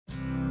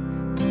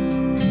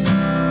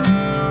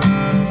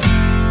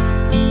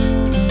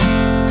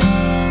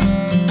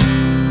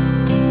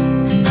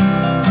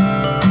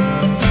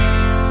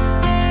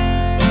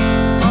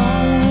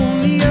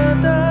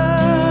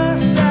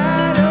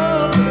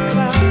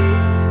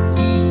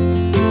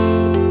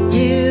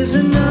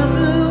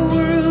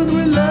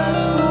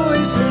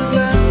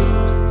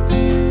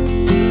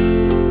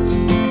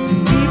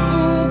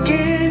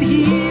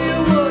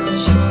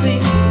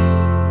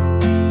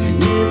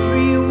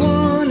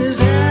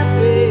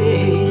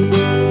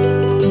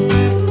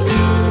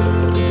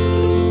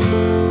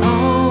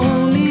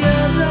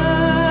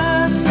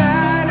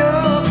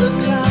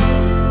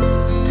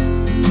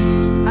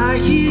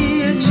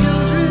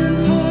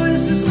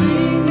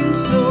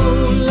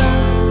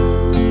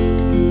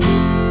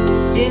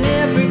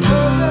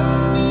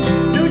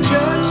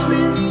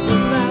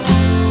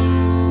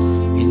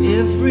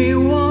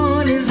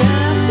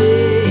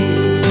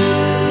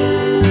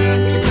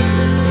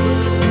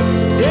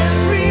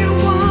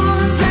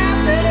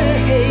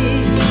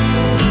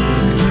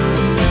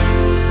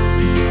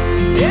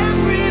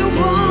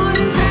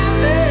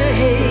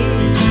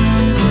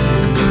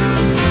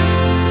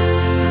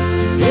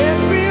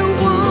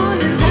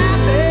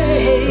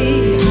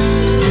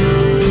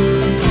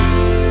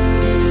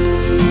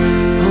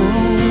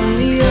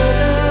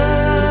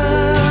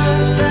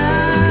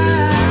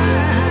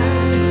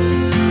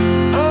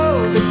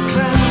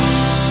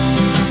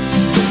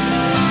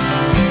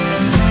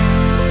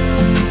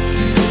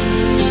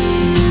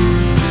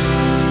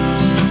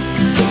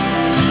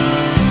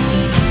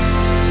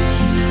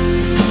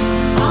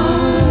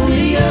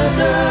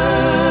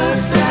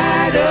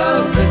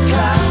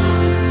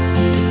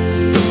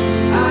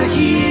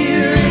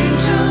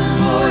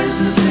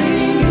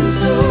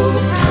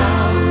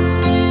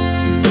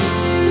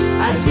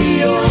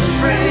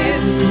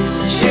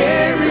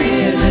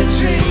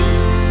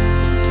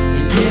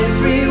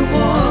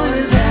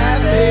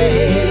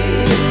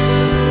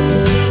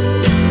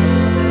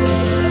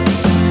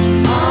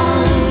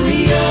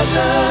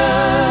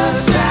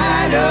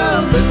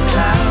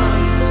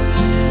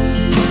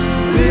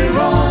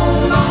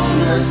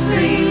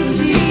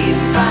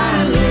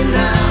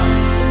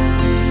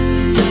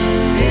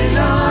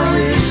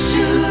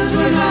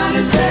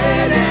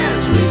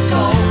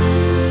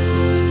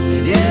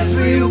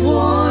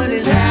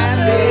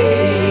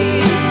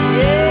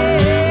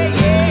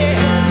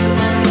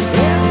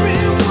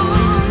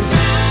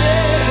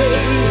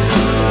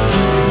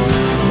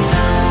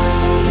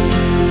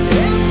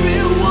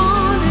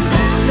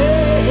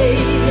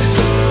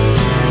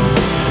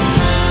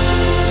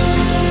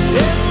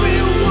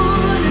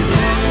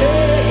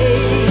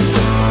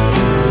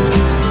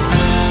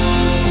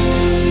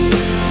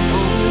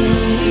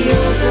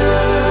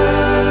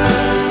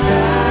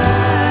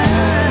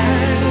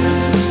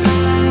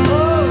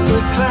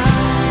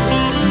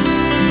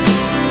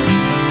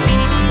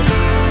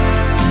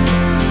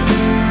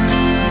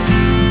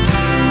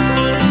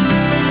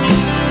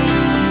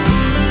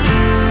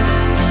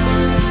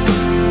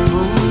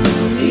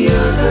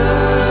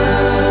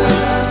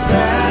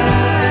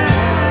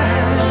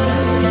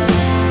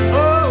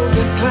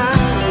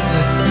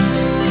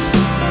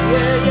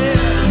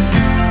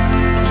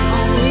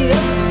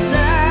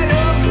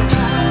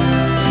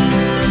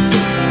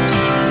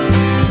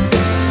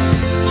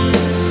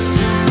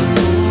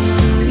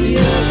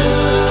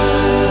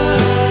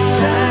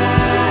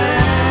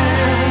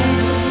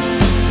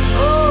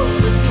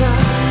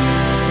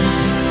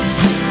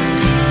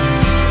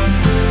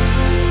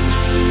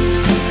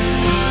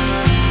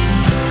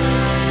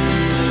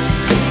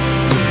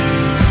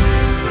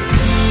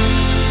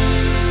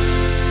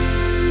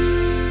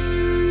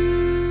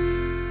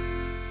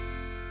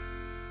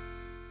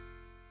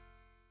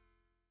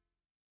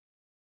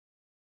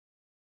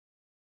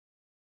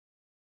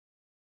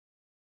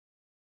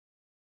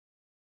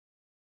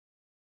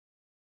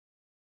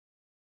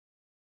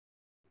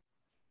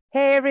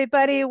Hey,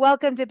 everybody,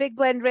 welcome to Big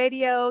Blend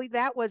Radio.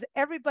 That was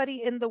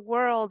Everybody in the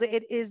World.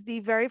 It is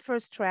the very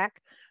first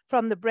track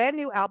from the brand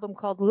new album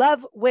called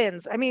Love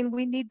Wins. I mean,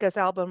 we need this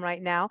album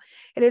right now.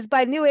 It is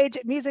by New Age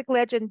music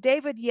legend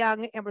David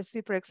Young, and we're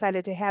super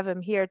excited to have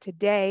him here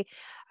today.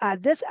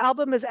 This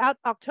album is out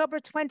October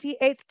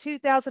 28th,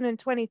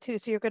 2022.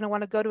 So you're going to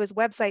want to go to his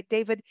website,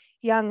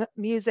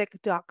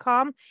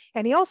 davidyoungmusic.com.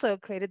 And he also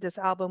created this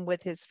album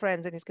with his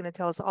friends, and he's going to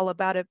tell us all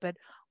about it. But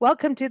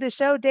welcome to the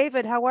show,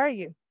 David. How are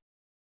you?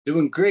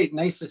 Doing great.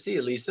 Nice to see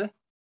you, Lisa.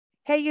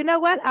 Hey, you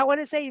know what? I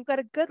want to say you've got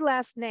a good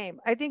last name.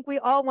 I think we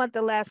all want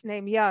the last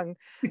name Young.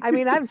 I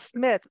mean, I'm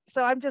Smith,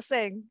 so I'm just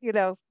saying,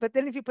 but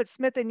then if you put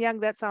Smith and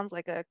Young, that sounds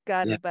like a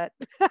gun, Yeah. but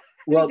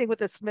Well, anything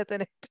with a Smith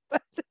in it.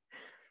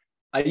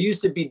 I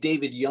used to be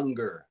David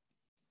Younger.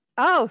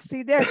 Oh,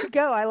 see, there you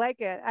go. I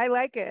like it. I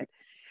like it.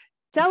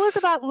 Tell us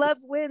about Love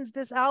Wins,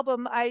 this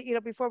album.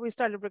 Before we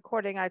started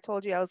recording, I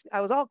told you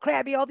I was all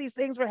crabby. All these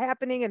things were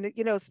happening and,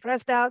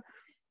 stressed out.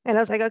 And I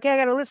was like, okay, I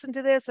got to listen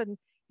to this. And,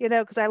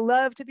 because I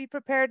love to be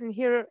prepared and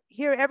hear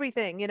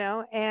everything,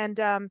 and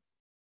I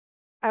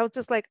was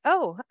just like,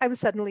 oh, I'm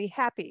suddenly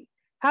happy.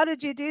 How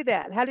did you do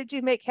that? How did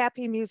you make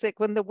happy music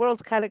when the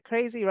world's kind of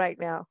crazy right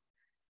now?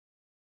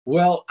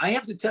 Well, I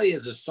have to tell you,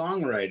 as a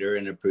songwriter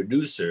and a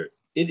producer,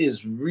 it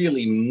is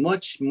really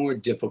much more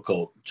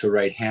difficult to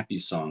write happy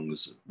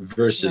songs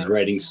versus Right.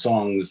 writing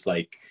songs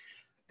like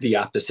the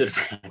opposite of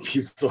happy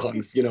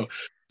songs,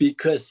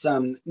 because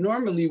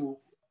normally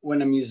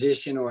when a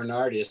musician or an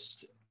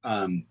artist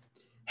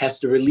has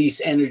to release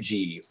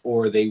energy,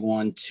 or they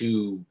want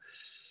to,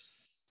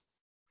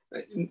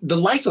 the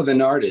life of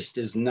an artist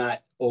is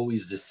not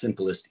always the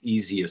simplest,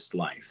 easiest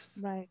life.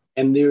 Right.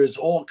 And there's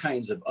all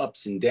kinds of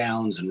ups and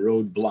downs and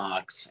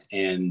roadblocks.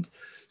 And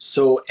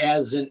so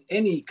as in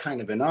any kind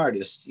of an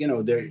artist,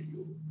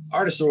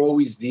 artists are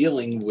always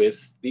dealing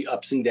with the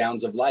ups and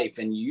downs of life.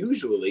 And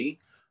usually,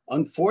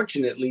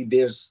 unfortunately,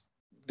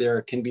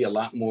 there can be a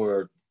lot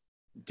more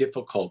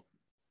difficult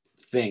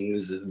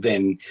things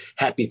than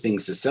happy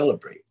things to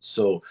celebrate.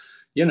 So,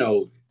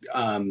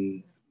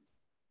 one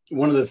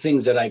of the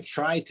things that I've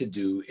tried to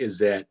do is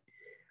that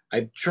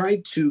I've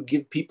tried to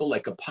give people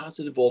like a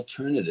positive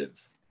alternative.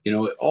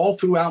 All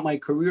throughout my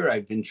career,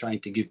 I've been trying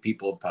to give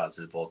people a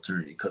positive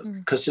alternative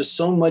because there's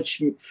so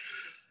much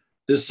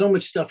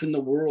stuff in the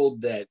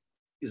world that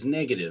is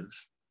negative.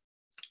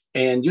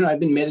 And, I've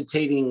been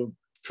meditating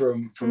for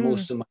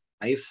most of my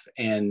life.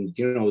 And,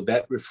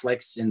 that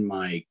reflects in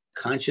my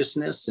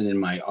consciousness and in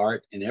my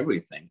art and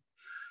everything.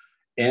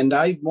 And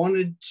I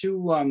wanted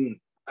to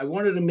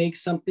make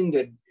something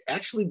that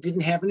actually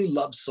didn't have any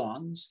love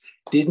songs,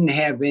 didn't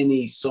have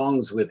any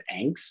songs with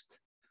angst.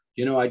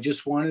 I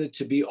just wanted it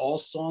to be all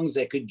songs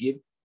that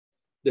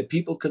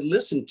people could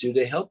listen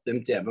to help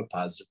them to have a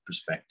positive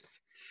perspective.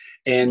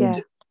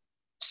 And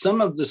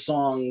some of the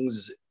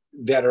songs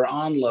that are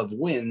on Love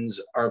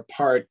Wins are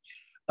part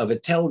of a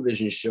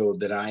television show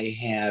that I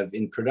have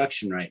in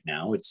production right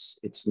now.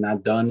 It's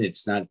not done.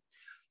 It's not,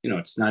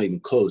 it's not even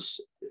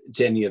close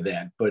to any of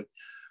that. But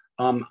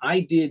I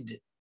did,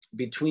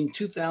 between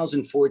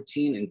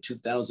 2014 and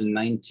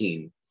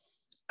 2019,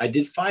 I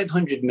did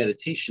 500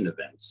 meditation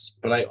events,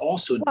 but I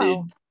also did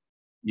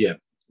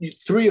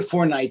 3 or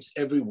 4 nights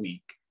every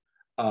week.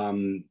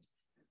 I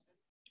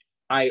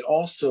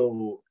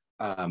also,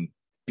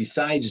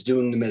 besides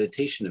doing the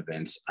meditation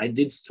events, I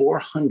did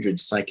 400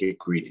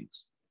 psychic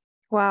readings.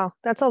 Wow,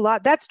 that's a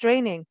lot. That's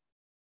draining.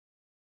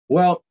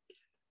 Well,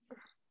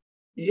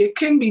 it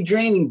can be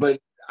draining,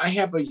 but I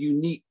have a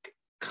unique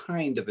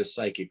kind of a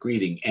psychic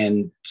reading.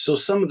 And so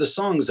some of the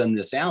songs on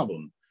this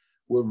album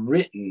were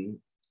written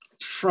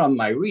from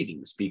my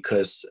readings,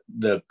 because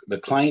the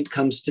client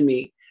comes to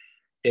me.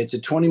 It's a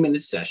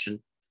 20-minute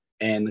session.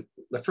 And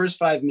the first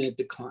 5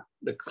 minutes,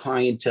 the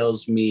client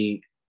tells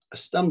me a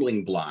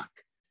stumbling block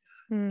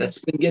that's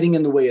been getting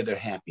in the way of their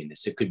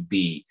happiness. It could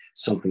be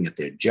something at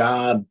their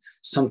job,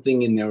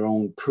 something in their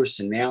own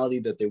personality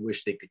that they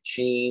wish they could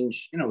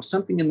change,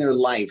 something in their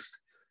life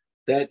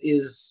that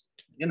is,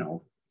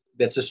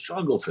 that's a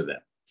struggle for them.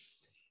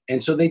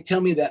 And so they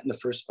tell me that in the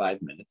first 5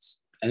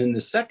 minutes. And in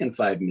the second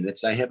 5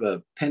 minutes, I have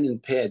a pen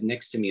and pad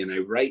next to me, and I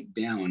write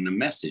down a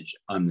message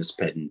on this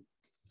pad,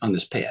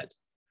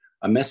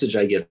 a message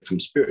I get from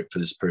spirit for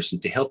this person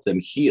to help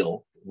them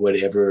heal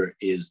whatever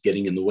is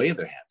getting in the way of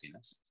their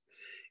happiness.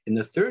 In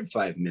the third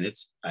 5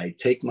 minutes, I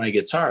take my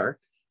guitar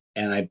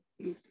and I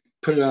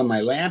put it on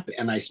my lap,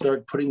 and I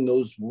start putting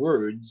those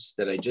words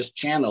that I just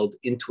channeled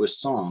into a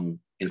song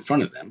in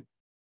front of them.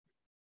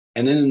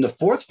 And then in the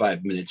fourth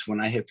 5 minutes,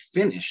 when I have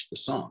finished the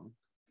song,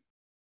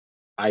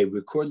 I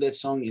record that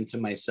song into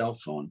my cell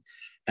phone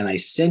and I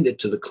send it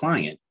to the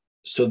client.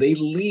 So they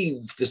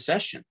leave the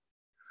session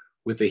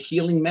with a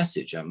healing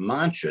message, a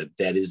mantra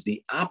that is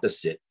the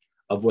opposite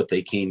of what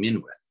they came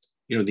in with.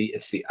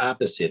 It's the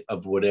opposite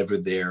of whatever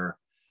their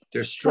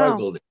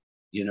struggle. Wow.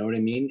 You know what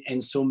I mean?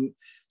 And so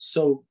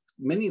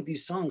many of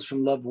these songs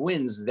from Love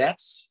Wins,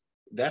 that's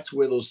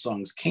where those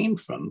songs came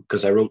from,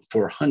 because I wrote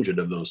 400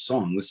 of those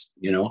songs,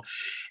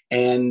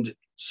 and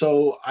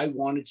So I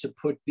wanted to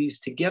put these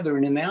together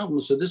in an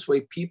album so this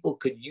way people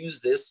could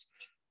use this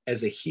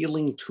as a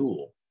healing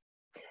tool.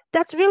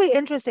 That's really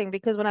interesting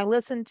because when I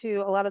listened to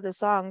a lot of the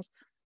songs,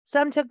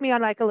 some took me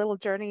on like a little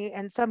journey,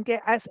 and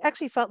I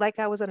actually felt like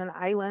I was on an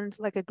island,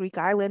 like a Greek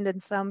island,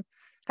 and some,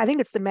 I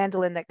think it's the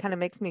mandolin that kind of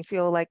makes me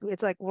feel like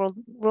it's like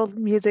world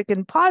music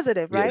and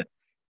positive, Yeah, right?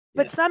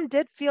 But yeah. some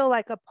did feel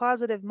like a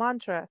positive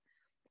mantra.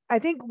 I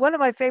think one of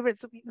my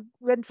favorites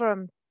went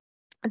from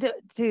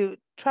to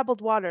Troubled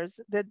Waters,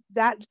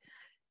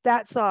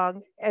 that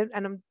song, and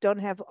I don't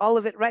have all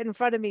of it right in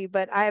front of me,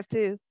 but I have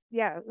to,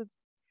 yeah,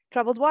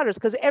 Troubled Waters,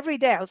 because every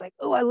day I was like,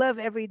 oh, I love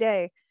every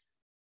day.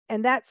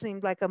 And that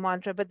seemed like a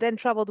mantra. But then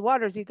Troubled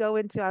Waters, you go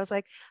into, I was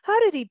like, how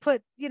did he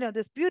put,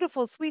 this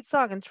beautiful, sweet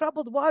song and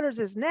Troubled Waters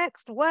is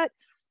next? What?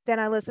 Then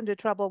I listened to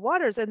Troubled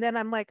Waters, and then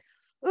I'm like,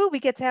 oh, we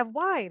get to have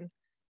wine.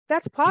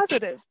 That's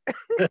positive.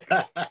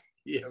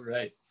 Yeah,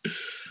 right.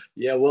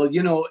 Yeah, well,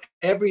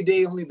 every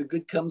day only the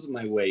good comes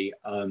my way.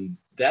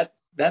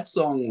 That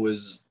song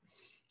was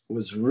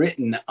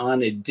written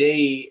on a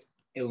day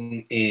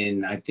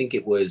in I think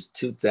it was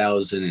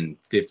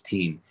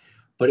 2015,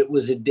 but it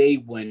was a day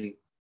when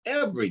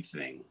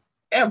everything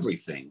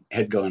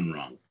had gone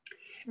wrong.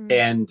 Mm.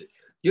 And,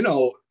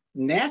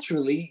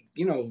 naturally,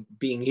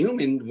 being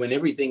human, when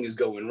everything is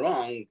going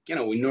wrong,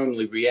 we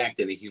normally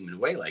react in a human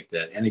way like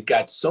that. And it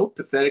got so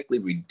pathetically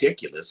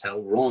ridiculous how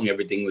wrong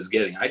everything was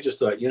getting. I just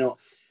thought,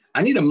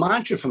 I need a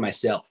mantra for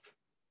myself.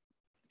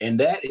 And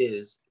that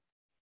is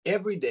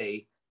every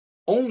day,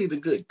 only the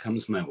good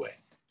comes my way.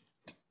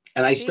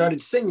 And I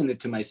started singing it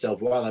to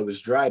myself while I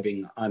was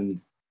driving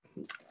on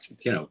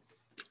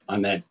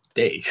that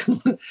day.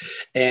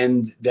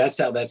 And that's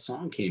how that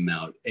song came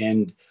out.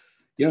 And,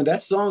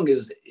 that song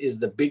is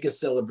the biggest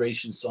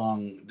celebration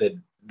song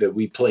that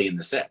we play in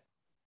the set.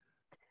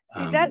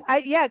 See that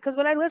yeah, because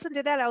when I listened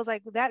to that, I was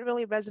like, that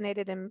really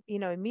resonated, and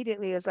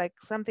immediately as like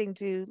something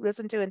to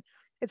listen to. And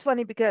it's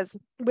funny because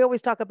we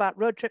always talk about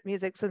road trip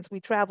music since we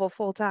travel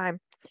full time,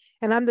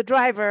 and I'm the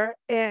driver,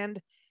 and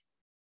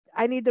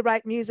I need the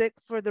right music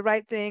for the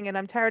right thing, and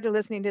I'm tired of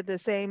listening to the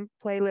same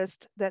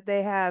playlist that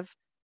they have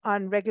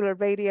on regular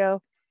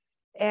radio.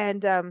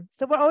 And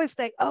so we're always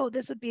like, oh,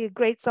 this would be a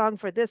great song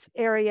for this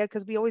area,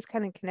 because we always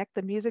kind of connect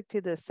the music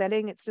to the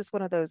setting. It's just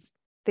one of those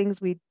things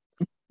we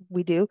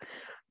do.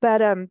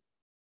 But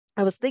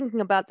I was thinking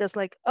about this,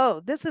 like,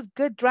 oh, this is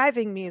good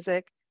driving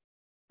music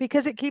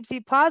because it keeps you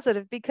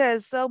positive,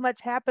 because so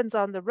much happens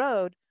on the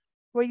road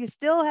where you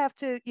have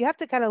to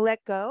kind of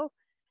let go.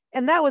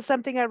 And that was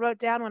something I wrote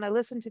down when I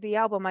listened to the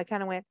album. I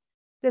kind of went,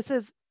 this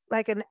is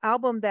like an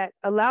album that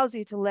allows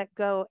you to let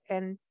go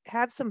and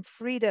have some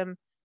freedom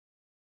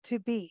to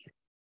be.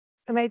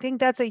 And I think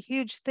that's a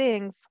huge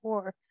thing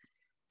for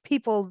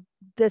people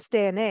this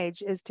day and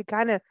age, is to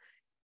kind of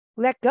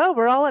let go.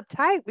 We're all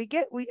uptight.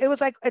 It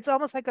was like, it's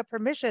almost like a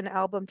permission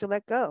album to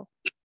let go.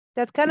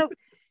 That's kind of,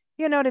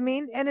 you know what I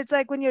mean? And it's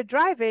like when you're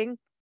driving,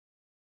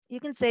 you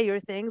can say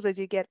your things as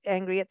you get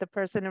angry at the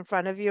person in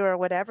front of you or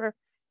whatever,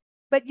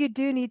 but you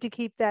do need to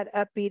keep that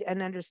upbeat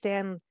and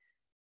understand.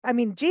 I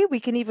mean, gee, we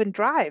can even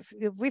drive.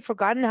 We've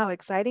forgotten how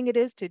exciting it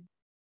is to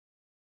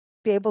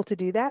be able to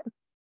do that.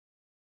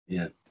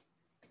 Yeah.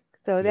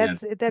 So Yeah.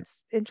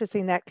 that's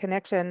interesting, that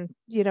connection,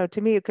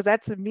 to me, because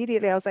that's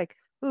immediately I was like,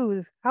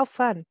 ooh, how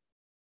fun.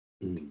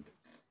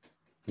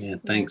 Yeah,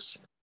 thanks.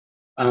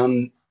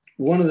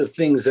 One of the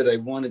things that I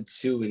wanted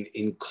to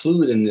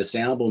include in this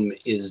album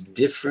is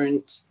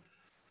different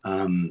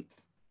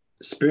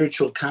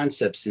spiritual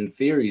concepts and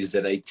theories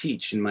that I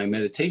teach in my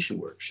meditation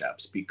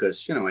workshops,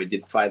 because, I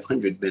did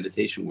 500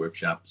 meditation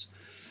workshops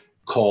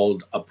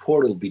called A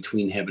Portal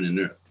Between Heaven and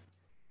Earth,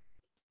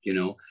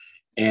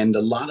 and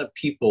a lot of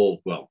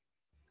people, well,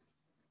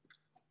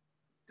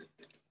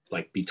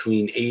 like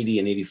between 80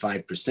 and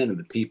 85% of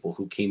the people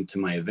who came to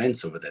my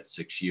events over that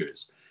 6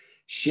 years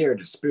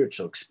shared a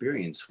spiritual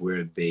experience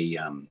where they,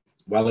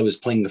 while I was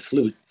playing the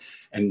flute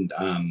and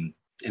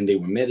they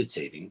were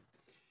meditating,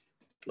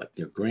 like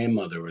their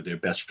grandmother or their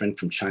best friend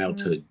from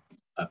childhood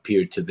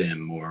appeared to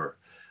them, or,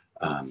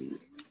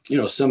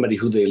 somebody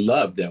who they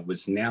loved that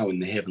was now in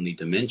the heavenly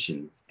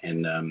dimension.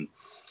 And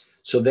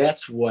so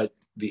that's what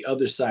the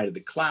other side of the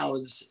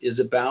clouds is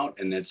about.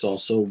 And that's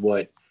also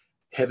what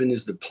Heaven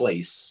is the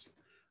Place.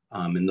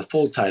 And the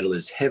full title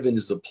is Heaven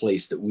is the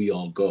Place That We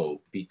All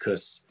Go,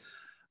 because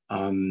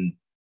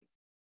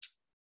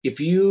if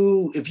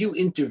you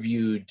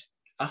interviewed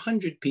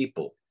 100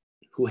 people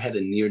who had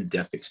a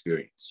near-death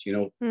experience,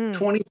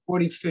 20,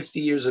 40, 50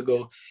 years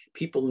ago,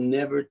 people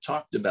never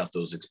talked about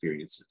those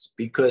experiences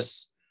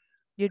because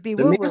you'd be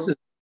the woo-woo. masses,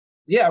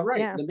 yeah, right.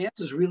 Yeah. The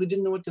masses really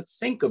didn't know what to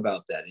think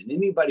about that. And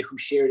anybody who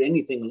shared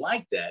anything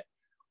like that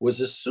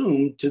was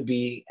assumed to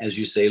be, as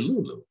you say,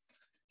 Lulu,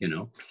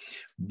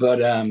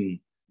 But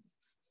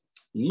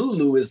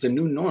Lulu is the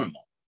new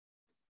normal.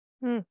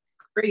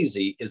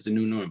 Crazy is the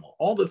new normal.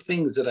 All the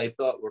things that I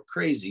thought were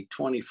crazy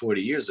 20,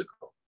 40 years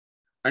ago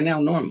are now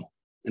normal.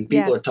 And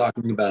people are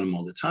talking about them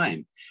all the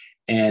time.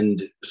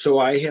 And so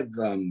I have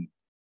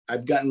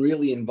I've gotten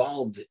really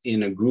involved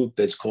in a group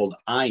that's called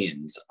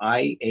IANDS,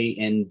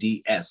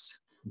 IANDS.org.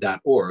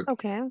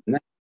 Okay.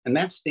 And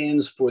that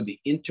stands for the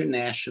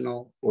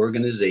International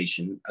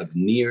Organization of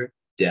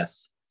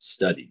Near-Death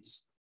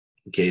Studies.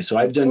 Okay, so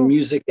I've done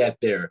music at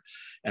their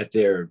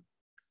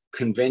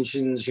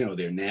conventions,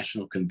 their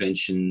national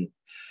convention,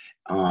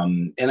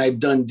 and I've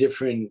done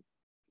different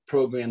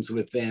programs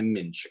with them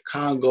in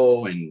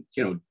Chicago and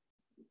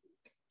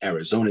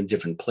Arizona,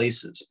 different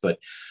places. But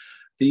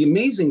the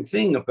amazing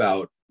thing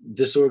about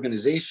this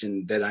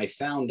organization that I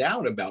found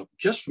out about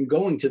just from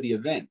going to the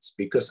events,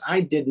 because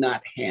I did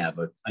not have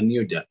a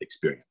near-death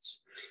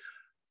experience.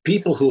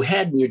 People who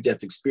had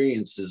near-death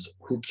experiences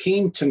who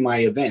came to my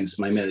events,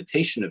 my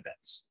meditation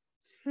events,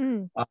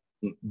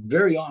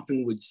 very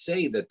often would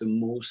say that the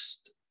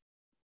most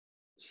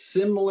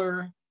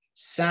similar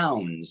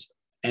sounds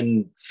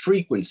and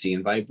frequency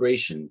and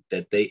vibration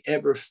that they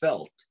ever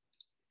felt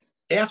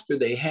after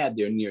they had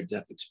their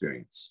near-death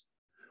experience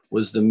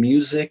was the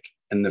music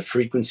and the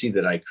frequency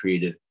that I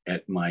created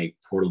at my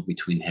Portal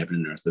Between Heaven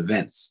and Earth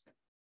events.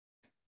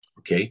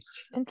 Okay.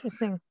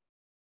 Interesting.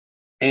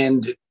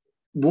 And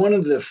one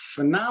of the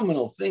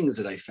phenomenal things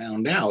that I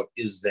found out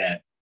is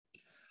that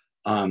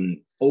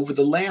over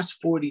the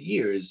last 40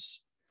 years,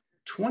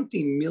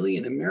 20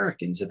 million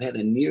Americans have had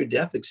a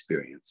near-death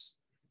experience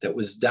that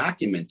was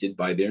documented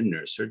by their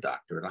nurse or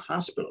doctor at a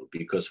hospital.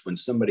 Because when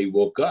somebody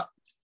woke up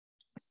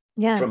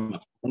from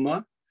a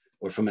coma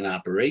or from an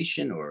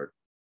operation or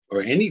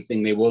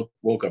anything, they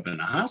woke up in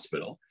a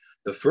hospital,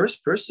 the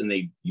first person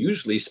they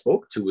usually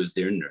spoke to was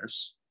their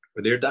nurse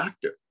or their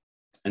doctor.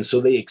 And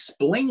so they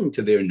explained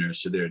to their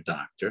nurse or their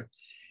doctor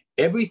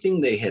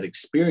everything they had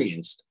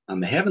experienced on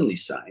the heavenly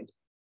side.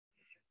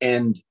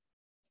 And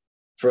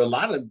for a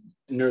lot of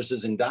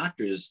nurses and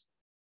doctors,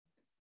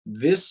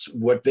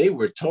 what they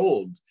were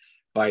told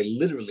by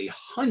literally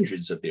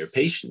hundreds of their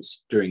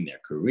patients during their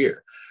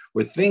career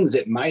were things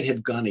that might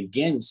have gone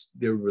against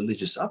their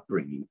religious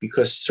upbringing,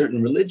 because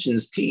certain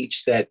religions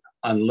teach that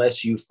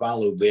unless you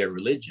follow their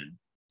religion,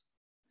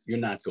 you're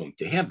not going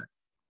to heaven.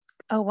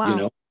 Oh,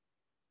 wow.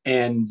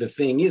 And the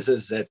thing is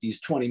that these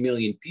 20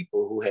 million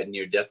people who had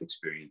near-death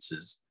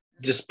experiences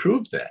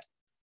disproved that,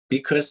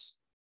 because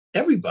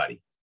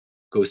everybody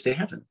goes to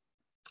heaven.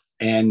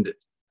 And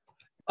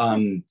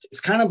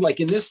it's kind of like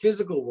in this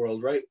physical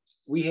world, right?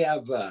 We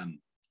have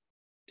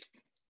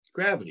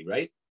gravity,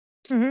 right?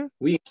 Mm-hmm.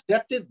 We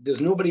accept it.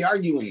 There's nobody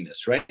arguing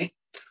this, right?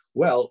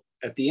 Well,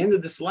 at the end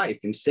of this life,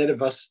 instead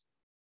of us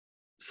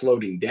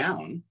floating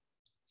down,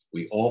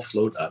 we all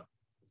float up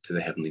to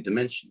the heavenly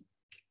dimension.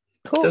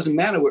 Cool. It doesn't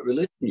matter what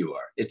religion you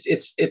are.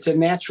 It's a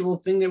natural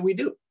thing that we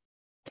do.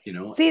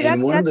 See,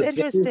 that's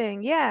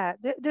interesting. Yeah.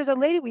 There's a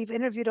lady we've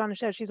interviewed on the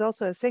show. She's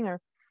also a singer.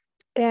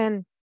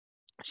 And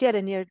she had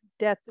a near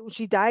death.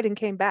 She died and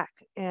came back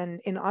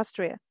in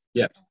Austria.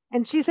 Yeah.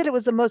 And she said it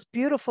was the most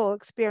beautiful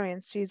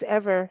experience she's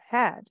ever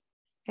had,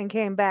 and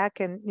came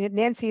back. And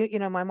Nancy,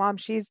 my mom,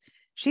 she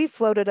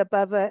floated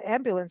above an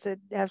ambulance. It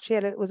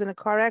was in a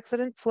car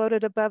accident,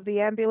 floated above the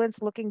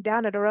ambulance, looking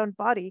down at her own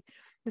body.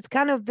 It's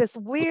kind of this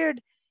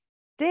weird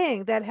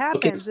thing that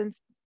happens. And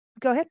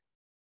go ahead.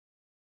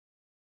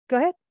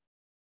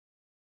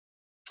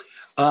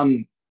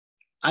 I'm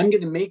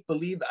going to make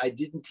believe I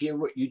didn't hear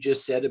what you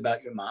just said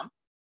about your mom.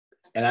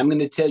 And I'm going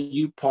to tell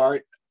you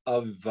part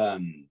of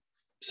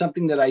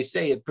something that I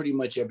say at pretty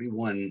much every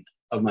one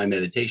of my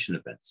meditation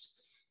events.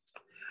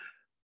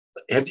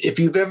 If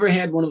you've ever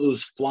had one of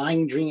those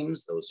flying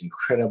dreams, those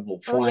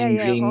incredible flying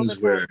dreams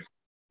where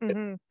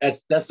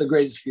that's the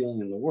greatest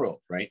feeling in the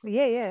world, right?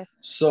 Yeah.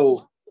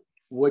 So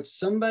what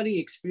somebody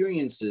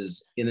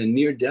experiences in a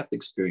near-death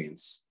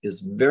experience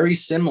is very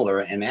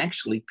similar and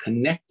actually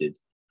connected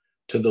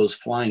to those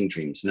flying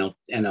dreams.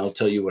 And I'll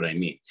tell you what I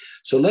mean.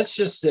 So let's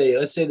say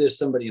there's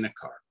somebody in a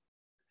car,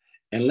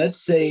 and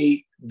let's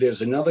say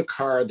there's another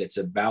car that's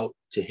about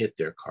to hit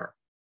their car.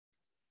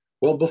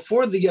 Well,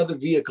 before the other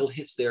vehicle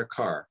hits their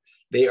car,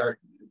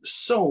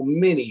 so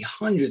many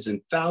hundreds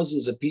and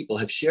thousands of people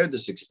have shared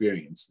this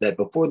experience that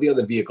before the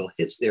other vehicle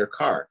hits their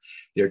car,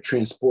 they're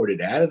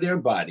transported out of their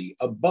body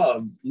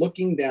above,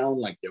 looking down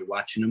like they're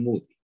watching a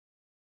movie.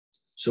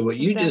 So what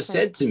you just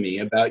said to me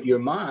about your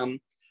mom,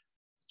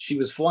 she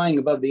was flying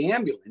above the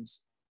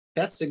ambulance,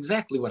 that's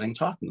exactly what I'm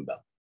talking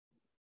about.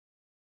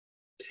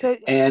 So,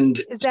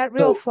 and is that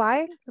real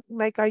flying?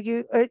 Like, are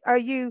you,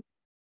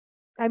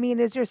 I mean,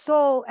 is your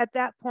soul at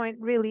that point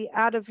really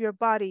out of your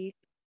body?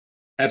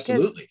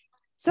 Absolutely.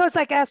 So it's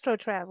like astral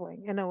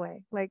traveling in a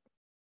way, like.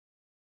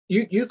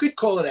 You could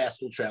call it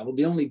astral travel.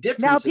 The only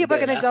difference now people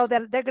are going to go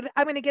that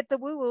I'm going to get the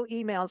woo-woo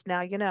emails now,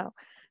 I'm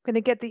going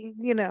to get the,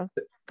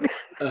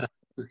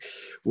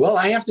 well,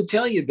 I have to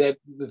tell you that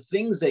the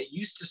things that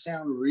used to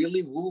sound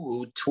really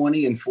woo-woo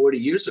 20 and 40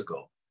 years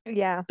ago,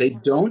 they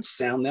don't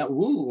sound that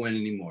woo-woo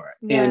anymore.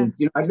 Yeah. And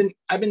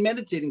I've been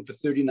meditating for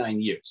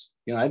 39 years.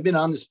 I've been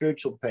on the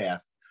spiritual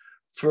path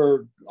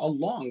for a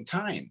long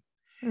time.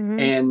 Mm-hmm.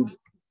 And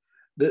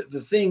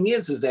the thing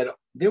is that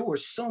there were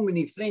so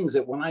many things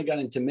that when I got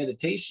into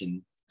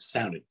meditation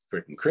sounded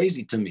freaking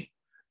crazy to me.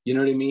 You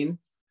know what I mean?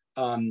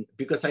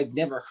 because I'd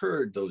never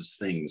heard those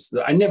things.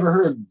 I never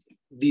heard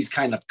these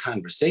kind of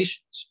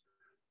conversations,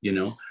 you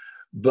know.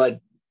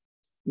 But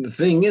the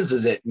thing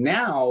is that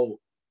now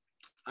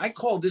I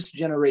call this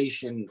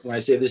generation, when I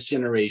say this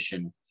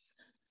generation,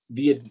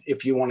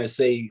 if you want to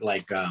say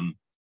like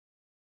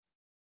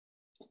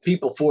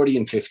people 40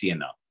 and 50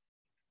 and up,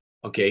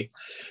 okay?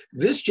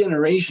 This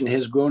generation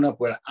has grown up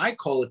what I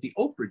call it the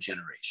Oprah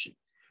generation,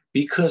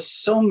 because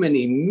so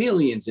many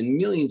millions and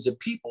millions of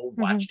people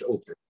watched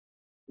Oprah,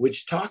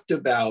 which talked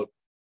about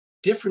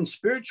different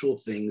spiritual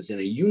things in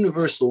a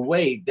universal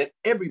way that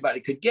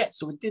everybody could get.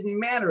 So it didn't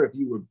matter if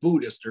you were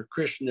Buddhist or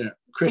Christian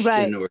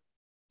Right. or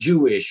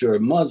Jewish or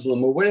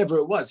Muslim or whatever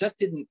it was. That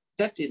didn't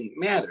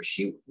matter.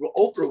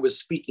 Oprah was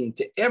speaking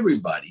to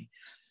everybody,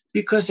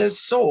 because as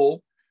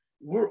soul,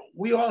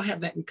 we all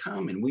have that in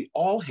common. We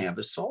all have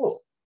a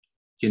soul,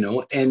 you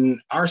know, and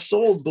our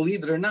soul,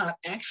 believe it or not,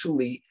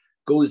 actually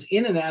goes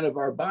in and out of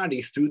our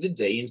body through the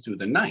day and through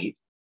the night,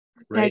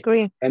 right? I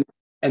agree.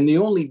 And the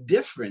only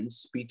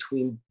difference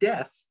between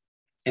death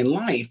and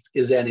life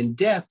is that in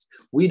death,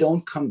 we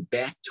don't come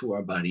back to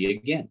our body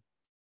again.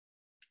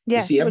 Yeah,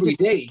 you see, every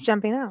day,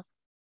 jumping out.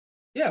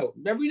 Yeah,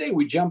 every day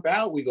we jump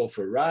out, we go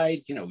for a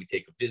ride, you know, we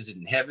take a visit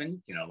in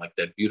heaven, you know, like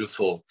that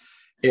beautiful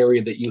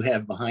area that you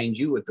have behind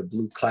you with the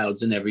blue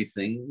clouds and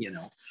everything, you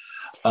know.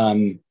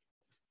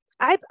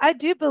 I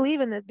do believe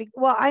in it.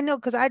 Well, I know,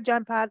 because I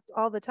jump out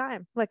all the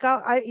time. Like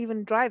I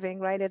even driving,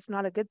 right? It's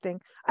not a good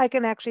thing.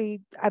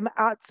 I'm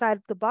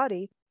outside the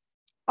body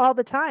all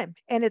the time.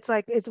 And it's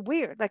like, it's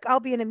weird. Like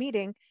I'll be in a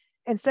meeting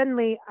and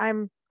suddenly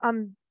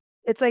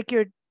it's like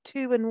you're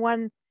two in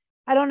one.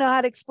 I don't know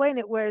how to explain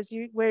it. Where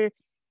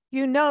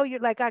you're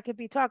like, I could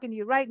be talking to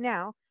you right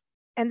now,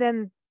 and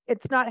then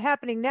it's not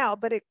happening now,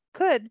 but it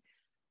could,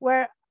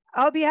 where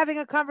I'll be having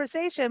a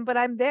conversation, but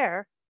I'm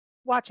there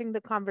watching the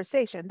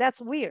conversation.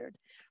 That's weird,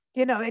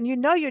 you know, and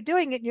you're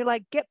doing it and you're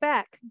like, get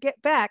back,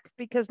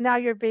 because now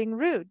you're being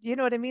rude. You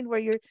know what I mean? Where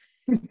you're,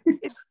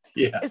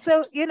 yeah.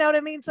 So, you know what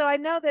I mean? So I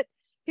know that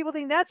people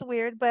think that's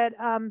weird, but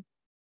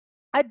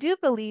I do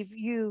believe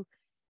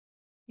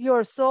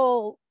your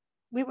soul.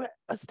 I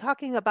was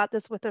talking about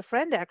this with a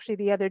friend actually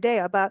the other day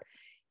about,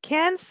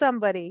 can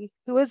somebody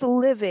who is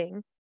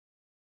living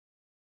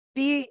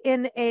be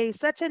in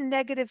such a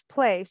negative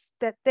place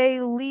that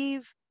they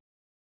leave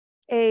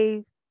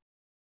a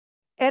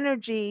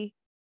energy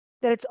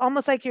that it's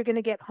almost like you're going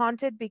to get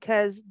haunted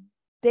because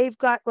they've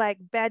got like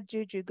bad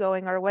juju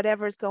going or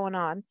whatever's going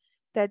on,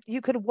 that you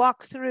could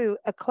walk through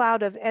a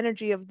cloud of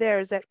energy of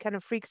theirs that kind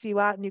of freaks you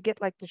out and you get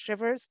like the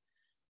shivers,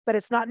 but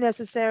it's not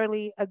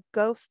necessarily a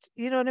ghost.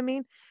 You know what I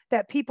mean?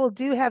 That people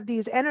do have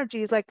these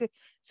energies. Like,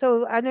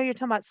 so I know you're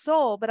talking about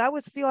soul, but I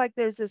always feel like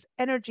there's this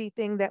energy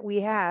thing that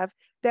we have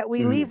that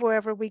we leave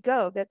wherever we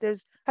go, that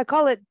I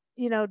call it,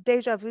 you know,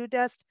 deja vu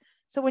dust.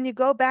 So when you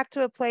go back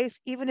to a place,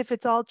 even if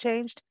it's all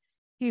changed,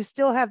 you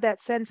still have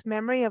that sense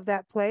memory of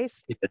that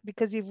place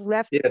because you've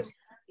left. Yes.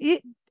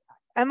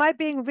 Am I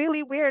being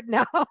really weird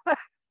now?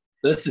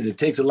 Listen, it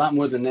takes a lot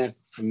more than that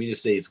for me to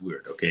say it's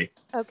weird. Okay.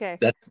 Okay.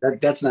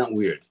 That's not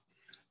weird.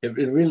 It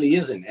really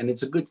isn't. And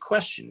it's a good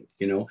question,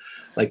 you know,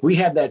 like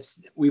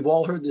we've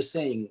all heard the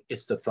saying,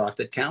 it's the thought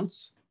that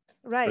counts.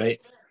 Right.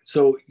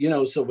 So, you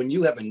know, so when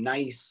you have a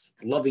nice,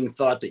 loving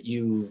thought that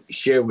you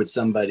share with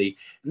somebody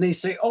and they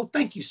say, oh,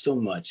 thank you so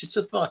much. It's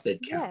a thought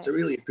that counts. I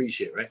really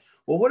appreciate it. Right.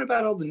 Well, what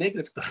about all the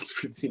negative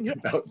thoughts we think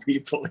about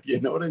people? You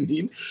know what I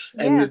mean?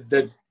 And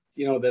that,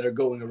 you know, that are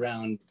going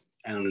around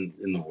in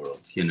the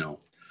world, you know.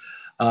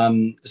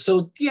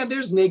 So, yeah,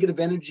 there's negative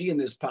energy and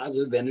there's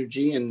positive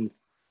energy. And,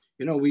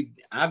 you know, we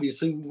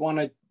obviously want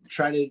to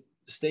try to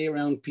stay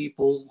around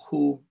people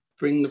who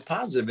bring the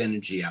positive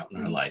energy out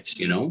in our lives,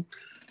 you know?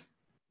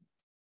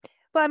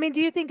 Well, I mean,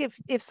 do you think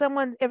if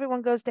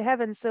everyone goes to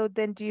heaven, so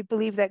then do you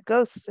believe that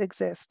ghosts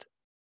exist?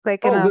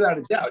 Like, without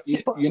a doubt.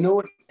 You know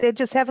what? They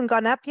just haven't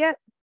gone up yet?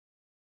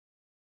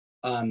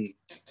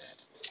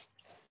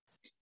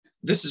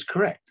 This is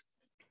correct.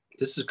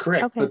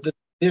 Okay. But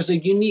there's a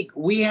unique,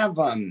 we have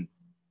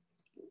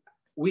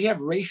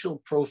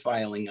racial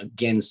profiling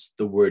against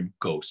the word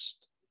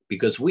ghost,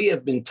 because we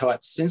have been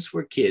taught since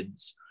we're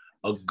kids,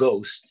 a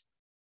ghost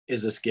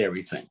is a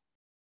scary thing.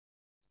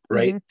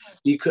 Right?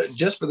 Because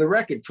just for the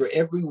record, for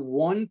every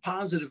one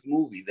positive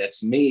movie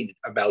that's made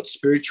about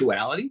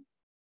spirituality,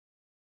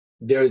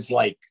 there's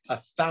like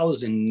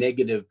 1,000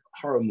 negative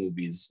horror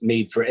movies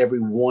made for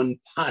every one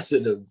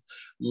positive,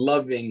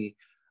 loving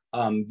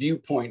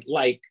viewpoint,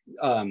 like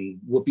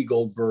Whoopi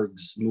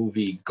Goldberg's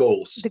movie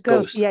Ghost. The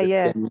Ghost,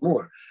 yeah.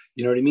 More.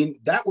 You know what I mean?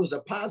 That was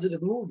a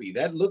positive movie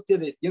that looked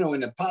at it, you know,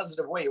 in a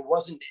positive way.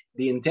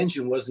 The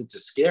intention wasn't to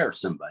scare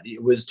somebody.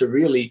 It was to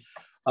really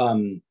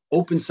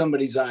open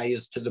somebody's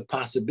eyes to the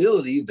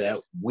possibility that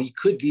we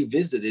could be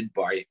visited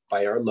by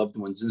our loved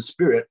ones in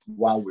spirit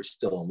while we're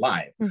still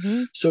alive.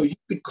 So you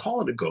could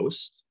call it a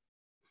ghost.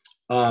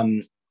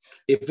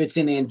 If it's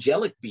an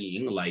angelic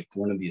being, like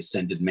one of the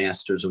ascended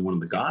masters or one of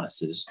the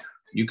goddesses,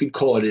 you could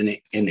call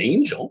it an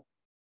angel,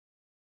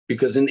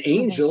 because an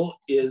angel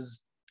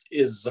is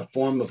is a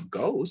form of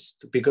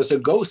ghost, because a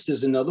ghost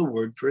is another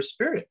word for a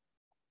spirit.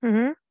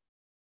 Mm-hmm.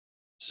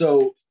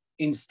 So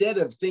instead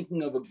of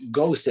thinking of a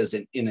ghost as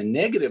in a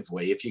negative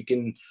way, if you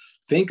can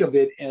think of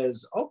it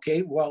as,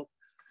 okay, well,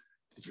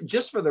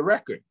 just for the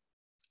record,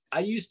 I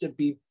used to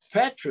be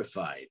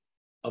petrified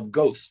of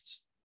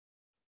ghosts,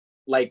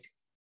 like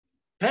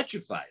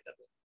petrified of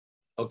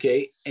it.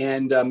 Okay.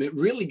 And it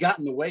really got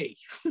in the way.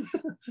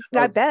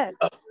 I bet.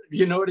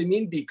 You know what I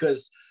mean?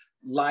 Because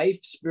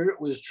life, spirit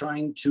was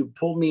trying to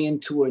pull me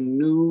into a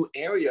new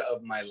area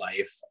of my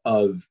life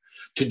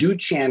to do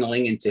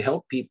channeling and to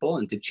help people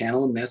and to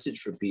channel a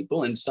message for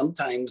people. And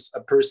sometimes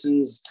a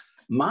person's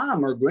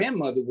mom or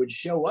grandmother would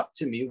show up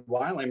to me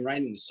while I'm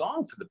writing a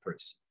song for the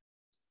person,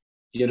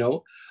 you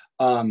know?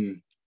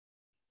 And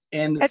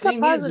the It's a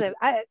thing positive.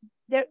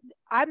 is,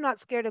 I'm not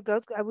scared of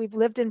ghosts. We've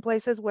lived in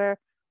places where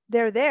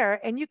they're there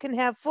and you can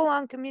have full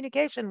on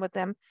communication with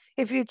them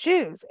if you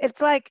choose.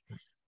 It's like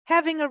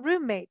having a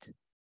roommate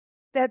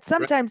that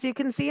sometimes you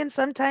can see and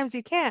sometimes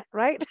you can't,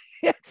 right?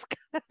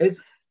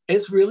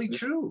 it's really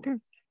true.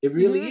 It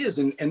really Mhm. is.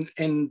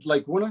 And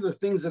like one of the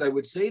things that I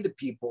would say to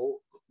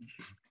people,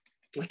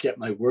 like at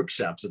my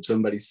workshops, if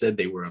somebody said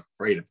they were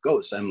afraid of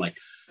ghosts, I'm like,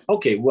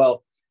 okay,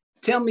 well,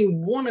 tell me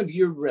one of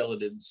your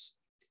relatives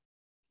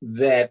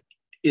that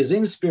is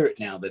in spirit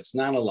now, that's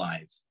not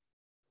alive,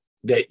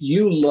 that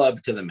you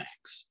love to the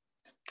max.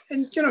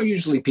 And, you know,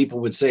 usually people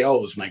would say, oh,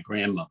 it was my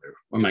grandmother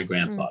or my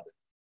grandfather.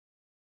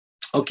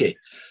 Okay,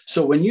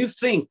 so when you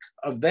think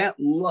of that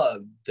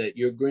love that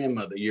your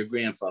grandmother, your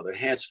grandfather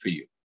has for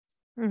you,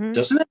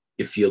 doesn't that make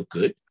you feel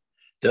good?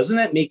 Doesn't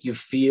that make you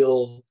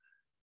feel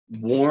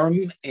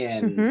warm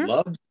and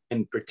loved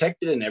and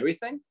protected and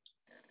everything?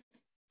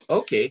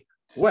 Okay,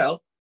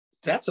 well,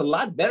 that's a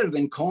lot better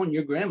than calling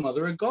your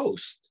grandmother a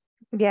ghost.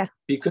 Yeah.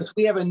 Because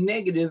we have a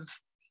negative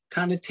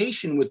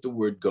connotation with the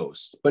word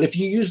ghost. But if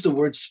you use the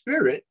word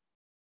spirit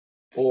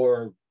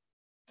or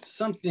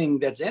something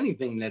that's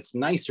anything that's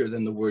nicer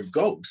than the word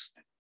ghost,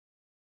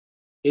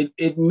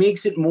 it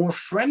makes it more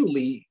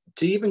friendly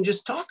to even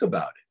just talk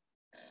about it.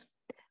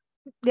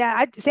 Yeah,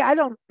 I see. I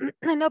don't.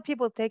 I know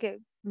people take it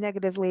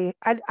negatively.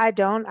 I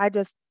don't. I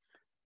just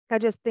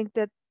think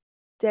that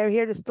they're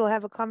here to still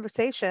have a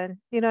conversation.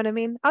 You know what I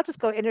mean? I'll just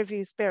go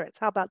interview spirits.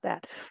 How about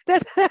that?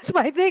 That's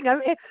my thing. I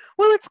mean,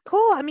 well, it's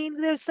cool. I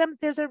mean,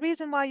 there's a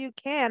reason why you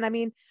can. I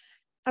mean,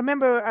 I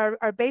remember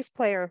our bass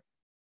player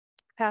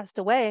passed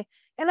away,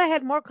 and I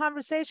had more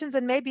conversations,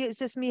 and maybe it's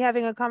just me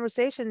having a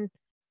conversation,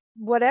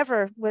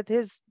 whatever, with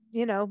his,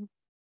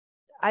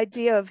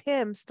 idea of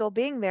him still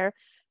being there.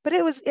 But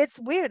it's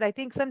weird. I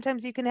think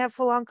sometimes you can have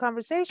full on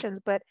conversations,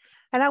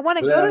 and I want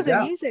to go Without to a the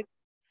doubt. music,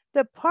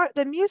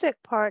 the music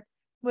part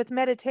with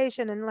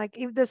meditation and like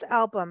this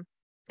album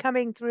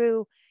coming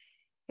through.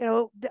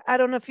 I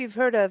don't know if you've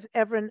heard of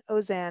Evren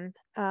Ozan,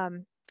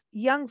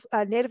 young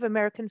Native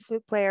American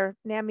flute player,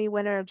 NAMI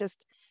winner,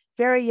 just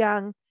very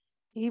young.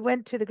 He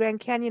went to the Grand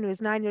Canyon. He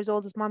was 9 years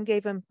old. His mom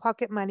gave him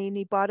pocket money and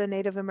he bought a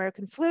Native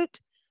American flute,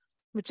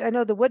 which I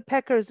know the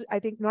woodpeckers, I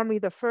think normally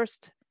the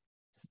first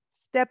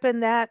step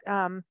in that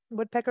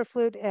woodpecker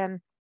flute,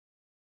 and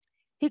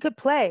he could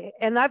play.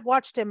 And I've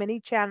watched him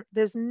and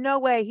there's no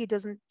way he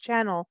doesn't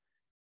channel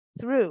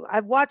through.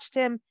 I've watched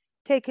him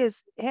take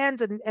his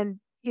hands and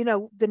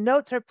the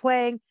notes are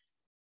playing,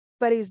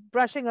 but he's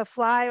brushing a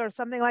fly or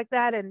something like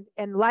that,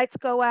 and lights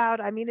go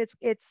out. I mean,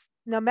 it's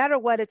no matter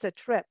what, it's a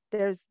trip.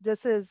 This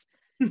is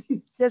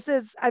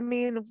I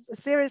mean,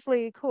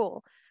 seriously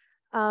cool.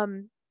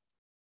 And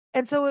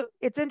so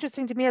it's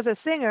interesting to me as a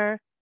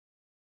singer,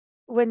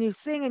 when you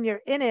sing and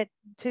you're in it,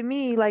 to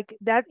me, like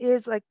that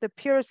is like the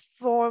purest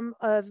form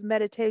of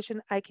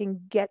meditation I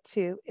can get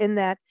to, in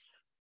that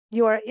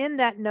you are in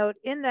that note,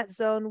 in that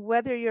zone,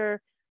 whether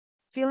you're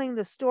feeling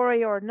the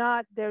story or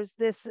not. There's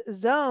this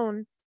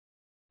zone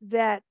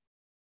that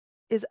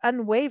is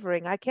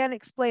unwavering. I can't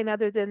explain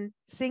other than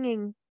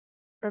singing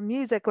or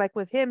music, like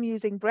with him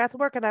using breath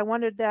work. And I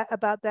wondered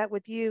about that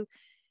with you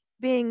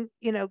being,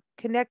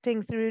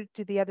 connecting through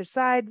to the other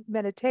side,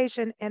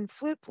 meditation and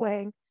flute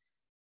playing.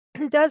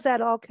 Does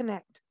that all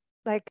connect?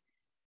 Like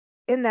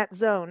in that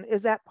zone,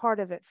 is that part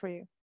of it for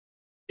you?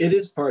 It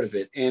is part of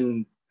it.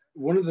 And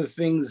one of the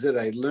things that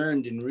I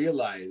learned and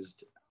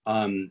realized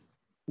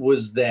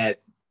was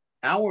that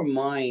our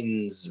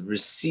minds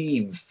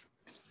receive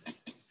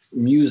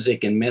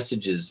music and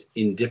messages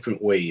in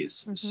different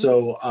ways.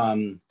 So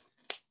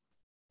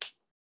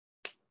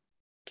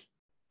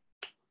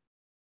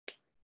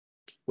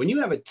when you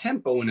have a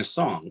tempo in a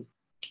song,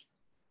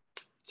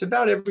 it's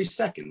about every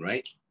second,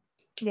 right?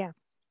 Yeah.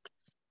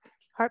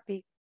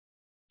 Heartbeat.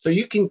 So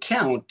you can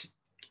count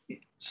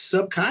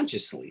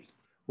subconsciously.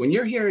 When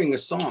you're hearing a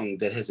song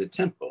that has a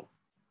tempo,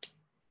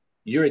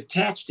 you're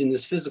attached in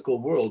this physical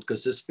world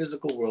because this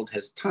physical world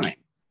has time.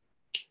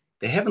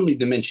 The heavenly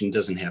dimension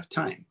doesn't have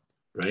time,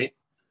 right?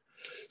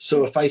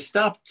 So if I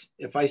stopped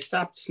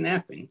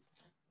snapping,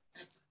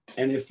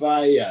 and if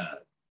I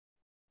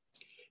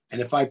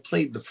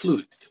played the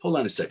flute, hold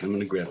on a second, I'm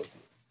going to grab it.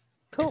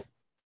 Cool.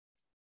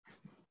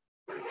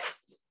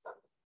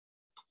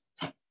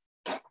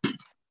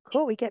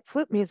 Cool. We get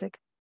flute music.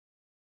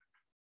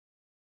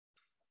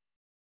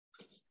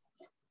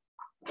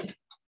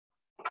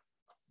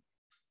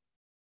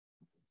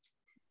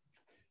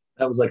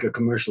 That was like a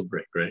commercial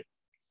break, right?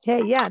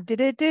 Hey, yeah. Do.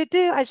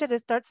 I should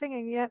have started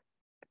singing yet.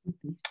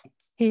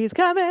 He's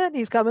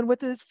coming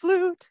with his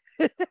flute.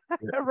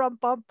 Rum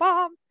pum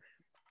pum.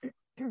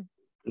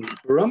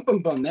 Rum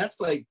pum pum, that's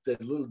like the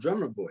little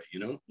drummer boy, you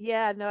know?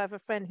 Yeah, no, I have a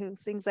friend who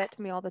sings that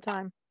to me all the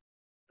time.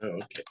 Oh,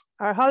 okay.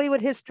 Our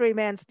Hollywood history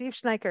man, Steve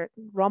Schneikert.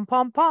 Rum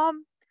pum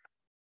pum.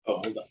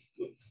 Oh, hold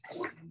on.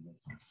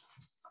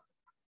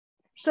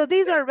 So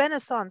these are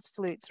Renaissance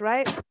flutes,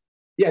 right?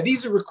 Yeah,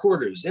 these are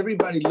recorders.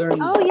 Everybody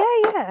learns.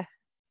 Oh, yeah.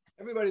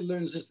 Everybody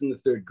learns this in the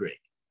 3rd grade.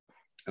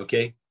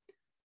 Okay.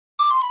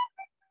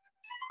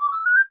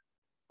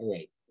 All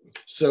right.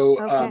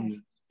 So, Okay.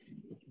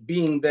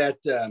 being that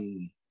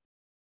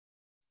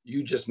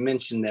you just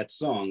mentioned that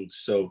song,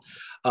 so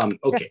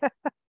okay.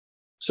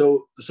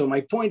 So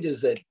my point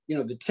is that, you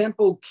know, the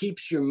tempo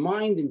keeps your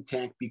mind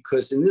intact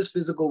because in this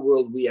physical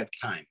world we have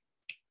time.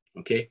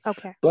 Okay.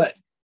 Okay. But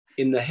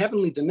in the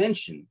heavenly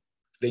dimension,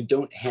 they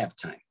don't have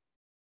time.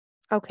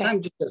 Okay.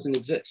 Time just doesn't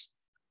exist.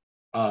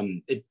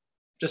 It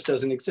just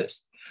doesn't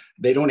exist.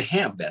 They don't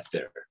have that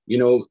there. You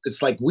know,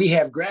 it's like we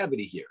have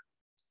gravity here.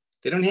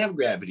 They don't have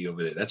gravity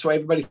over there. That's why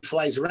everybody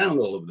flies around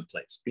all over the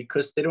place,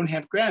 because they don't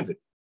have gravity.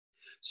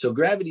 So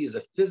gravity is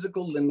a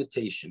physical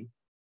limitation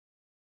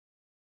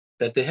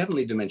that the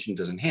heavenly dimension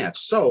doesn't have.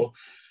 So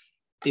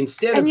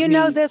instead and of you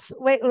know this,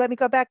 wait, let me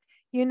go back.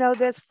 You know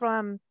this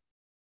from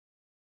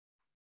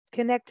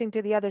connecting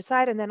to the other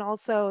side, and then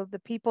also the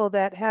people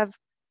that have,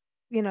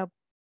 you know,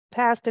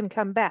 passed and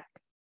come back.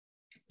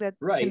 That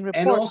right. can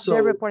report, And also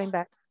they're reporting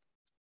back.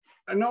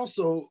 And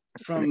also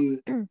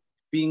from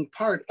being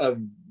part of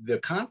the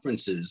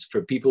conferences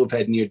for people who've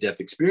had near-death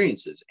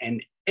experiences,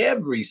 and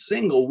every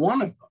single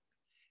one of them,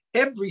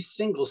 every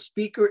single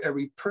speaker,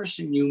 every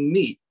person you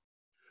meet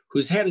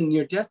who's had a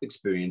near-death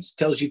experience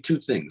tells you 2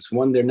 things.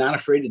 One, they're not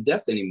afraid of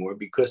death anymore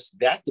because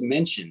that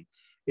dimension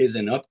is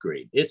an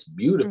upgrade. It's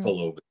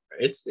beautiful over there.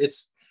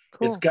 It's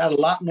got a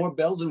lot more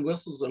bells and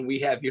whistles than we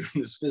have here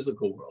in this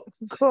physical world.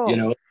 Cool. You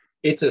know,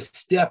 it's a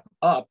step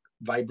up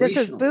vibrationally. This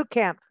is boot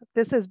camp.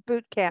 This is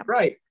boot camp.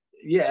 Right.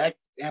 Yeah,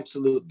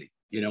 absolutely.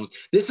 You know,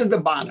 this is the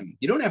bottom.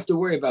 You don't have to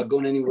worry about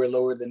going anywhere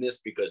lower than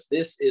this because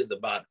this is the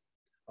bottom.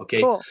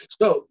 Okay. Cool.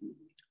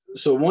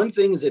 So one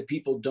thing is that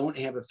people don't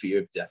have a fear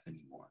of death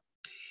anymore.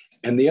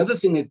 And the other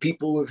thing that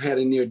people who have had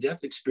a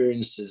near-death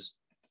experience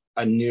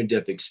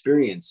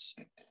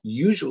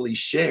usually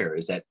share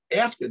is that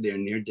after their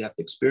near-death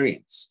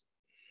experience,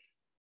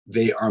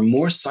 they are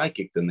more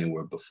psychic than they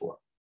were before.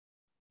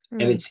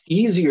 And it's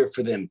easier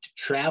for them to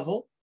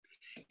travel.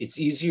 It's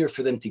easier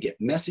for them to get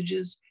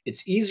messages.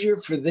 It's easier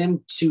for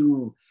them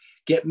to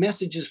get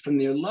messages from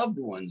their loved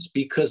ones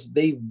because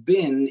they've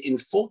been in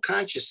full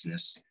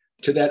consciousness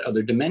to that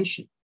other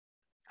dimension.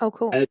 Oh,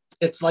 cool. And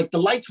it's like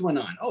the lights went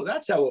on. Oh,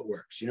 that's how it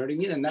works. You know what I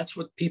mean? And that's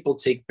what people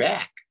take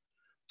back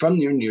from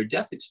their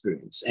near-death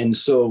experience. And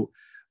so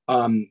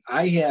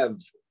I have,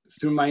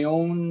 through my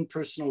own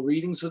personal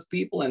readings with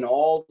people and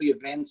all the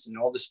events and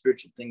all the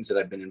spiritual things that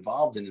I've been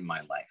involved in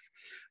my life,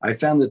 I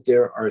found that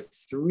there are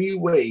 3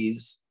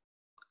 ways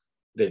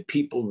that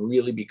people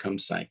really become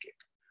psychic.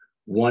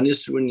 One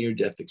is through a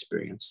near-death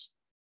experience.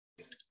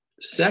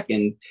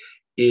 Second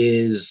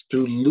is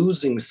through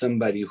losing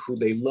somebody who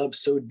they love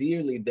so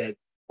dearly that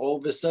all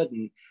of a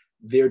sudden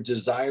their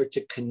desire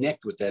to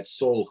connect with that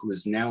soul who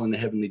is now in the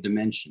heavenly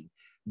dimension,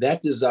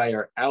 that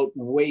desire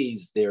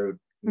outweighs their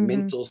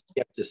mental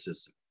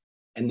skepticism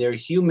and their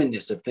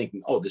humanness of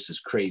thinking, oh, this is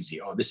crazy.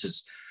 Oh,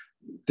 this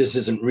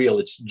isn't real.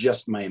 It's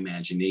just my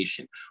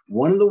imagination.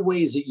 One of the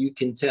ways that you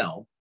can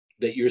tell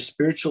that your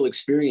spiritual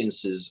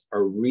experiences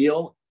are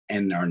real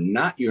and are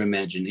not your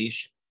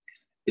imagination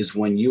is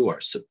when you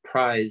are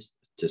surprised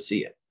to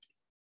see it.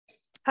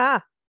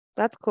 Ah,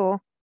 that's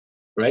cool.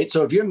 Right?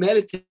 So if you're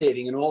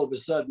meditating and all of a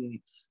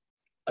sudden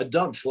a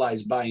dove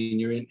flies by in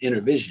your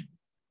inner vision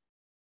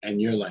and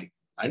you're like,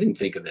 I didn't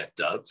think of that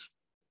dove.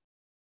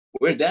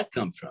 Where'd that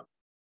come from?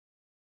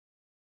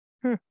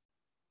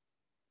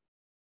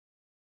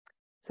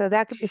 So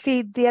that could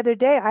see, the other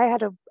day I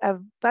had a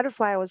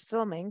butterfly I was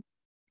filming.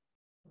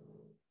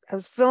 I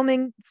was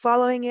filming,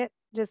 following it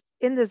just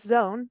in this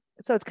zone.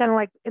 So it's kind of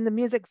like in the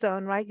music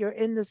zone, right? You're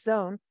in the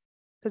zone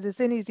because as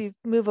soon as you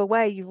move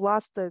away, you've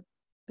lost the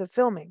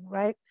filming,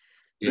 right?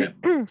 Yeah.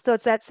 So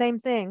it's that same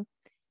thing.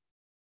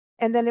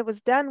 And then it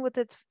was done with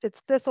its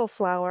thistle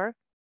flower.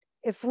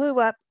 It flew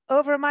up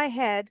over my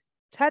head,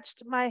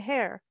 touched my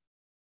hair,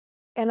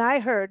 and I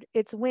heard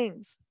its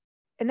wings.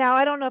 And now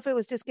I don't know if it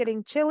was just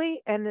getting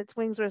chilly and its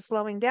wings were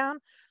slowing down,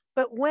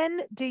 but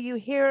when do you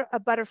hear a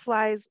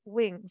butterfly's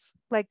wings?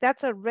 Like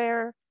that's a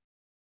rare,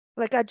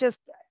 like I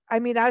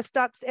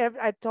stopped,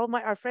 I told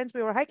our friends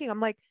we were hiking,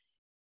 I'm like,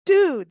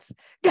 dudes,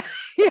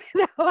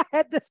 I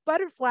had this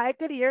butterfly, I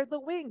could hear the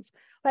wings.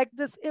 Like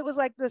this, it was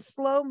like this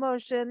slow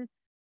motion.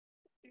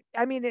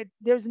 I mean,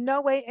 there's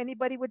no way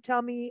anybody would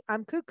tell me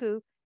I'm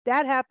cuckoo.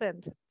 That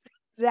happened.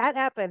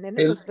 And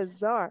it was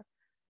bizarre.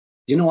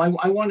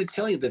 I want to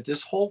tell you that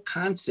this whole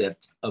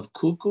concept of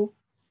cuckoo,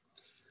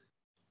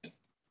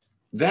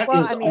 that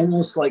Well, is I mean,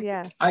 almost like,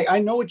 yeah, I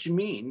know what you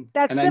mean.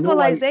 that's And I know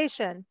why.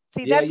 civilization.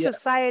 See, Yeah, that's yeah.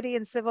 society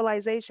and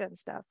civilization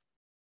stuff.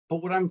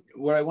 But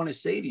what I want to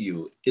say to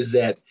you is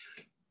that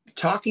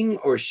talking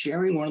or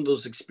sharing one of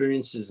those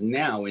experiences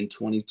now in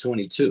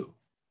 2022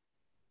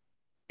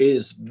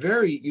 is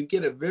you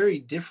get a very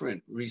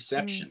different Mm,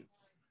 reception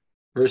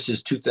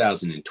versus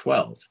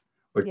 2012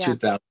 or yeah.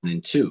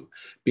 2002,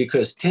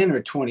 because 10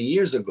 or 20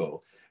 years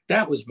ago,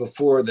 that was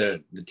before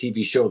the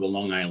TV show The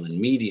Long Island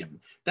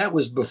Medium. That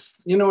was before,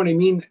 you know what I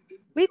mean?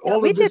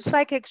 All We of did this.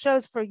 psychic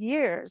shows for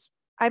years.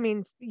 I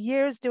mean,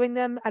 years doing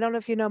them. I don't know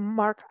if you know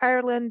Mark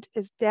Ireland.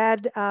 His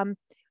dad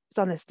was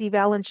on the Steve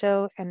Allen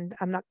show, and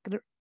I'm not gonna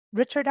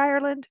Richard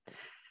Ireland.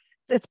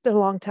 It's been a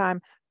long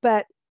time,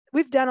 but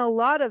we've done a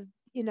lot of,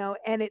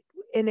 and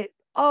it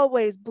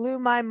always blew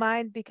my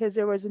mind because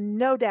there was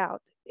no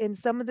doubt in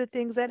some of the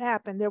things that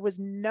happened. There was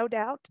no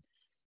doubt.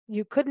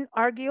 You couldn't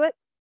argue it.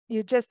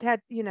 You just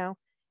had,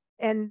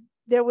 and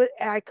there was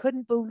I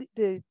couldn't believe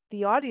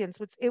the audience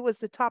was it was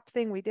the top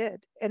thing we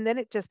did. And then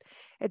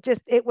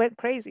it went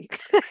crazy.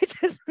 I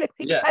just really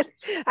Yeah. got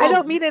I Well,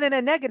 don't mean it in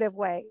a negative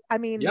way. I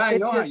mean yeah, I it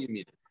know how just you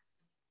mean it.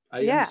 I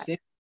yeah. understand.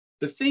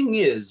 The thing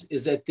is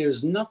that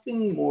there's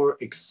nothing more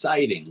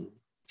exciting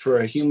for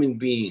a human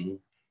being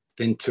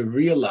than to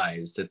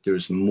realize that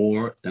there's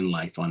more than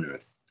life on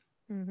Earth.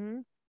 Mm-hmm.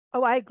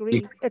 Oh, I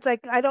agree. It's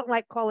like I don't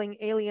like calling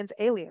aliens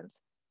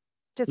aliens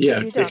just because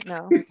Yeah, you don't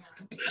know.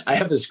 I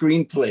have a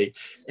screenplay,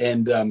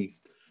 and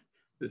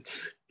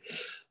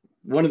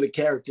one of the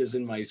characters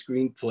in my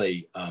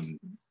screenplay,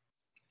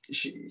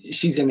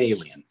 she's an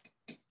alien,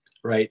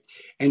 right?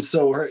 And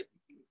so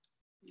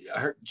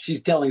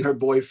she's telling her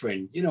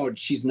boyfriend,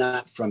 she's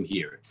not from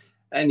here.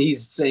 And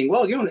he's saying,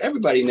 well,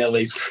 everybody in LA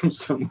is from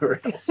somewhere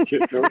else,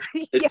 And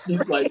Yeah,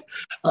 she's right.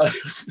 like,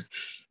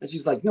 and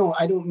she's like, no,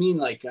 I don't mean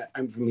like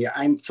I'm from here.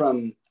 I'm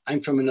from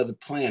another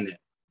planet.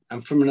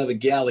 I'm from another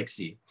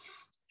galaxy.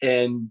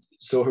 And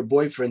so her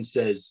boyfriend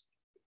says,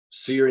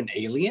 so you're an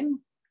alien?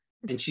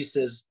 And she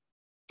says,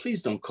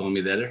 please don't call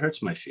me that. It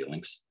hurts my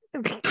feelings.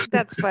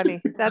 That's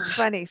funny. That's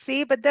funny.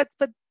 See, but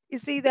you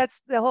see,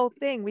 that's the whole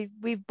thing.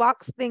 We've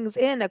boxed things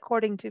in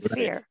according to Right.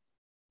 fear.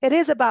 It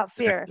is about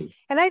fear. Exactly.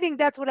 And I think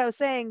that's what I was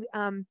saying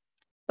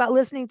about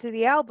listening to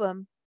the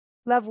album,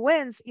 Love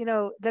Wins,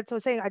 that's what I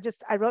was saying.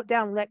 I wrote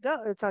down let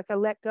go. It's like a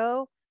let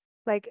go.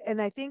 Like,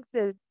 and I think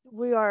that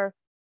we are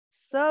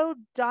so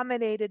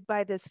dominated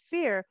by this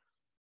fear,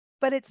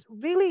 but it's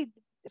really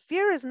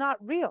fear is not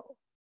real.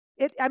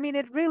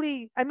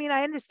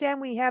 I understand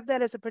we have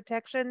that as a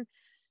protection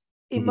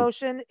Mhm.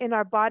 emotion in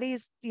our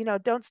bodies.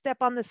 Don't step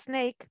on the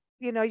snake,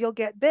 you'll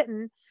get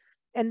bitten.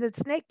 And the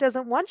snake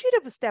doesn't want you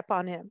to step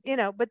on him,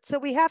 but so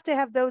we have to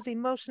have those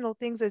emotional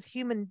things as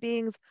human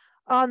beings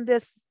on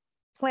this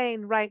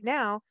plane right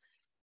now.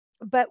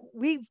 But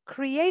we've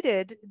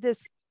created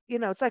this,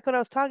 it's like what I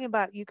was talking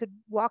about. You could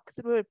walk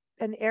through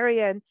an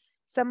area and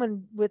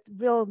someone with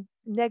real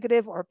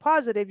negative or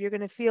positive, you're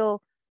going to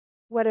feel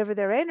whatever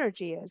their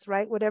energy is,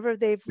 right? Whatever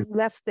they've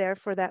left there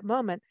for that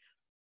moment.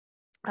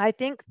 I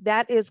think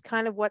that is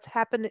kind of what's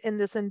happened in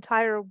this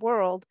entire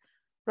world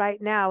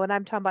right now. And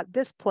I'm talking about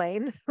this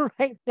plane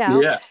right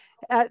now,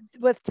 Yeah.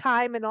 with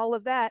time and all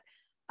of that,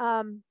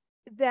 um,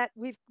 that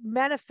we've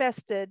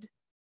manifested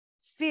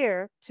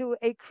fear to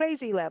a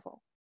crazy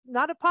level,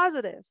 not a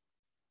positive.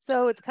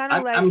 So it's kind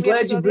of like I'm we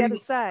have to glad you go the other bring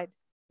side,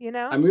 you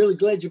know? I'm really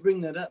glad you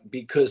bring that up,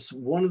 because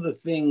one of the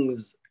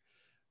things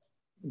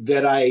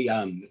that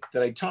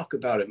I talk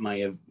about at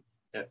my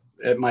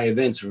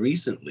events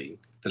recently,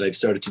 that I've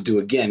started to do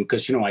again,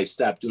 because I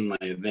stopped doing my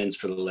events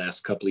for the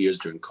last couple of years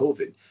during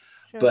COVID.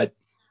 Sure. But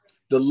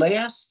the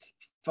last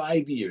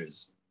 5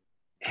 years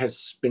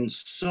has been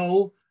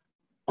so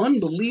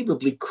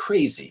unbelievably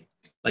crazy.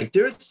 Like,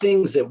 there are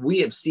things that we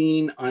have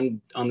seen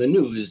on the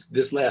news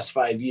this last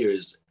 5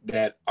 years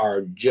that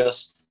are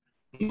just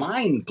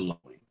mind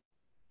blowing.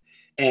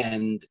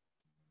 And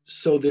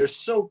so they're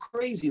so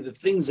crazy, the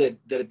things that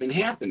have been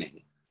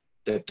happening,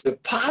 that the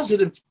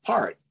positive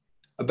part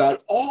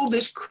about all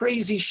this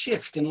crazy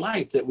shift in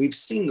life that we've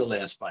seen the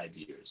last 5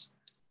 years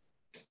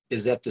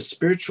is that the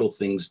spiritual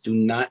things do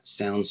not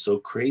sound so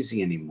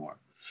crazy anymore,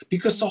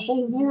 because the Mm-hmm.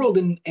 whole world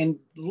and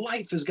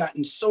life has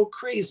gotten so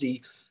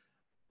crazy.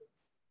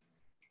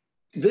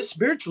 This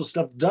spiritual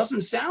stuff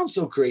doesn't sound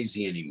so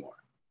crazy anymore.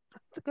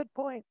 That's a good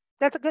point.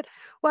 That's a good.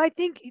 Well, I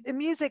think the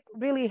music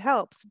really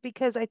helps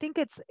because I think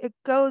it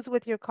goes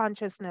with your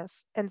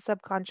consciousness and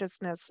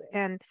subconsciousness,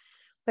 and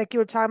like you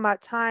were talking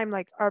about time,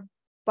 like our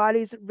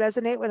bodies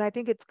resonate when I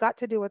think it's got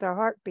to do with our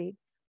heartbeat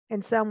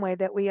in some way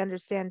that we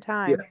understand Yeah.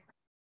 time.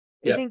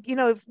 I Yeah. think,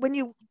 when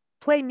you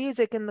play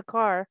music in the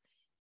car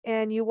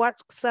and you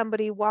watch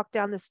somebody walk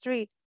down the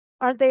street,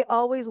 aren't they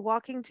always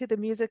walking to the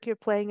music you're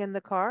playing in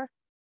the car?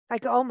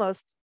 Like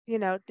almost,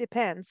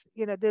 depends.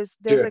 There's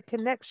a Sure.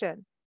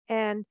 connection.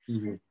 And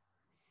Mhm.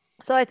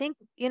 so I think,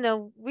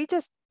 we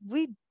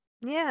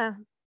yeah,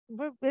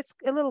 it's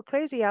a little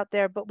crazy out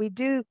there, but we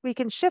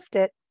can shift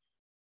it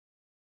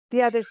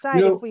The other You side,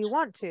 if know, we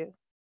want to.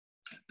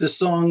 the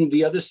song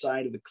 "The Other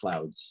Side of the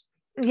Clouds."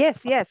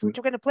 Yes, yes, which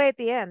we're going to play at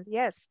the end.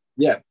 Yes.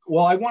 Yeah.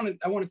 Well, I want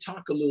to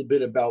talk a little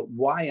bit about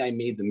why I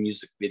made the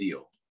music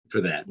video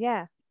for that.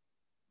 Yeah.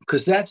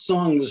 Because that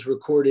song was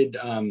recorded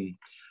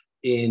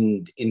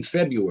in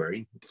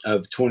February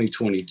of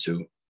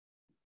 2022,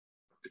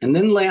 and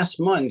then last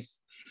month,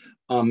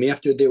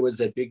 after there was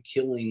that big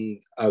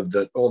killing of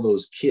all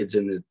those kids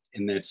in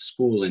that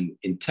school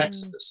in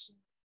Texas,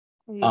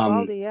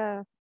 Uvalde,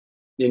 yeah.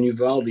 in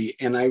Uvalde,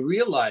 and I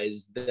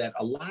realized that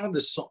a lot of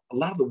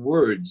the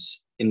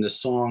words in the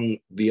song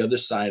 "The Other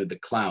Side of the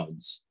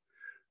Clouds"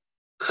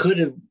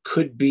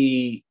 could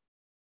be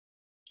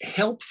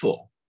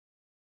helpful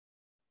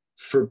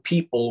for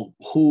people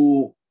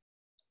who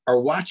are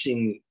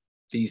watching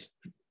these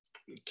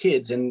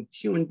kids and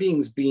human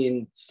beings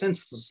being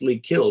senselessly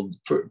killed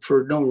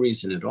for no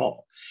reason at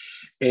all.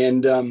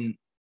 And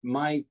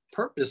my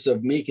purpose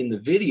of making the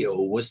video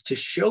was to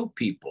show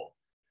people,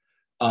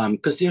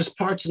 because there's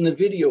parts in the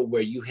video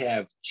where you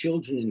have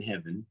children in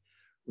heaven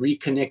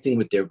reconnecting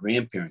with their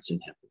grandparents in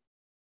heaven.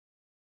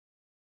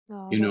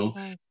 Oh, You know,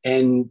 nice.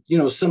 and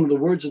some of the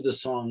words of the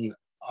song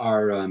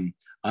are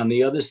on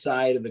the other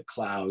side of the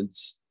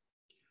clouds,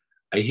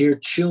 I hear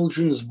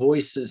children's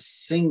voices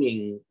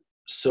singing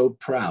so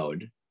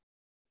proud,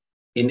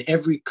 in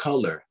every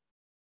color,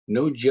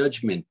 no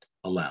judgment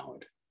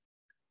allowed,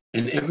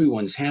 and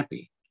everyone's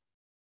happy.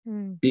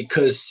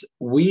 Because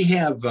we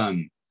have,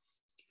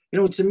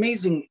 it's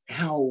amazing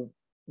how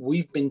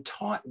we've been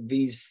taught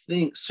these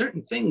things,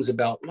 certain things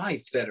about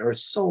life that are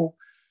so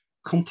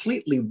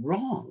completely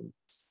wrong.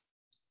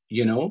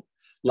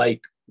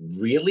 Like,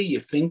 really, you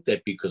think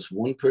that because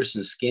one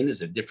person's skin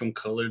is a different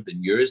color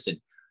than yours,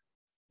 that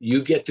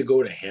you get to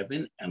go to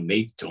heaven and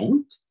they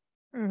don't?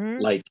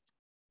 Like,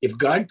 if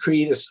God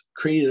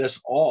created us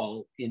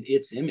all in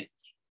its image,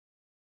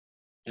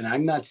 and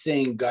I'm not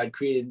saying God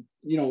created,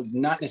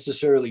 not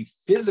necessarily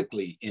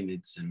physically in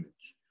its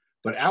image,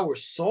 but our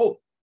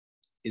soul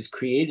is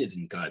created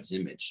in God's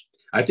image.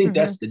 I think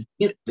that's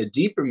the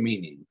deeper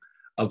meaning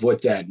of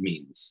what that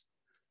means.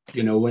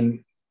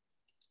 When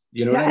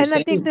what I'm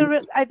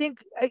saying? I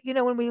think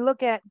when we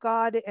look at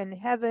God and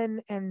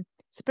heaven and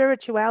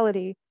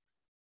spirituality,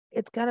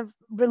 it's kind of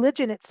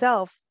religion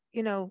itself.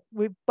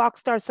 We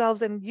boxed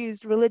ourselves and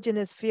used religion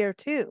as fear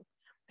too.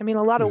 I mean,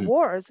 a lot of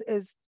wars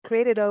is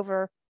created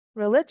over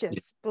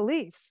religious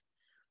beliefs.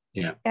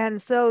 Yeah.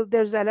 And so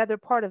there's that other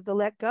part of the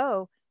let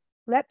go.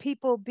 Let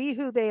people be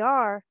who they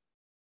are.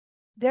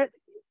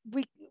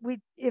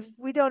 If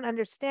we don't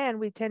understand,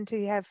 we tend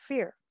to have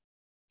fear.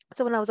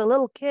 So when I was a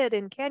little kid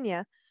in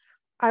Kenya,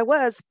 I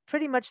was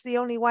pretty much the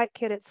only white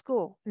kid at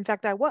school. In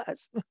fact, I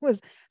was. It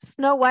was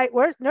Snow White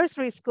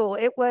nursery school.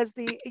 It was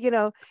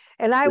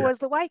and I was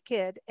the white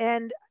kid.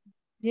 And,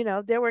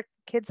 there were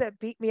kids that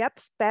beat me up,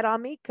 spat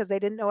on me because they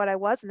didn't know what I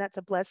was. And that's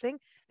a blessing.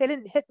 They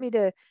didn't hit me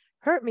to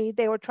hurt me.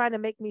 They were trying to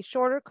make me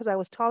shorter because I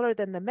was taller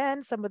than the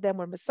men. Some of them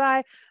were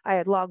Maasai. I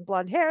had long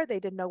blonde hair. They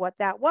didn't know what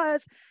that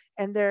was.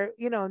 And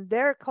in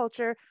their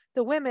culture,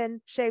 the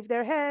women shaved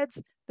their heads.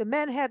 The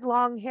men had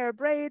long hair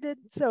braided.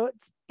 So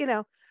it's,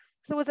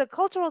 so it was a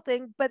cultural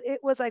thing, but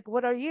it was like,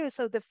 what are you?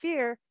 So the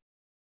fear,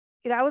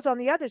 I was on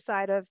the other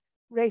side of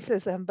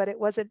racism, but it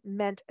wasn't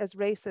meant as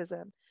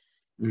racism,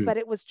 but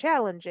it was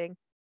challenging.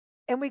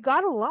 And we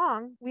got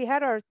along, we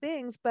had our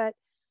things, but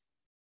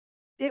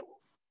it,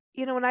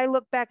 when I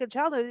look back at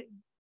childhood,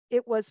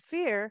 it was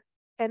fear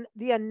and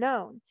the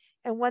unknown.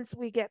 And once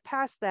we get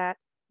past that,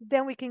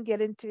 then we can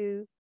get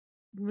into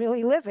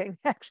really living,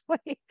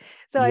 actually.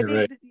 So I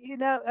think,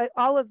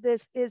 all of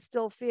this is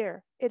still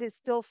fear. It is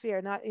still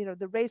fear, not,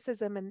 the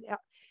racism, and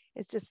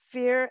it's just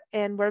fear.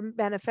 And we're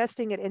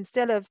manifesting it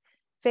instead of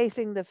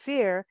facing the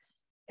fear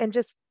and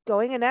just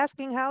going and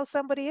asking how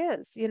somebody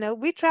is.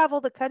 We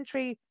travel the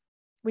country,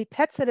 we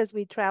pet sit as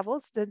we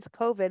travel. Since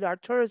COVID, our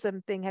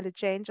tourism thing had to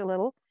change a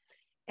little.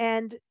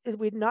 And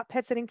we're not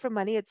pet sitting for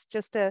money. It's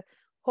just a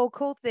whole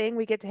cool thing.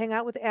 We get to hang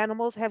out with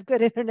animals, have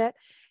good internet.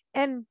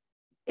 And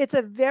it's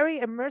a very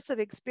immersive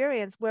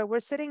experience where we're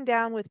sitting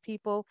down with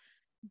people,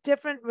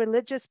 different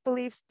religious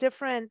beliefs,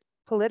 different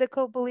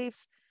political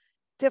beliefs,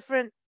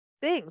 different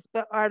things,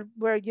 but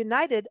we're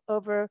united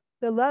over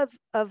the love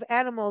of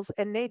animals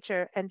and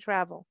nature and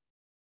travel.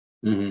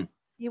 You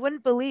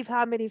wouldn't believe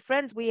how many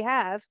friends we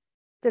have.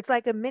 That's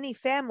like a mini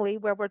family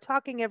where we're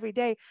talking every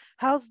day.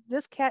 How's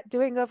this cat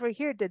doing over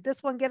here? Did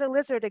this one get a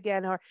lizard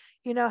again? Or,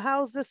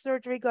 how's this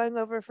surgery going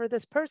over for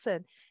this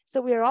person? So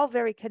we are all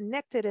very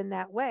connected in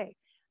that way.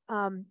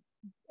 And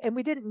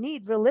we didn't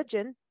need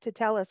religion to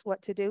tell us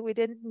what to do. We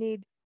didn't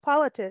need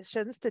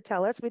politicians to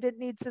tell us. We didn't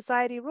need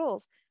society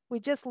rules. We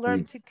just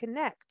learned to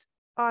connect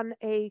on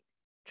a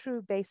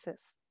true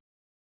basis.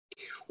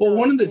 Well,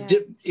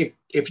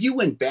 if you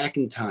went back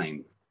in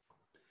time,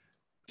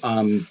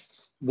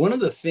 one of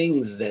the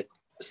things that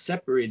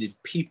separated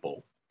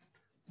people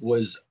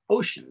was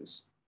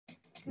oceans,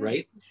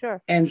 right?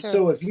 Sure. And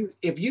so if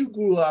you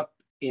grew up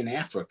in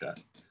Africa,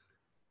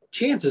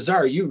 chances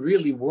are you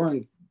really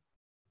weren't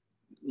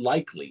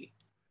likely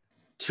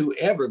to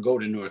ever go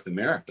to North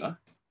America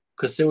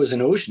because there was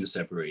an ocean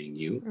separating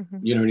you,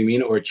 you know what I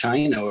mean? Or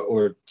China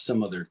or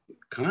some other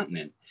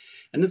continent.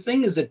 And the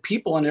thing is that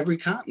people on every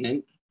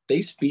continent,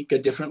 they speak a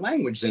different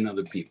language than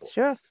other people.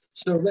 Sure.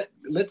 So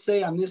let's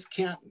say on this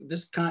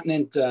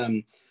continent,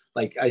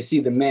 like I see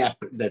the map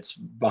that's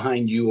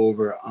behind you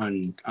over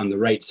on the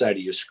right side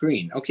of your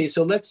screen. Okay,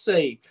 so let's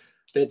say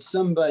that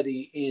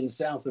somebody in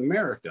South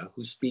America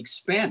who speaks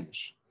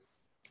Spanish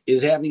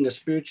is having a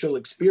spiritual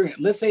experience.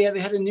 Let's say they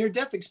had a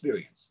near-death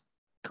experience.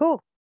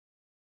 Cool.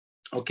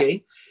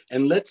 Okay,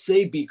 and let's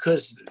say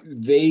because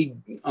they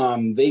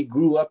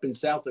grew up in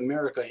South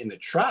America in a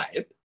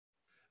tribe,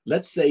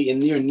 let's say in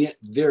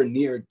their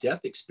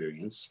near-death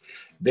experience,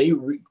 they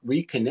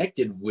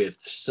reconnected with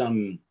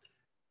some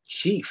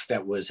chief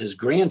that was his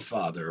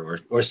grandfather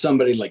or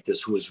somebody like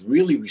this who was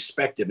really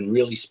respected and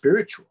really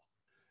spiritual.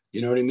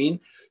 You know what I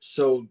mean?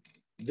 So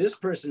this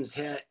person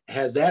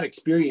has that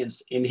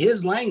experience in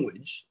his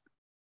language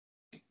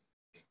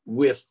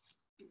with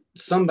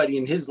somebody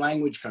in his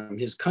language from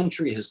his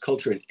country, his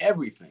culture, and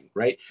everything,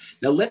 right?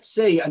 Now, let's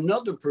say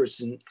another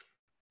person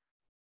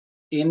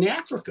in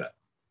Africa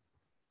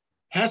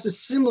has a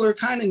similar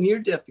kind of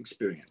near-death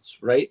experience,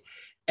 right?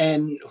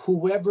 And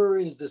whoever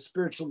is the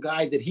spiritual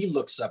guide that he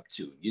looks up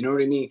to, you know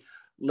what I mean?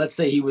 Let's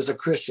say he was a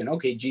Christian.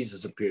 Okay,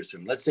 Jesus appears to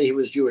him. Let's say he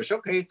was Jewish.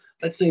 Okay,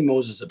 let's say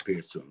Moses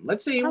appears to him.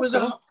 Let's say he was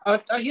a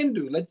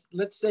Hindu.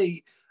 Let's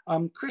say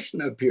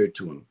Krishna appeared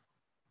to him.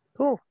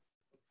 Cool.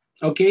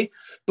 Okay,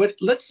 but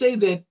let's say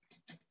that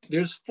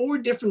there's 4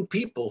 different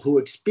people who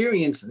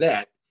experience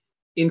that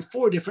in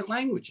 4 different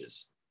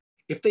languages.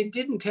 If they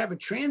didn't have a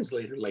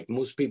translator, like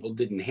most people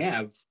didn't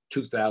have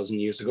 2,000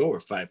 years ago or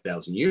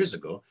 5,000 years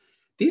ago,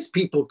 these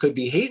people could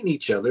be hating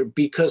each other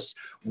because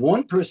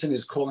one person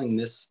is calling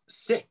this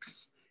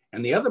 6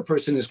 and the other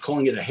person is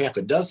calling it a half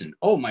a dozen.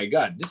 Oh my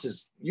God,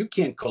 you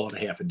can't call it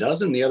a half a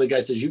dozen. The other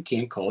guy says you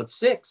can't call it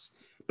 6,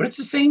 but it's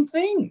the same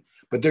thing.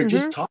 But they're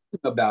just talking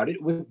about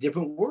it with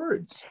different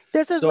words.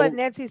 This is what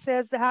Nancy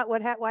says,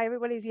 why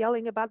everybody's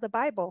yelling about the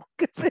Bible.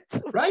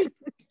 It's right.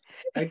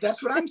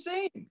 That's what I'm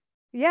saying.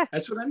 Yeah.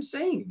 That's what I'm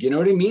saying. You know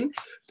what I mean?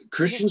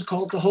 Christians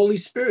call it the Holy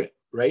Spirit,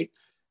 right?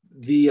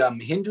 The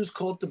Hindus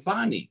call it the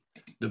Bani.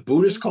 The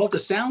Buddhists call it the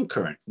sound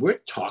current. We're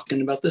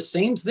talking about the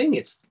same thing.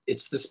 It's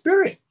the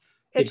spirit.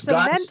 It's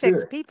God's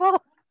spirit.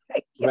 People.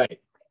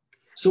 Right.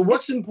 So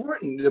what's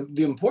important?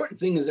 The important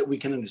thing is that we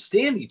can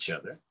understand each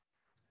other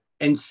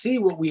and see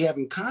what we have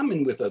in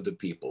common with other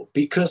people,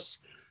 because,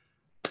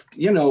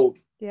 you know,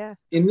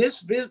 in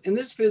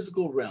this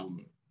physical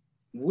realm,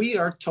 we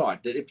are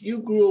taught that if you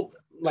grew up,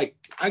 like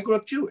I grew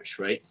up Jewish,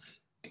 right?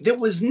 There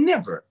was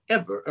never,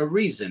 ever a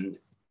reason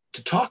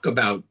to talk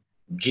about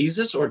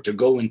Jesus or to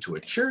go into a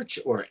church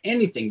or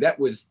anything. That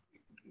was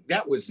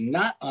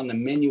not on the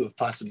menu of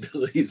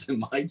possibilities in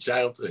my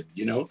childhood,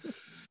 you know?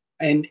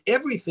 And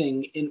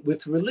everything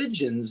with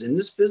religions in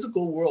this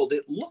physical world,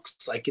 it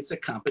looks like it's a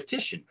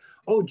competition.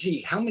 Oh,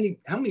 gee, how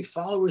many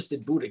followers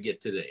did Buddha get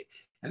today?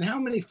 And how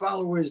many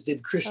followers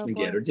did Krishna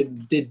get, or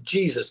did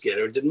Jesus get,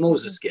 or did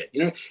Moses get?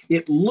 You know,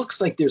 it looks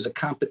like there's a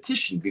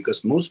competition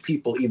because most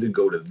people either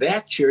go to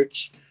that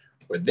church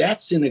or that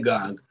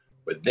synagogue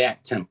or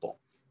that temple.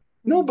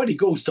 Nobody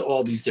goes to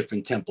all these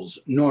different temples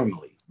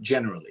normally,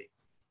 generally,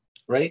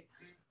 right?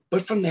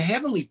 But from the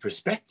heavenly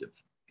perspective,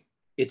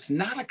 it's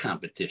not a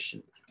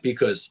competition,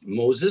 because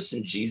Moses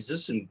and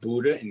Jesus and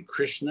Buddha and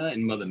Krishna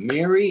and Mother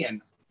Mary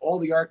and all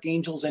the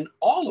archangels and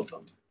all of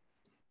them,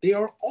 they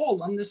are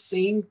all on the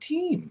same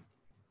team.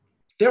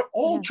 They're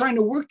all trying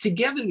to work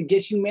together to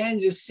get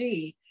humanity to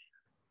see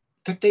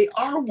that they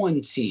are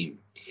one team.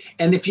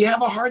 And if you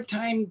have a hard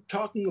time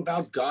talking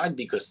about God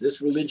because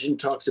this religion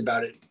talks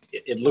about it,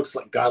 it looks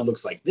like God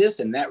looks like this,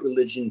 and that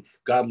religion,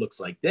 God looks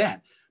like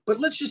that. But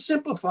let's just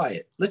simplify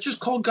it. Let's just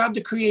call God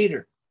the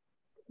creator.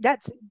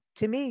 That's,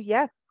 to me,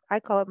 I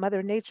call it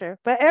Mother Nature.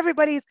 But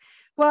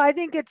I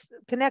think it's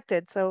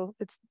connected. So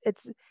it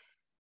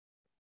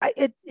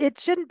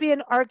shouldn't be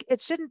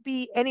it shouldn't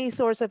be any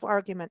source of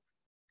argument.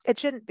 It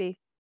shouldn't be.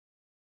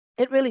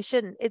 It really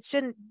shouldn't. It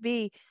shouldn't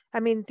be. I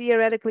mean,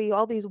 theoretically,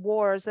 all these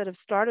wars that have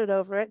started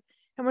over it,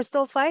 and we're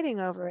still fighting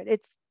over it.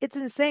 It's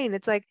insane.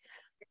 It's like,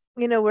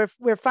 you know,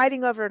 we're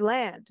fighting over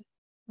land,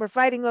 we're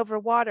fighting over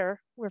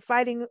water, we're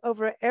fighting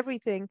over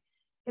everything,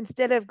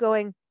 instead of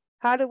going,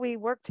 how do we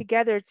work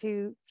together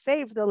to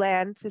save the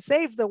land, to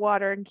save the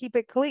water, and keep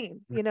it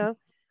clean? You know.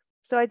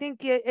 So I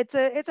think it's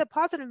a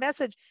positive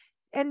message.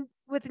 And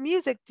with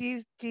music,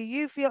 do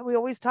you feel, we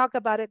always talk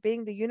about it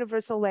being the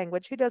universal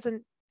language? Who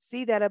doesn't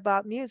see that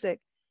about music?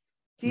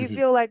 Do you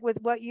feel like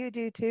with what you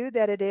do too,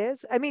 that it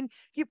is? I mean,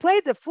 you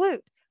played the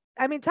flute.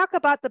 I mean, talk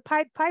about the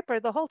Pied Piper.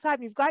 The whole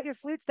time you've got your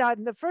flutes down,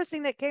 and the first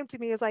thing that came to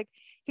me is like,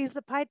 he's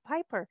the Pied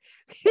Piper.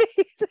 You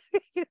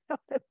know what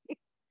I mean?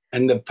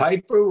 And the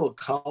Piper will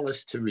call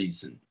us to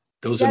reason.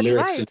 Those are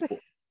lyrics in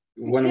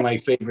one of my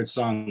favorite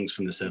songs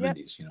from the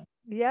 70s, you know.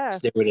 Yeah.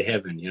 Stairway to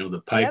Heaven, you know,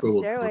 the Piper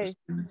will call us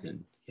to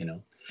reason, you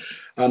know.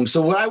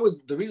 So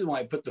the reason why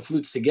I put the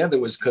flutes together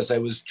was because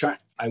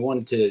I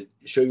wanted to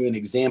show you an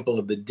example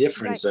of the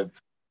difference of,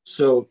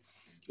 so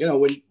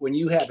when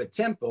you have a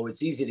tempo,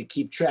 it's easy to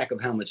keep track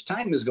of how much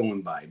time is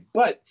going by.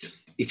 But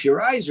if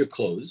your eyes are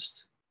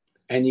closed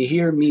and you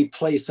hear me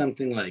play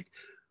something like,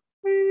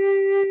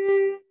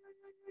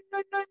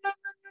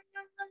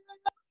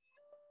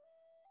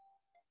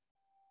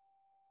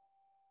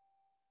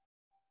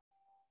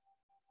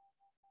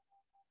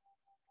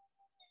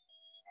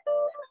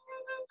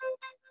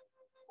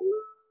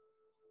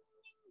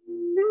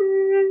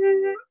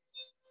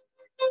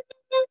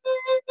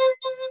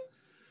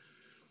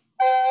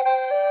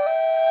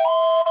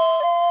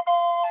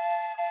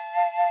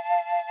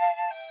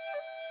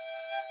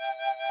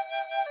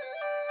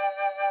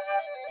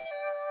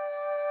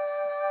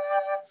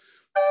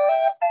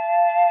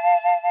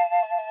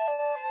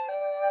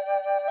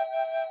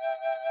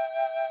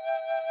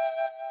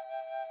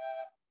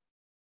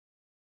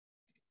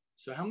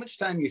 so how much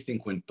time you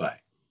think went by?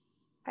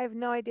 I have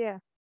no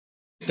idea.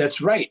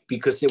 That's right,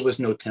 because there was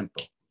no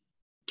tempo.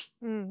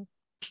 Mm.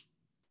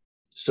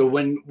 So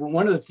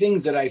one of the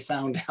things that I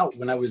found out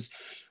when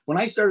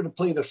I started to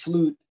play the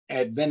flute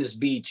at Venice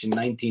Beach in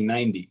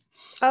 1990,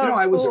 Oh,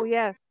 I was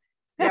yeah.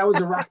 I was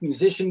a rock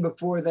musician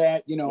before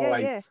that.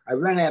 Yeah. I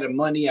ran out of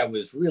money. I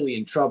was really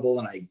in trouble,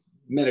 and I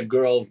met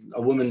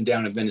a woman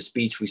down at Venice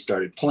Beach. We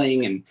started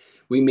playing, and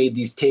we made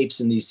these tapes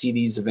and these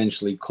CDs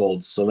eventually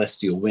called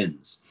Celestial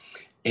Winds.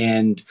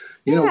 And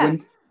Yeah.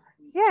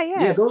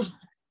 those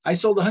I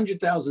sold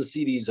 100,000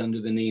 CDs under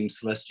the name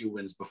Celestial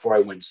Winds before I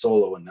went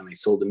solo, and then I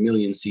sold 1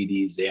 million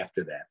CDs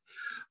after that.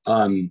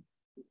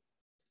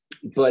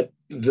 But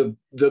the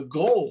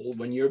goal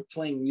when you're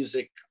playing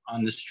music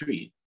on the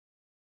street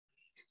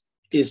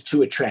is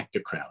to attract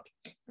a crowd.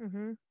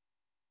 Mm-hmm.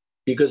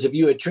 Because if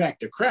you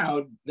attract a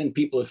crowd, then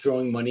people are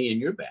throwing money in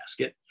your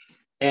basket.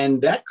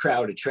 And that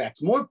crowd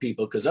attracts more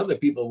people because other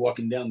people are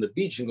walking down the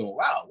beach and going,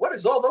 wow, what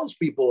is all those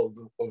people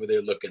over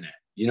there looking at?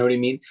 You know what I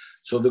mean?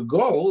 So the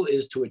goal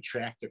is to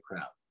attract a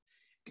crowd.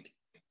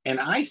 And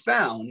I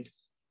found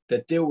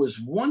that there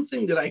was one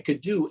thing that I could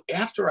do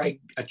after I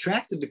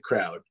attracted the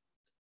crowd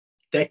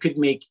that could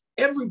make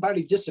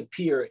everybody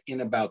disappear in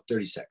about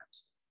 30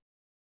 seconds.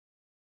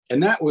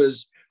 And that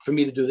was for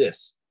me to do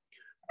this.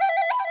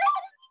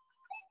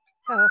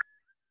 Oh.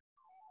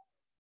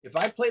 If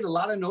I played a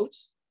lot of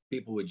notes,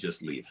 people would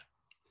just leave.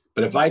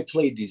 But if I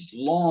played these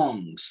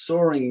long,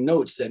 soaring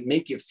notes that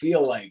make you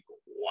feel like,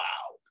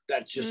 wow,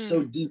 that's just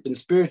so deep and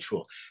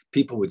spiritual,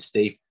 people would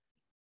stay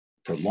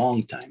for a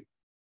long time.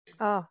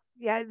 Oh,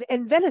 yeah.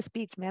 And Venice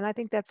Beach, man, I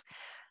think that's,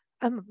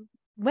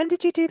 when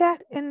did you do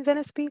that in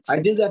Venice Beach?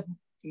 I did that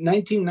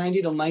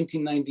 1990 to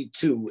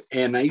 1992.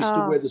 And I used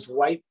to wear this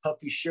white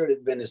puffy shirt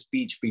at Venice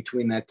Beach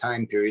between that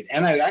time period.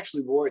 And I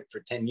actually wore it for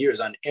 10 years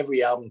on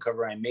every album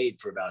cover I made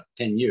for about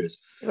 10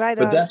 years. Right.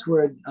 But that's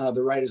where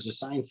the writers of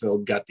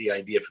Seinfeld got the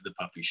idea for the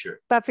puffy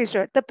shirt.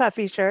 The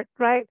puffy shirt,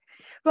 right?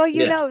 Well,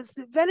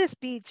 Venice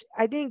Beach,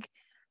 I think,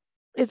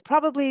 is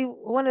probably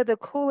one of the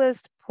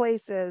coolest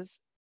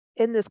places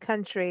in this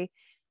country,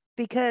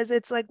 because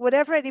it's like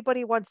whatever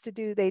anybody wants to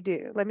do, they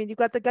do. I mean, you've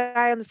got the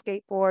guy on the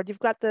skateboard, you've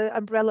got the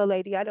umbrella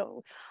lady. I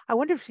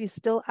wonder if she's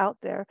still out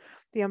there,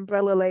 the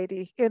umbrella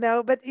lady,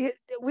 but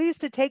we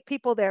used to take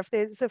people there if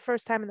it's the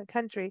first time in the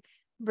country,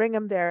 bring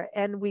them there.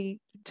 And we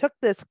took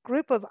this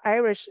group of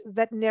Irish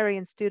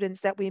veterinarian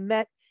students that we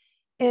met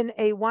in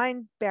a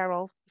wine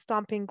barrel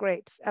stomping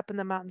grapes up in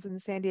the mountains in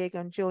San Diego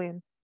and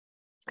Julian.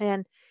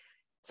 And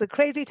it's a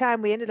crazy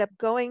time. We ended up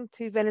going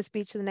to Venice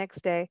Beach the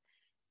next day.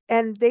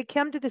 And they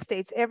come to the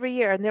States every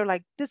year, and they're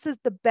like, this is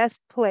the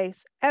best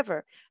place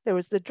ever. There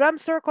was the drum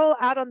circle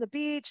out on the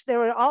beach. There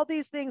were all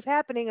these things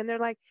happening. And they're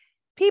like,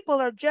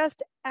 people are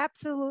just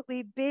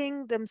absolutely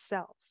being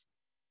themselves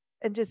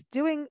and just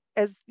doing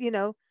as,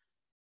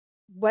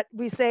 what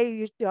we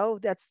say,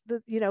 that's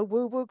the,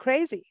 woo woo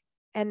crazy.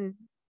 And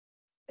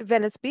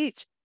Venice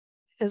Beach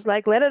is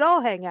like, let it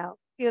all hang out,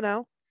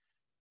 I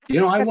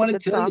want to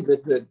tell you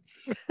that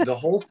the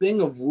whole thing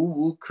of woo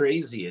woo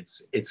crazy,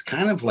 it's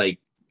kind of like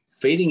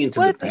fading into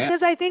the past.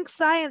 Because I think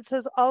science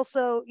has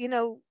also,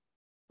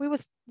 we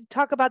was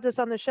talk about this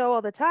on the show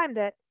all the time,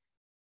 that,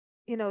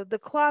 the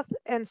cloth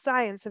and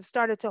science have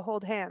started to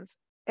hold hands.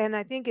 And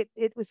I think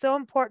it was so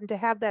important to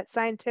have that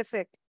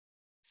scientific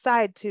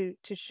side to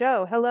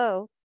show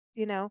hello,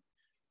 and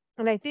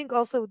I think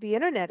also the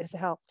internet has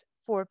helped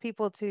for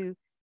people to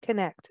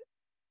connect.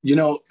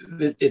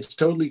 It's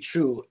totally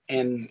true.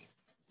 And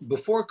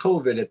before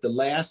COVID, at the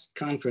last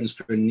conference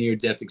for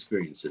near-death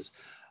experiences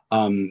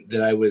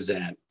that I was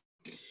at,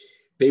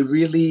 they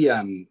really,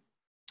 the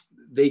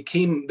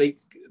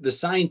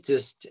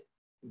scientists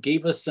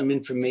gave us some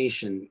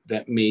information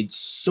that made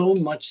so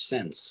much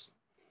sense,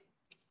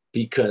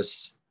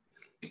 because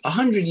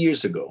 100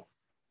 years ago,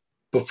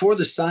 before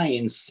the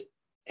science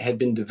had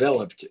been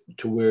developed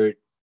to where it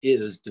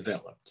is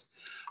developed,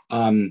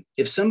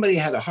 if somebody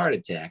had a heart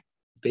attack,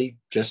 they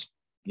just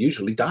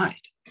usually died.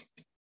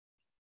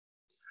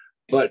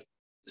 But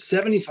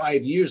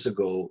 75 years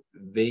ago,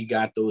 they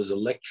got those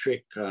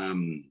electric,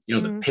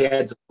 the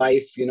pads of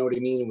life, you know what I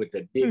mean, with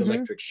that big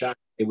electric shock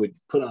they would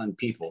put on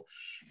people.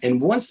 And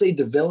once they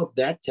developed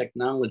that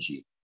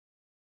technology,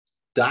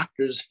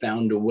 doctors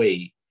found a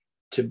way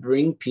to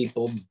bring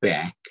people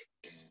back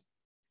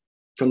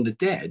from the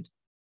dead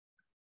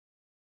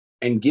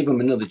and give them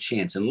another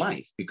chance in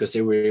life, because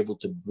they were able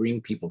to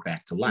bring people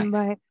back to life.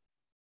 Right.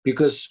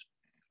 Because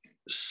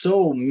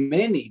so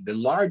many, the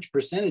large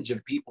percentage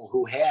of people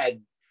who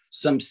had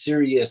some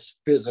serious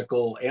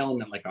physical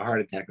ailment, like a heart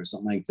attack or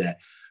something like that,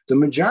 the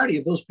majority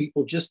of those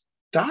people just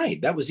died.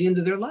 That was the end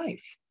of their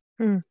life.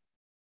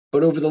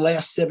 But over the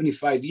last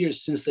 75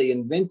 years, since they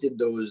invented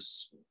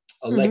those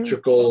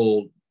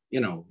electrical,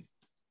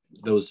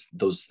 those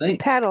things.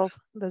 Paddles,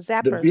 the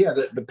zappers.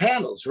 The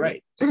paddles,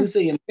 right. Since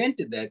they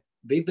invented that,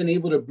 they've been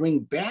able to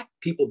bring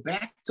people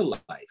back to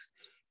life.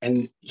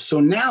 And so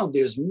now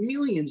there's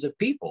millions of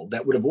people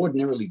that would have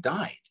ordinarily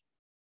died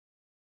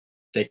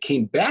that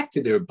came back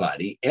to their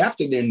body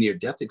after their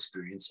near-death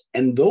experience.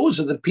 And those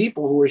are the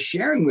people who are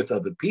sharing with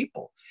other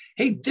people.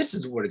 Hey, this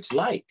is what it's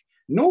like.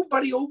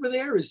 Nobody over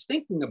there is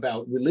thinking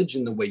about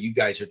religion the way you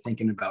guys are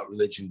thinking about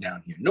religion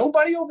down here.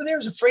 Nobody over there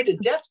is afraid of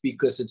death,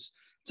 because it's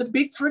a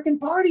big freaking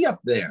party up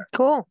there.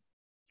 Cool.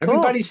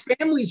 Everybody's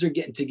families are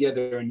getting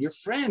together, and your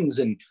friends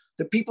and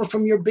the people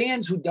from your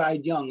bands who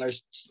died young are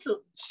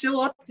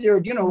still up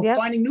there,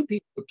 finding new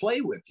people to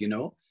play with,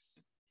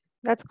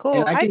 That's cool.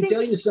 And I can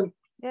tell you some.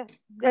 Yeah,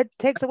 that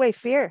takes away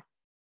fear.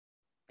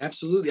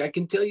 Absolutely. I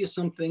can tell you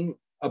something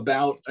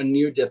about a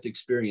near-death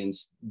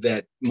experience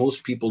that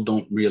most people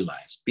don't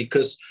realize,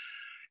 because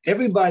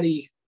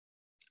everybody,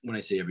 when I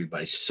say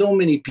everybody, so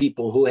many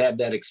people who have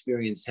that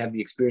experience have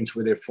the experience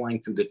where they're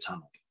flying through the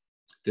tunnel.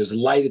 There's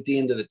light at the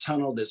end of the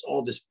tunnel. There's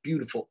all this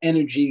beautiful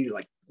energy,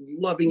 like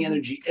loving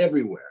energy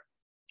everywhere,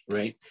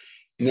 right?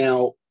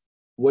 Now,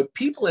 what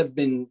people have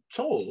been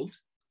told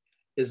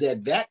is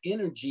that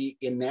energy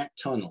in that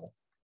tunnel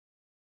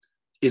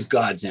is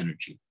God's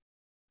energy.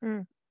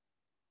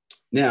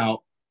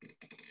 Now,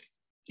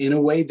 in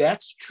a way,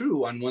 that's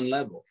true on one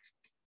level.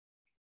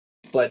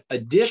 But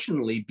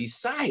additionally,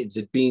 besides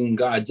it being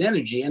God's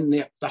energy and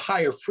the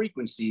higher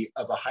frequency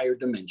of a higher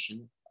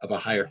dimension, of a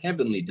higher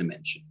heavenly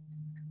dimension,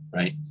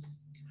 right?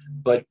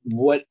 But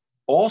what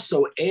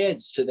also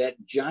adds to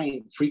that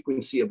giant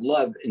frequency of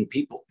love in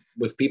people,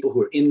 with people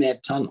who are in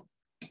that tunnel,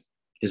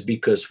 is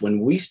because when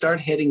we start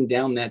heading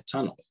down that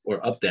tunnel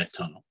or up that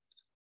tunnel,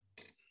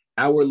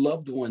 our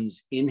loved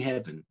ones in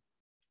heaven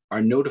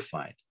are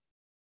notified.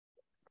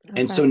 Okay.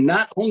 And so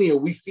not only are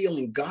we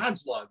feeling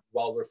God's love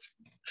while we're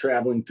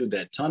traveling through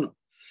that tunnel,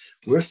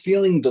 we're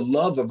feeling the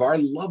love of our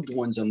loved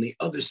ones on the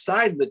other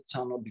side of the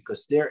tunnel,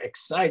 because they're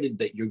excited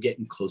that you're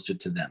getting closer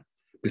to them,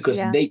 because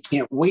they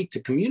can't wait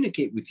to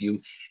communicate with you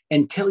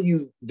and tell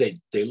you that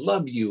they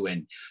love you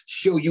and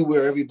show you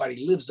where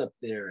everybody lives up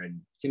there,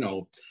 and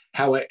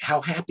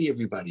how happy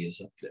everybody is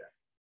up there.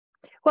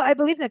 Well, I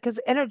believe that because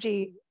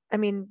energy,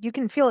 you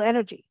can feel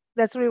energy.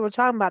 That's what we were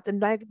talking about,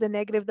 the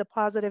negative, the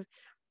positive.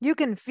 You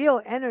can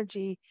feel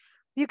energy.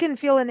 You can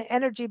feel an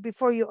energy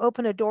before you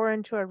open a door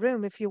into a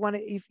room. If you want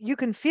to, if you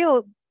can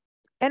feel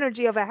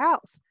energy of a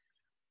house,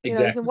 you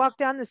can walk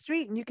down the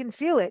street and you can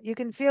feel it. You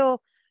can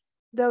feel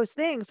those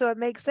things. So it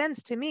makes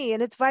sense to me,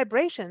 and it's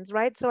vibrations,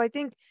 right? So I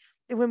think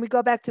when we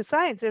go back to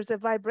science, there's a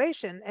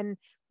vibration, and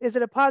is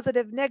it a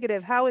positive,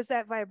 negative? How is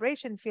that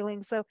vibration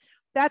feeling? So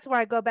that's where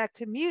I go back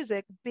to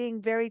music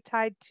being very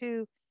tied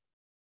to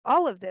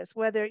all of this,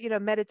 whether,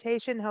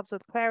 meditation helps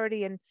with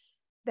clarity and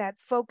that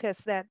focus,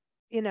 that,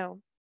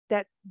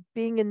 that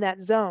being in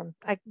that zone.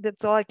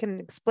 That's all I can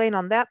explain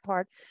on that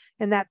part,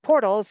 and that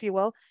portal, if you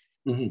will.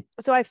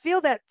 So I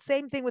feel that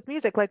same thing with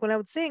music. Like when I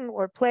would sing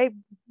or play,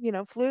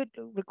 flute,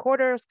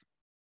 recorders,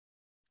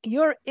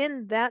 you're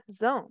in that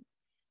zone.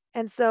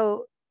 And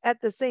so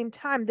at the same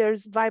time,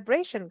 there's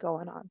vibration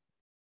going on.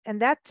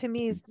 And that to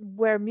me is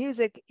where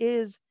music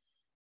is.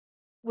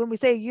 When we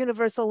say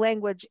universal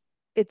language,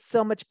 it's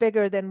so much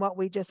bigger than what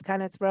we just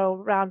kind of throw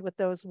around with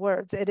those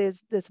words. It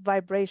is this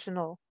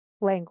vibrational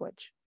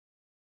language.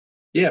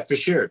 Yeah, for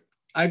sure.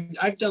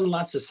 I've done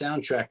lots of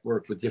soundtrack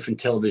work with different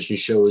television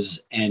shows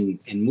and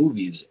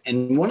movies.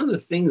 And one of the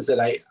things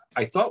that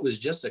I thought was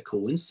just a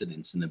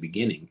coincidence in the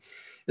beginning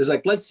is,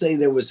 like, let's say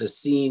there was a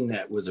scene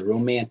that was a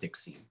romantic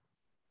scene,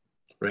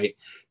 right?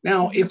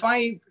 Now, if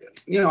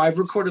I've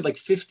recorded like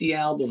 50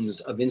 albums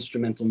of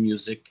instrumental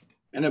music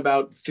and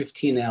about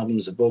 15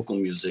 albums of vocal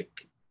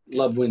music.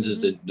 Love Wins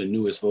is the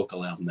newest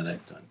vocal album that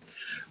I've done.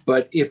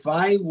 But if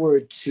I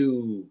were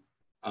to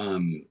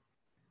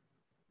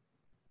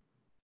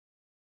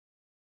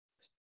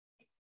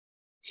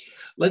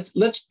let's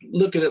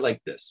look at it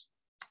like this.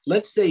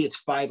 Let's say it's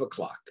 5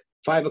 o'clock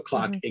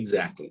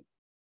exactly.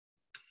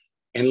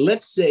 And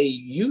let's say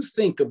you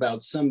think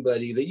about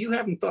somebody that you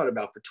haven't thought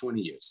about for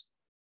 20 years.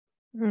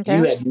 Okay.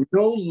 You had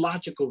no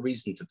logical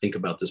reason to think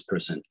about this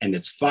person. And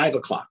it's 5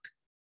 o'clock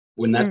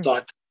when that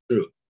thought comes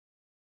through.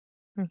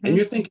 And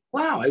you're thinking,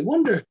 wow, I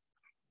wonder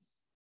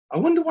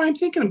why I'm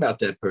thinking about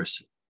that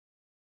person.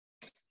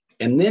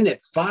 And then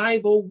at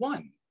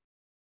 5:01,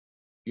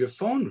 your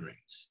phone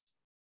rings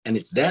and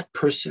it's that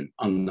person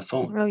on the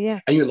phone. Oh, yeah.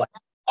 And you're like,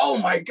 oh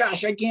my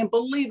gosh, I can't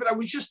believe it. I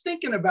was just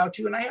thinking about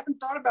you and I haven't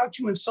thought about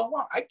you in so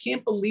long. I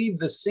can't believe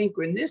the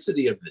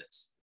synchronicity of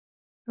this.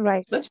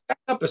 Right. Let's back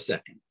up a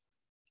second.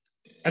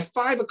 At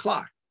 5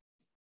 o'clock,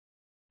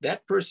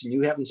 that person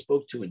you haven't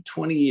spoke to in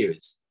 20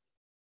 years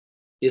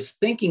is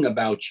thinking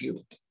about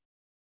you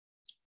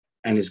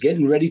and is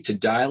getting ready to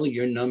dial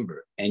your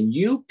number. And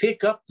you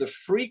pick up the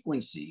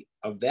frequency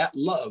of that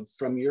love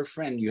from your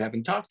friend you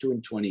haven't talked to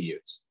in 20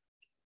 years.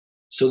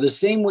 So the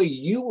same way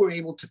you were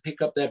able to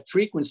pick up that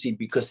frequency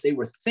because they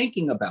were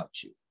thinking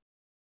about you.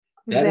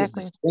 That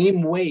Exactly. is the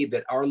same way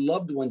that our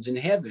loved ones in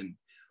heaven,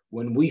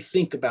 when we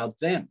think about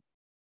them,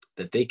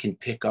 that they can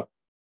pick up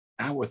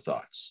our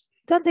thoughts.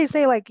 Don't they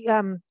say like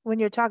when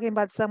you're talking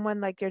about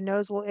someone, like your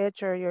nose will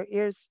itch or your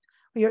ears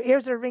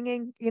are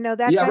ringing,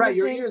 that Yeah, kind right. of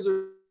Your thing? ears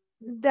are.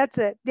 That's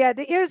it. Yeah,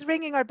 the ears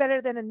ringing are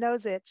better than a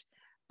nose itch.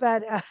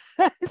 But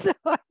so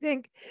I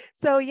think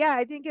so. Yeah,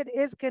 I think it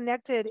is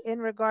connected in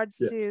regards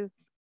Yeah. to,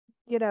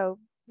 you know,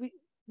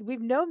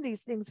 we've known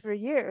these things for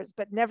years,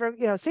 but never,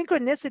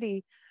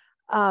 synchronicity.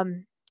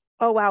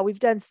 Oh wow, we've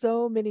done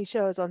so many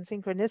shows on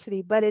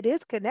synchronicity, but it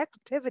is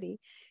connectivity,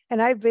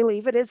 and I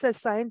believe it is a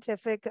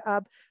scientific.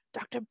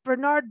 Dr.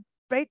 Bernard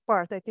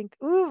Breitbarth, I think.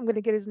 Ooh, I'm going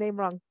to get his name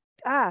wrong.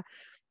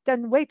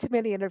 Done way too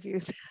many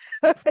interviews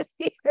over the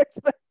years.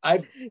 But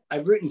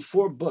I've written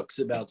 4 books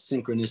about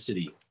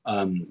synchronicity.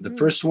 The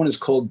first one is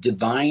called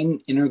Divine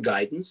Inner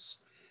Guidance,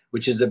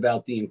 which is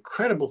about the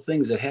incredible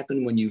things that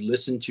happen when you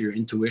listen to your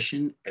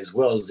intuition, as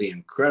well as the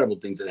incredible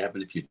things that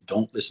happen if you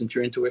don't listen to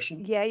your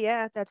intuition.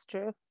 Yeah, that's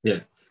true.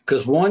 Yeah,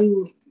 because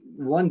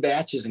one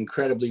batch is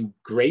incredibly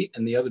great,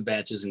 and the other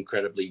batch is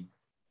incredibly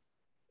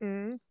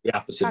the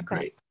opposite of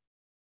great.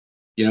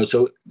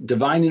 So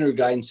Divine Inner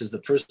Guidance is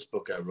the first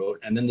book I wrote.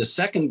 And then the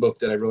second book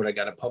that I wrote, I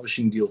got a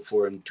publishing deal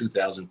for in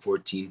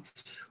 2014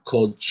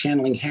 called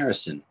Channeling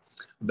Harrison,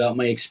 about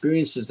my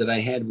experiences that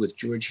I had with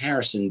George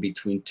Harrison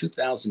between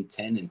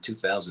 2010 and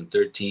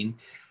 2013.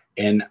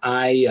 And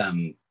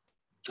I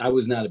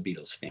was not a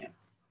Beatles fan.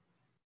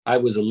 I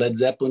was a Led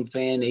Zeppelin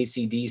fan,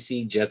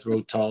 AC/DC, Jethro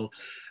Tull.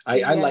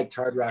 I liked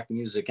hard rock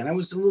music, and I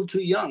was a little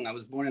too young. I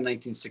was born in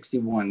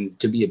 1961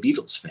 to be a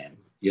Beatles fan.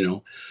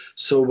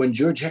 So when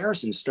George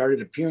Harrison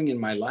started appearing in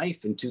my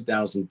life in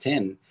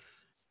 2010,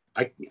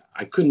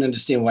 I couldn't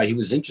understand why he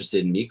was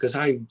interested in me, because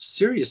I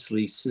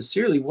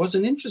sincerely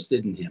wasn't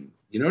interested in him.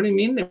 You know what I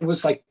mean? It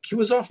was like he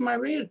was off my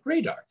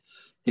radar.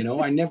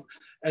 I never,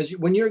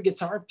 when you're a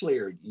guitar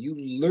player,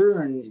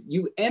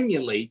 you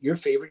emulate your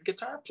favorite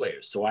guitar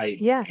players. So I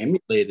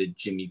emulated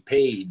Jimmy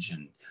Page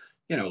and,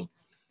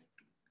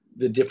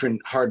 the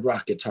different hard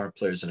rock guitar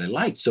players that I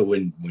liked. So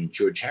when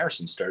George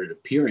Harrison started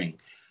appearing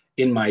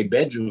in my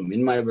bedroom,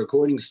 in my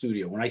recording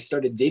studio, when I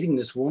started dating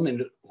this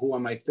woman who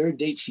on my 3rd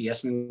date, she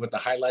asked me what the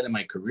highlight of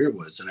my career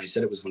was. And I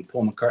said it was when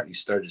Paul McCartney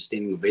started a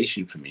standing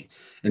ovation for me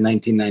in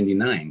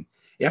 1999.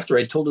 After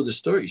I told her the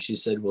story, she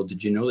said, well,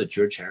 did you know that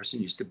George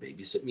Harrison used to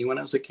babysit me when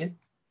I was a kid?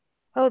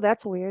 Oh,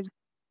 that's weird.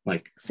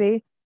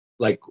 See?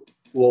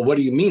 Well, what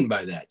do you mean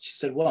by that? She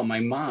said, well, my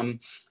mom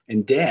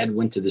and dad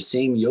went to the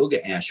same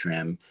yoga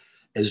ashram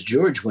as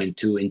George went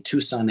to in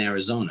Tucson,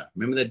 Arizona.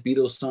 Remember that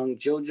Beatles song,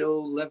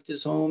 Jojo left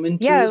his home in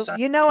Tucson?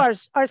 Yeah,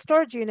 our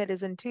storage unit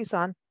is in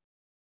Tucson.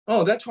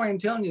 Oh, that's why I'm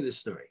telling you this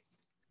story.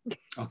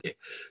 Okay.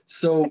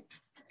 So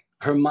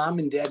her mom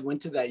and dad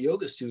went to that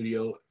yoga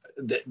studio,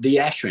 the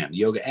ashram, the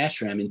yoga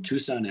ashram in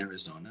Tucson,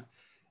 Arizona.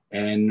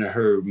 And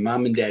her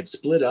mom and dad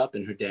split up,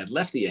 and her dad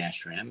left the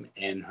ashram,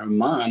 and her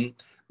mom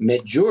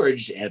met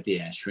George at the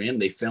ashram.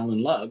 They fell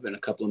in love, and a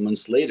couple of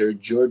months later,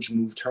 George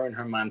moved her and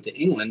her mom to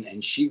England,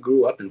 and she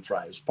grew up in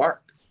Friars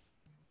Park.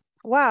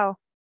 Wow.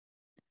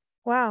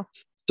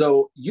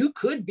 So you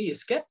could be a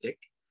skeptic,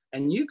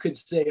 and you could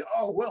say,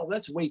 oh, well,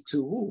 that's way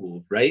too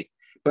woo, right?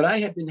 But I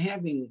had been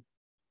having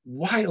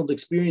wild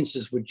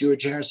experiences with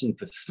George Harrison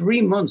for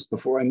 3 months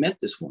before I met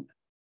this woman.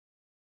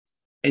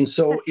 And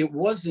so it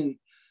wasn't,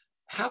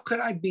 how could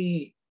I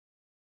be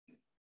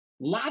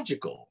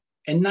logical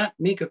and not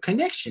make a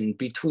connection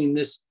between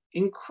this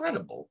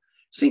incredible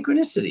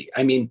synchronicity?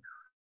 I mean,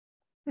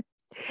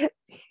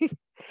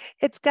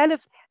 it's kind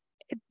of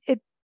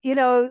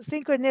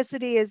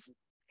synchronicity is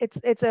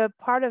it's a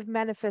part of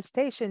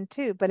manifestation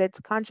too, but it's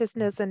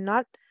consciousness and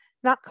not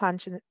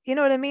conscious. You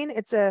know what I mean?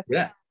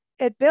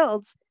 It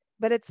builds,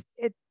 but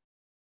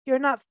you're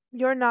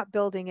not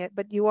building it,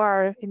 but you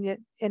are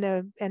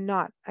and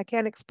not. I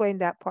can't explain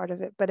that part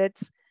of it, but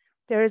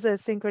there is a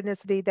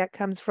synchronicity that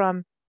comes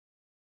from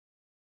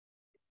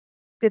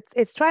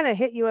it's trying to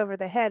hit you over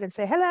the head and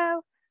say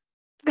hello.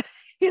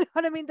 You know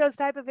what I mean? Those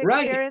type of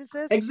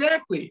experiences. Right.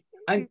 Exactly.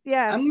 I'm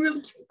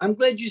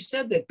glad you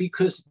said that,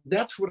 because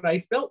that's what I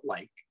felt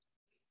like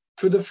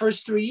for the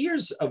first 3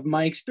 years of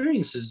my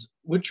experiences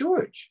with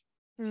George.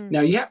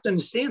 Now you have to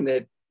understand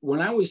that when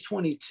I was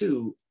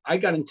 22, I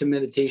got into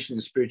meditation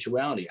and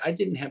spirituality. I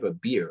didn't have a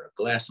beer, a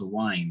glass of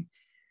wine,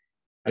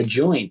 a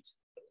joint,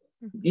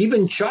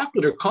 even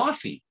chocolate or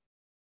coffee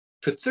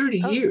for 30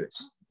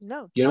 years.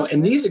 No.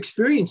 And these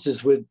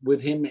experiences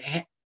with him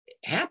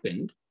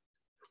happened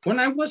when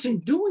I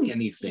wasn't doing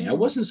anything. I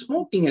wasn't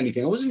smoking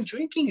anything. I wasn't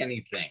drinking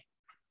anything.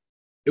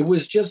 It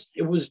was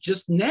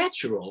just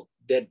natural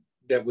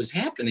that was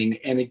happening.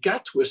 And it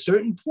got to a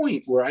certain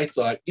point where I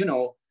thought,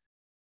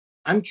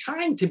 I'm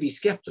trying to be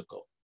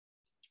skeptical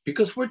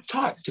because we're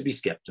taught to be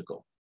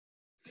skeptical.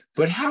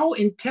 But how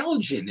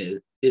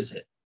intelligent is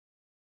it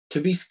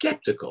to be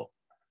skeptical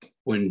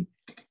when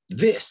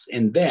this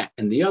and that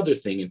and the other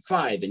thing and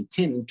 5 and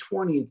 10 and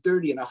 20 and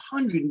 30 and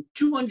 100 and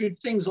 200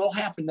 things all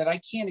happen that I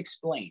can't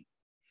explain.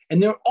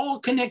 And they're all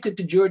connected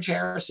to George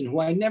Harrison, who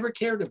I never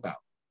cared about.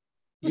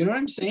 You know what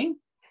I'm saying?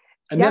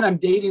 And then I'm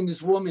dating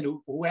this woman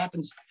who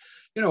happens,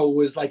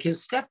 was like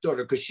his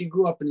stepdaughter because she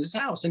grew up in his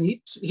house. And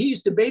he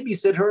used to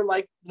babysit her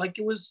like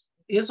it was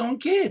his own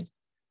kid.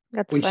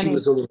 That's when funny. She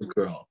was a little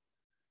girl.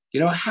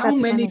 How That's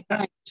many funny.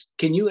 times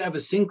can you have a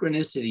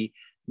synchronicity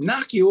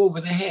knock you over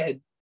the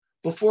head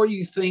before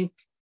you think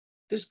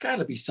there's got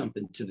to be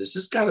something to this?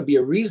 There's got to be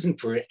a reason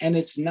for it. And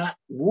it's not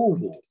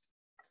woo-woo.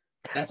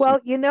 Well,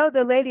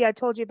 the lady I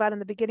told you about in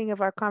the beginning of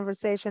our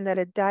conversation that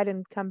had died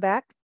and come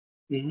back,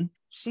 mm-hmm.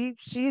 She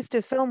used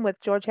to film with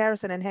George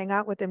Harrison and hang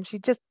out with him. She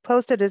just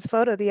posted his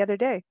photo the other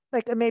day,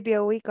 like maybe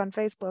a week on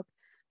Facebook,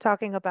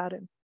 talking about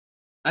him.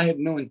 I had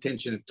no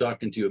intention of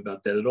talking to you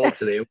about that at all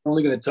today. I'm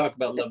only going to talk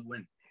about Love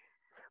Wins.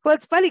 Well,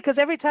 it's funny because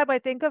every time I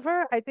think of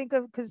her,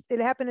 because it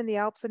happened in the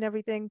Alps and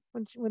everything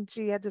when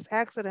she had this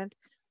accident,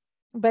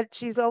 but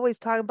she's always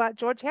talking about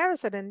George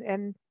Harrison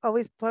and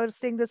always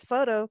posting this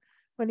photo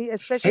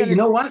especially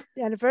on his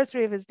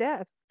anniversary of his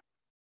death.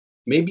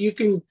 Maybe you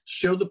can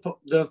show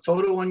the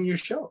photo on your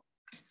show.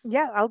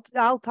 Yeah,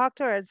 I'll talk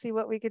to her and see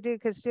what we could do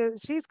because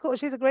she's cool.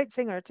 She's a great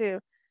singer too.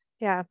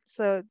 Yeah,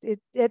 so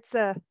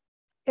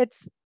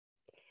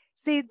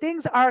see,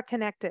 things are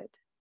connected.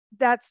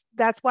 That's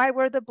why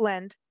we're the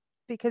blend,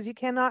 because you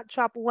cannot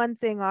chop one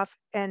thing off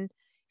and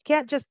you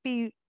can't just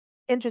be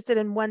interested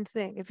in one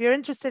thing. If you're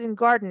interested in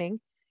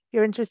gardening,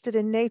 you're interested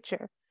in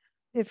nature.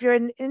 If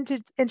you're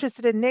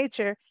interested in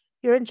nature,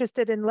 you're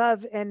interested in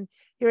love and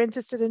you're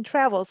interested in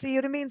travel. See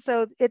what I mean?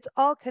 So it's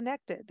all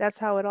connected. That's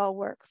how it all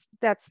works.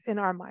 That's in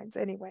our minds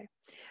anyway.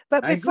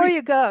 But before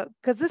you go,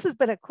 because this has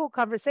been a cool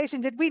conversation,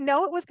 did we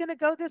know it was going to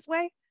go this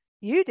way?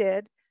 You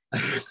did.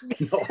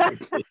 No, I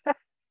did.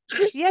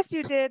 Yes,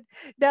 you did.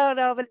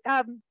 No, but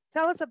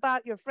tell us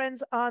about your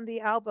friends on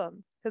the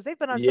album, because they've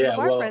been on some of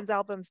our friends'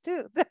 albums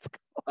too. That's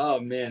cool. Oh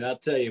man, I'll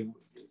tell you,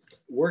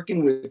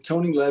 working with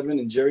Tony Levin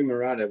and Jerry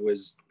Marotta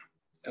was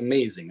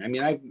amazing. I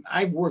mean,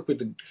 I've worked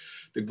with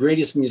the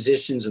greatest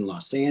musicians in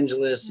Los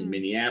Angeles and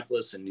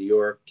Minneapolis and New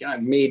York.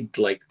 I've made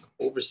like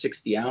over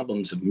 60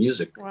 albums of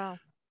music. Wow.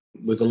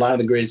 With a lot of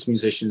the greatest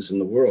musicians in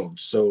the world.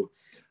 So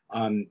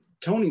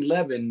Tony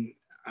Levin,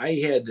 I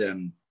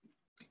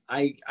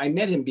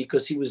met him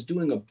because he was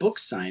doing a book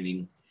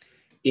signing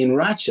in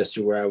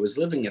Rochester where I was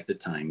living at the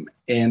time.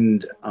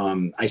 And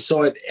I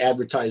saw it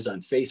advertised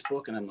on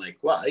Facebook and I'm like,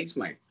 wow, he's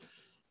one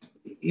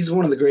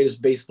of the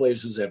greatest bass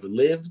players who's ever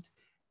lived.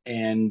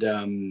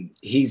 And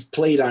he's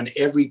played on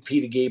every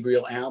Peter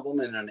Gabriel album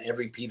and on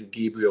every Peter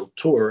Gabriel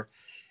tour.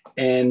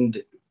 And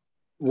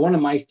one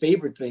of my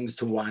favorite things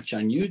to watch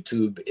on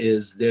YouTube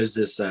is there's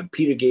this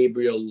Peter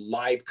Gabriel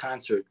live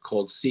concert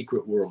called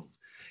Secret World.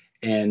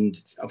 And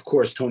of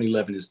course, Tony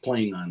Levin is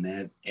playing on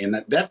that.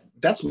 And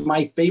that's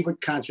my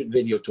favorite concert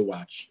video to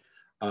watch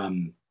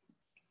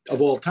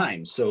of all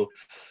time. So,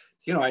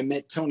 I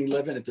met Tony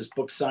Levin at this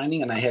book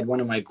signing and I had one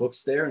of my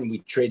books there and we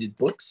traded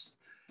books.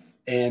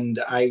 And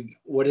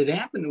what had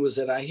happened was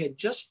that I had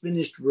just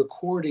finished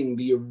recording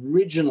the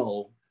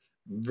original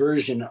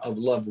version of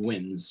Love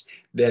Wins,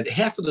 that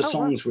half of the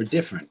songs were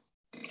different.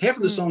 Half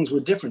of the songs were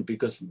different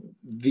because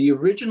the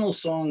original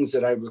songs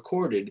that I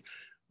recorded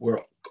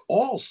were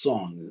all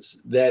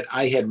songs that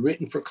I had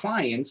written for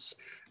clients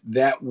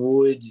that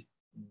would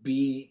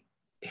be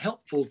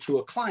helpful to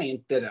a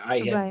client that I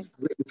had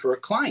written for a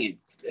client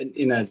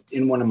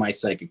in one of my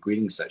psychic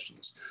reading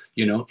sessions,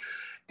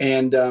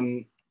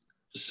 And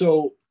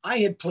so I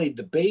had played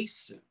the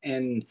bass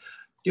and,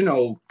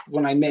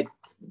 when I met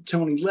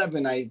Tony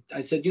Levin, I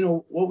said,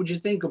 what would you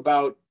think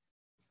about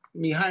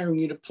me hiring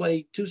you to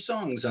play 2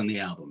 songs on the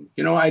album?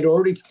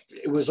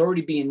 It was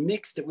already being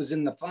mixed. It was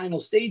in the final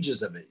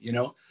stages of it,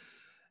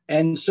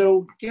 And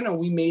so,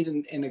 we made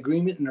an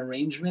agreement, an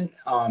arrangement,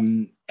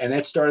 and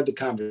that started the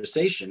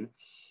conversation.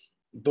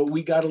 But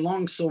we got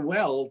along so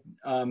well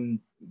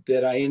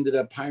that I ended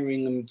up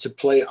hiring him to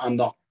play on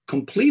the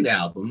complete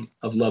album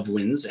of Love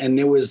Wins. And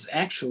there was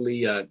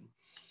actually, there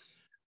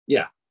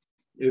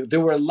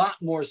were a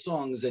lot more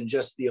songs than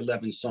just the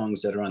 11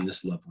 songs that are on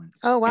this Love Wins.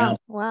 Oh, wow.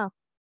 Wow.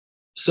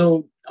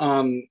 So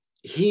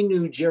he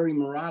knew Jerry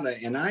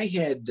Marotta, and I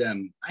had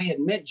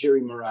met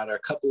Jerry Marotta a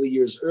couple of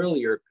years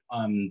earlier.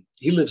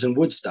 He lives in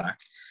Woodstock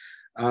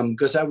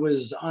because I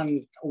was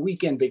on a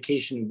weekend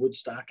vacation in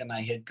Woodstock, and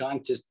I had gone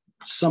to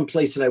some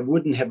place that I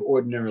wouldn't have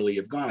ordinarily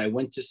have gone. I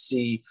went to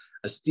see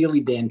a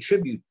Steely Dan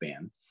tribute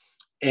band,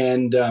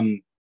 and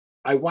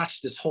I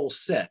watched this whole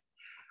set,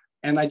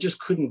 and I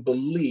just couldn't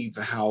believe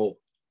how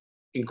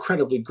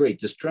incredibly great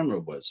this drummer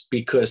was,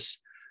 because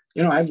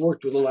I've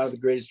worked with a lot of the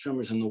greatest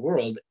drummers in the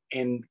world,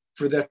 and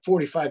for that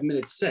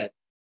 45-minute set,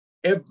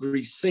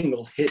 every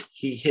single hit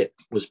he hit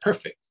was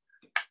perfect.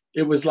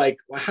 It was like,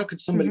 well, how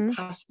could somebody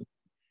possibly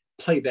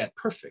play that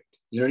perfect?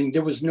 You know what I mean?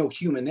 There was no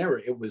human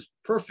error. It was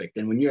perfect.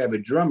 And when you have a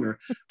drummer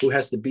who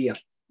has to be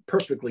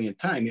perfectly in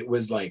time, it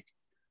was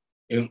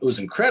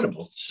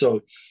incredible.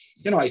 So,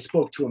 I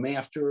spoke to him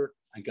after.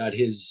 I got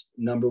his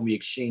number. We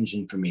exchanged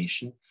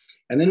information.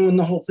 And then when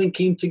the whole thing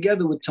came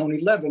together with Tony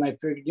Levin, I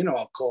figured,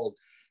 I'll call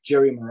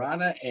Jerry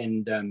Marotta.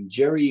 And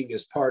Jerry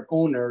is part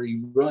owner.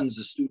 He runs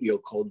a studio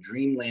called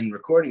Dreamland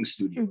Recording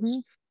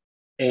Studios.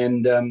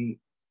 And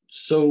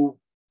so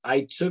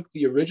I took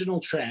the original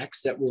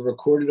tracks that were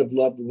recorded of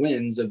Love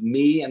Wins, of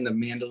me and the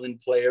mandolin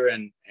player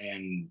and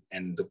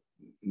the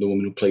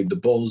woman who played the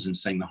bowls and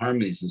sang the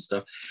harmonies and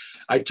stuff.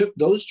 I took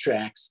those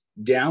tracks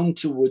down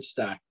to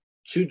Woodstock,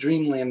 to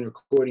Dreamland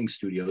Recording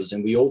Studios,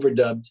 and we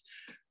overdubbed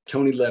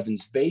Tony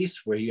Levin's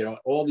bass, where he had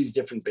all these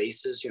different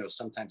basses.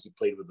 Sometimes he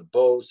played with a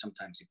bow,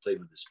 sometimes he played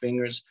with his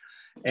fingers.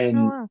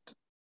 And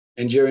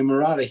Jerry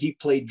Marotta, he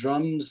played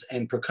drums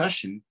and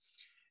percussion.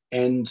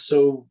 And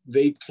so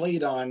they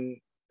played on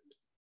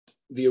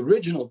the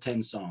original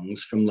 10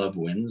 songs from Love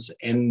Wins,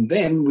 and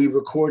then we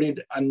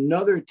recorded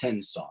another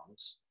 10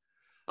 songs.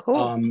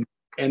 Cool.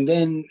 And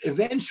then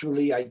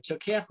eventually I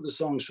took half of the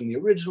songs from the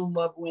original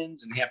Love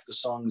Wins and half the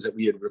songs that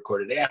we had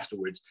recorded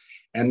afterwards.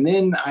 And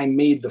then I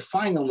made the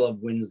final Love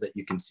Wins that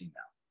you can see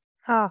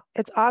now. Oh,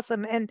 it's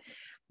awesome. And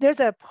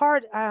there's a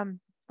part on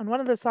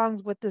one of the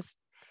songs with this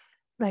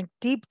like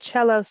deep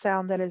cello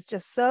sound that is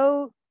just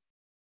so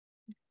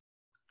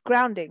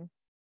grounding.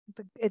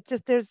 It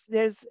just there's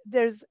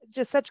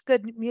just such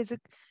good music.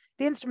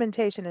 The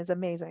instrumentation is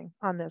amazing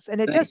on this,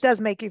 and it just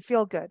does make you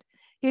feel good.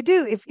 You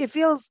do. If it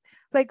feels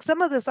like some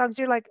of the songs,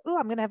 you're like, oh,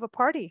 I'm gonna have a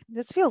party.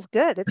 This feels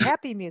good. It's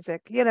happy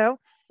music, No,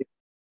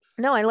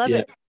 I love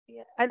it.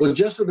 Yeah. Well,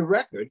 just for the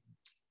record,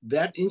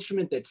 that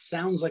instrument that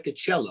sounds like a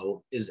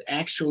cello is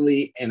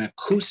actually an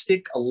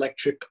acoustic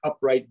electric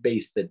upright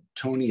bass that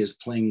Tony is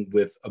playing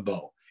with a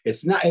bow.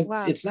 It's not.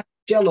 Wow. It's not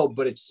cello,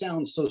 but it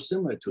sounds so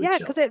similar to a cello. Yeah,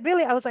 because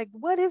I was like,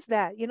 what is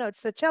that?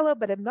 It's a cello,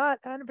 but I'm not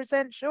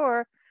 100%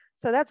 sure.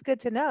 So that's good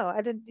to know.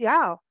 I didn't.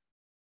 Yeah.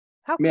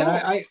 How cool. Man,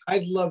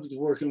 I loved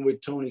working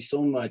with Tony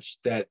so much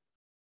that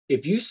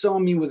if you saw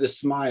me with a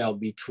smile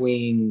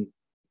between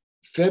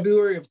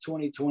February of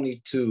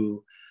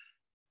 2022,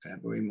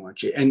 February,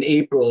 March, and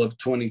April of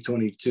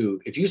 2022,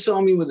 if you saw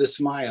me with a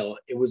smile,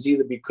 it was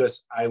either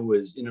because I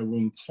was in a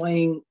room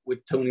playing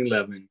with Tony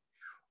Levin,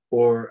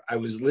 or I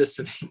was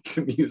listening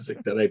to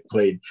music that I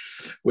played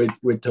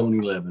with Tony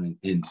Levin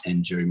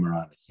and Jerry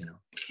Marotta,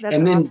 That's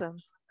awesome.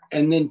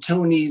 And then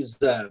Tony's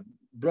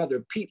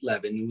brother, Pete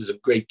Levin, who was a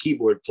great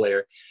keyboard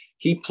player,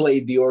 he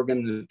played the organ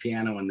and the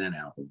piano on that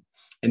album.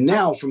 And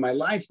now for my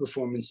live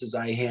performances,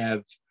 I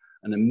have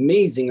an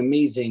amazing,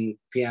 amazing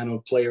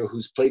piano player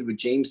who's played with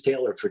James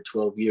Taylor for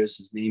 12 years.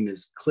 His name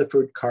is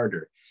Clifford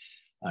Carter.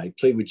 I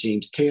played with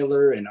James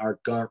Taylor and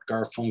Art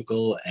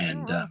Garfunkel,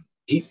 and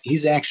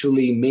he's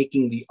actually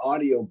making the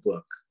audio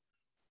book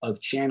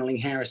of Channeling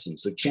Harrison.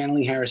 So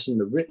Channeling Harrison,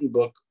 the written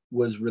book,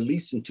 was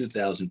released in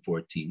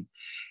 2014.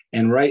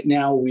 And right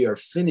now we are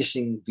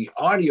finishing the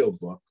audio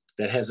book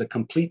that has a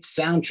complete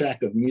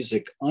soundtrack of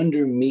music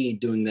under me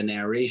doing the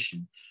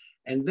narration.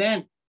 And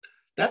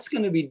that's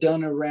going to be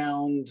done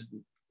around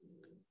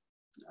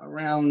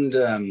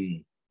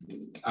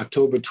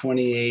October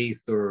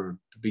 28th or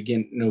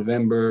begin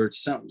November,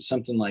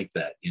 something like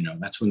that.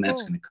 That's when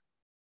that's going to come.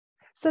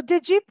 So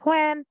did you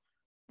plan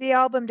the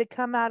album to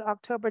come out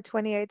October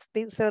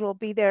 28th, so it'll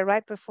be there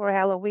right before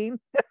Halloween?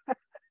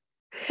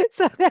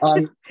 So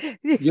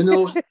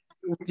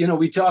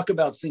we talk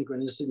about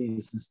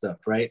synchronicities and stuff,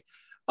 right?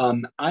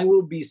 I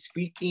will be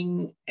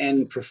speaking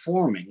and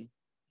performing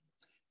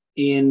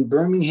in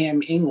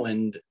Birmingham,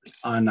 England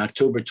on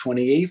October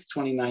 28th,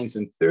 29th,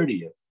 and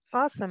 30th.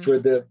 Awesome. For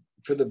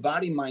the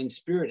Body, Mind,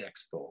 Spirit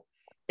Expo.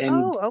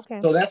 And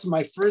so that's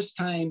my first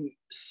time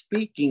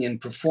speaking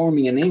and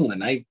performing in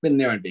England. I've been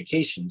there on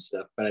vacation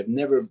stuff, but I've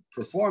never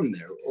performed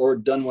there or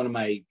done one of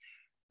my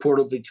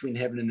Portal Between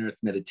Heaven and Earth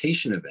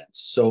meditation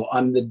events. So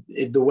on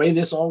the way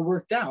this all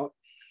worked out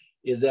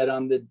is that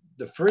on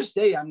the first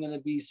day I'm going to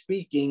be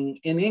speaking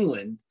in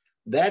England,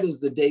 that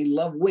is the day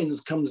Love Wins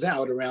comes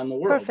out around the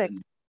world. Perfect.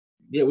 And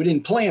we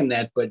didn't plan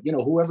that, but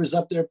whoever's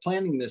up there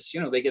planning this,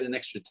 they get an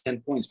extra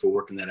 10 points for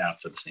working that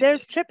out for the same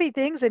There's day. trippy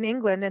things in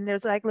England, and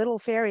there's like little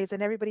fairies,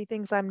 and everybody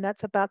thinks I'm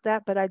nuts about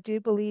that, but I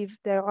do believe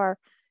there are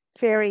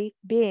fairy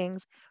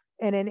beings.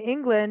 And in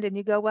England, and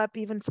you go up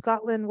even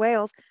Scotland,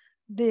 Wales,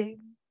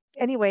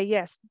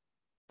 yes,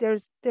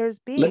 there's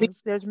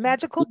beings. There's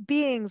magical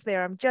beings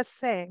there. I'm just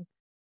saying.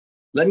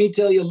 Let me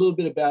tell you a little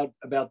bit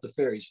about the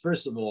fairies.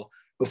 First of all,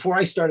 before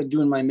I started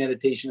doing my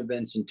meditation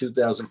events in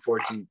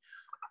 2014,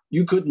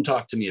 you couldn't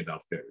talk to me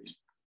about fairies,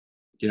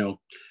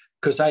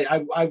 because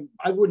I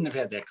wouldn't have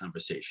had that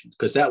conversation,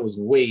 because that was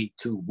way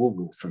too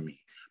woo-woo for me.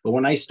 But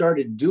when I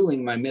started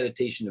doing my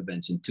meditation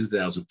events in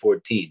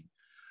 2014,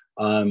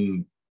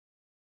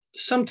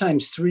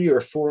 sometimes 3 or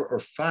 4 or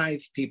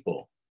 5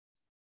 people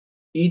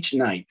each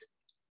night,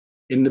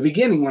 in the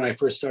beginning, when I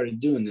first started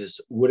doing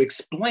this, would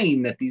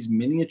explain that these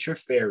miniature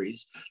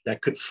fairies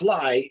that could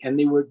fly, and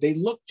they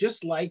looked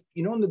just like,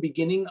 you know, in the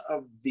beginning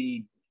of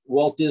the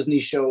Walt Disney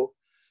show,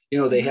 you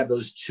know, they have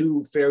those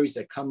two fairies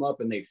that come up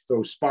and they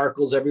throw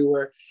sparkles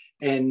everywhere.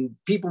 And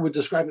people would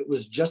describe it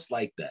was just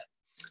like that.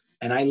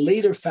 And I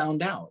later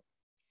found out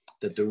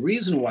that the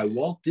reason why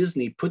Walt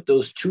Disney put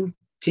those two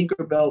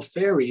Tinkerbell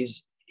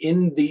fairies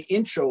in the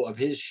intro of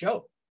his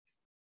show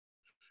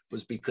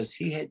was because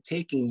he had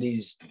taken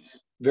these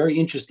very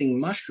interesting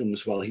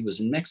mushrooms while he was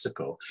in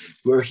Mexico,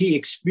 where he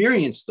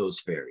experienced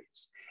those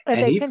fairies.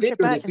 And he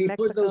figured if he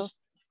put those,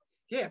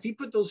 if he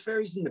put those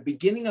fairies in the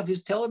beginning of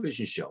his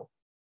television show,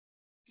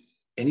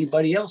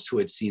 anybody else who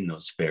had seen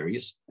those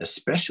fairies,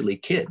 especially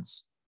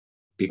kids,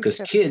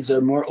 because kids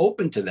are more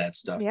open to that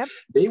stuff. Yep.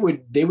 They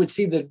would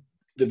see the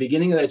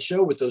beginning of that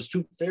show with those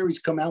two fairies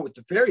come out with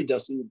the fairy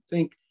dust and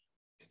think,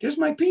 there's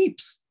my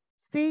peeps.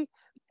 See,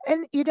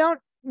 and you don't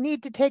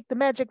need to take the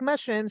magic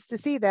mushrooms to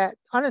see that,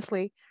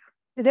 honestly.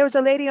 There was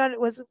a lady on, it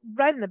was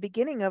right in the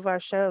beginning of our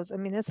shows. I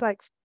mean, it's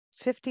like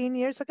 15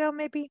 years ago,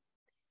 maybe.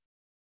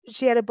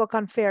 She had a book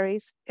on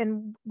fairies,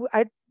 and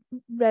I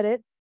read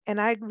it,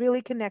 and I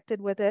really connected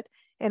with it,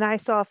 and I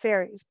saw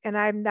fairies. And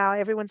I'm now,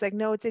 everyone's like,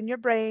 no, it's in your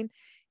brain.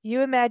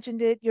 You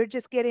imagined it. You're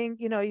just getting,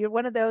 you know, you're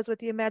one of those with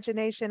the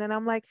imagination. And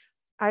I'm like,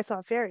 I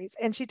saw fairies.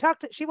 And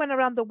she went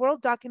around the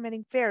world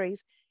documenting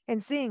fairies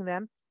and seeing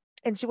them.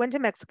 And she went to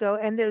Mexico,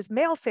 and there's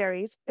male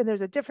fairies, and there's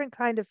a different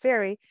kind of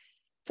fairy.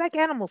 It's like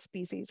animal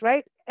species,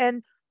 right?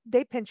 And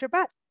they pinch your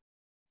butt.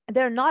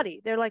 They're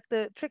naughty. They're like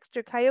the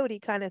trickster coyote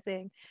kind of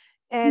thing.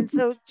 And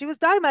so she was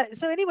talking about it.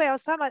 So anyway, I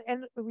was talking about,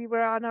 and we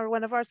were on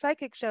one of our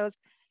psychic shows,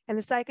 and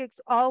the psychics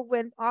all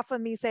went off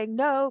on me saying,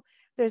 no,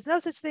 there's no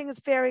such thing as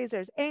fairies.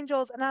 There's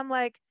angels. And I'm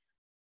like,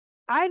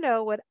 I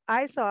know what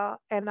I saw,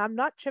 and I'm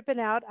not tripping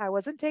out. I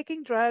wasn't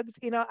taking drugs.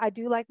 You know, I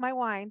do like my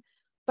wine,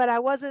 but I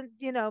wasn't,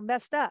 you know,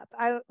 messed up.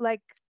 I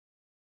like,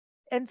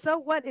 and so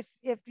what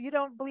if you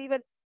don't believe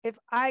it? If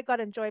I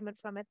got enjoyment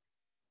from it,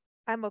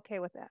 I'm okay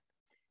with that.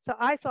 So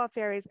I saw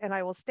fairies, and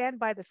I will stand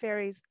by the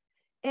fairies.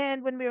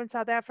 And when we were in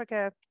South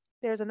Africa,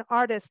 there's an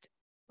artist,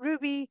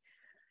 Ruby.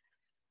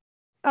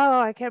 Oh,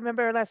 I can't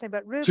remember her last name,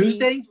 but Ruby.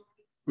 Tuesday?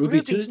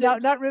 Ruby Tuesday? No,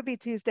 not Ruby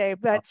Tuesday,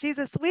 but she's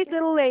a sweet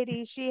little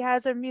lady. She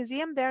has a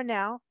museum there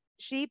now.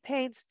 She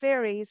paints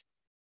fairies.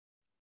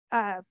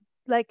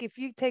 Like if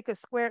you take a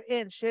square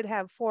inch, she'd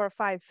have 4 or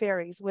 5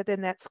 fairies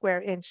within that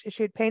square inch.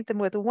 She'd paint them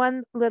with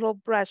one little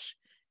brush,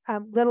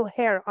 little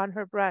hair on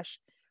her brush.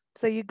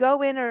 So you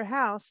go in her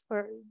house,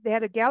 or they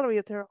had a gallery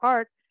with her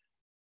art,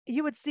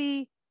 you would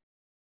see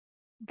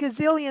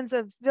gazillions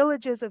of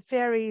villages of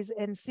fairies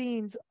and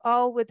scenes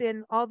all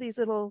within all these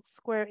little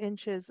square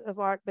inches of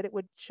art, but it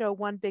would show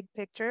one big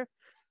picture.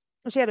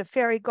 She had a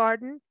fairy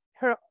garden.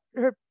 Her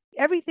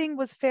everything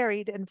was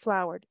fairied and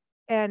flowered,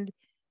 and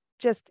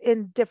just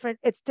in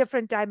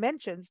different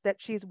dimensions that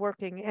she's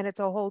working. And it's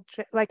a whole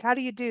like, how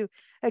do you do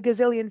a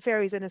gazillion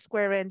fairies in a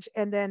square inch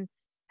and then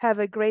have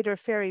a greater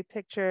fairy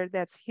picture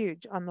that's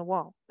huge on the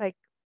wall? Like,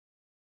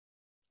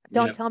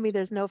 don't tell me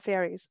there's no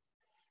fairies.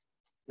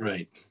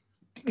 Right.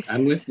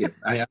 I'm with you.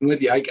 I'm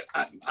with you.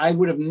 I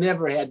would have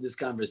never had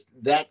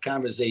that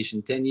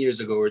conversation 10 years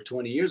ago or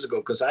 20 years ago,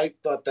 because I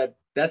thought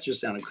that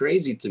just sounded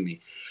crazy to me.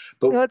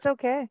 But no, it's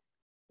okay.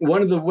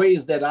 One of the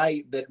ways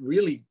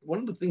one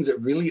of the things that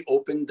really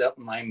opened up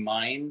my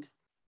mind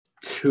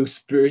to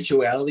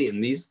spirituality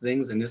and these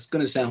things, and it's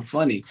going to sound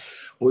funny,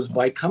 was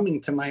by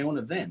coming to my own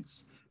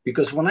events.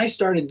 Because when I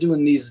started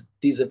doing these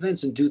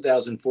events in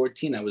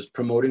 2014, I was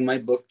promoting my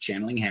book,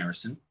 Channeling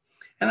Harrison.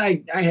 And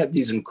I had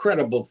these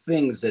incredible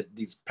things,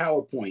 these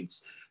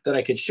PowerPoints that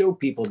I could show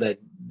people that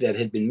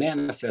had been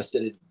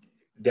manifested,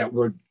 that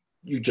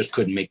you just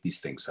couldn't make these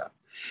things up.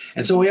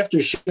 And so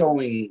after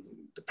showing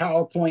the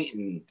PowerPoint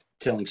and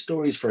telling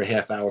stories for a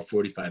half hour,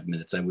 45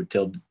 minutes, I would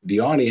tell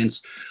the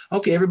audience,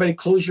 okay, everybody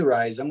close your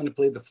eyes. I'm going to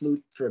play the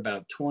flute for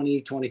about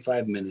 20,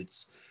 25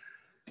 minutes.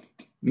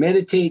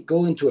 Meditate,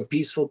 go into a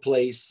peaceful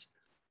place,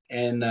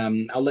 and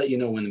I'll let you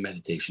know when the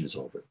meditation is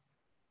over.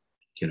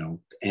 You know,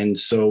 and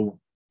so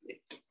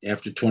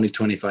after 20,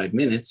 25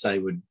 minutes, I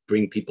would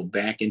bring people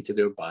back into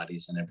their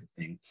bodies and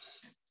everything.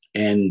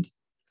 And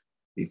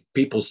these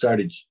people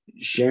started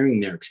sharing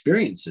their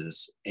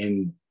experiences.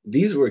 And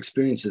these were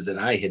experiences that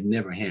I had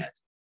never had.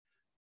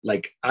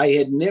 Like, I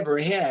had never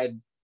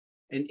had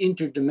an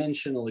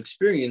interdimensional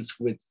experience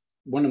with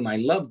one of my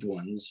loved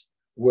ones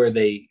where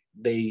they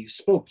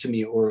spoke to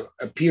me or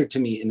appeared to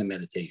me in a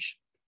meditation,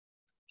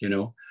 you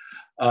know?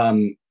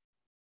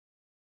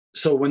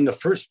 So when the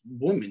first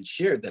woman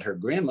shared that her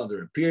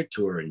grandmother appeared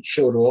to her and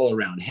showed her all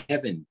around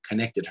heaven,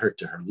 connected her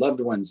to her loved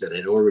ones that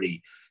had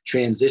already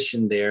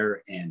transitioned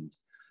there, and,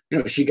 you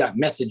know, she got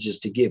messages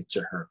to give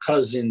to her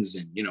cousins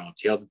and, you know,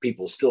 to other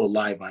people still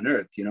alive on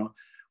earth, you know,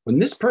 when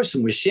this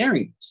person was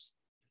sharing this,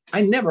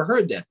 I never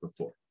heard that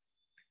before.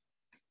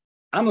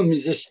 I'm a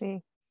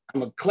musician.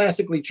 I'm a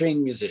classically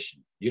trained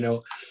musician, you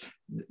know,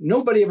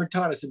 nobody ever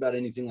taught us about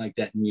anything like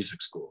that in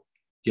music school.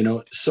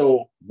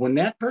 So when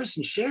that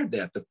person shared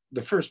that,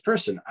 the first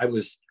person,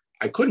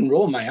 I couldn't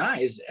roll my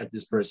eyes at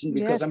this person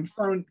because I'm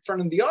in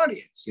front of the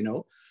audience,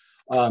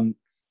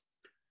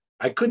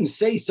 I couldn't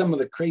say some of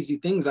the crazy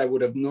things I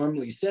would have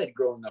normally said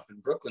growing up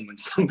in Brooklyn when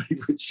somebody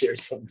would share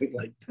something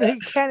like that. You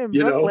can in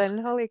Brooklyn,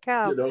 holy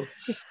cow.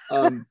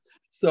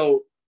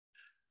 So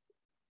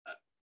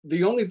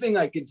the only thing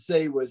I could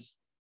say was,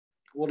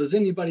 well, does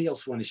anybody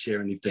else want to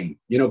share anything?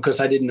 Because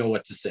I didn't know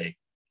what to say.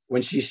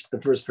 When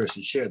the first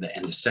person shared that,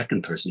 and the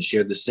second person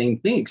shared the same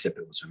thing, except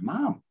it was her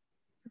mom.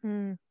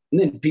 And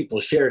then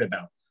people shared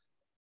about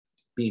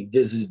being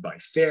visited by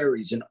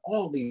fairies and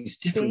all these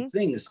different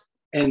things.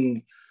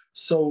 And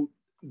so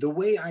the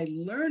way I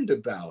learned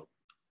about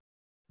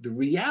the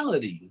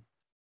reality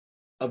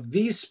of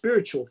these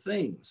spiritual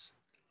things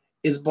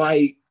is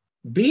by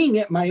being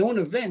at my own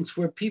events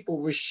where people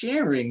were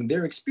sharing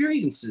their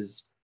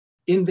experiences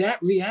in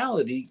that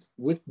reality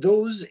with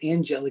those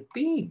angelic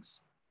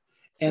beings.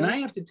 And I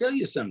have to tell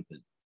you something.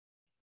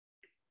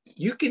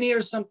 You can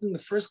hear something the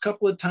first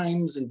couple of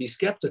times and be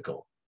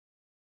skeptical.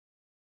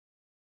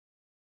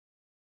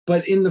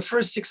 But in the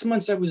first 6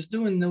 months I was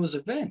doing those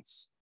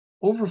events,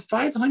 over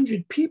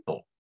 500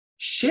 people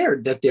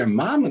shared that their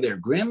mom or their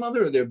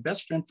grandmother or their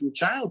best friend from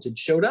childhood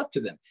showed up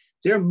to them.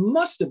 There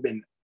must have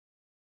been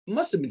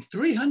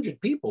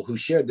 300 people who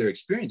shared their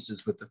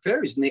experiences with the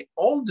fairies, and they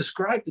all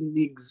described in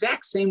the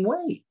exact same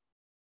way.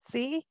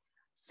 See,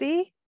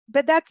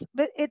 but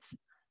it's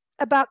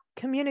about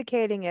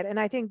communicating it. And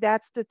I think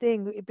that's the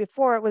thing.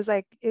 Before it was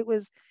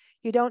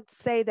you don't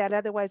say that,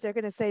 otherwise they're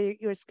going to say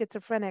you're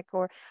schizophrenic.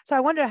 So I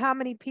wonder how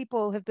many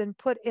people have been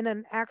put in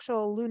an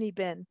actual loony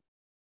bin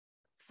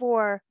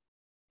for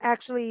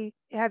actually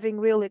having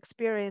real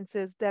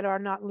experiences that are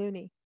not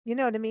loony. You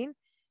know what I mean?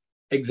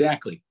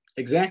 Exactly.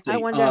 I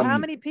wonder how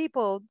many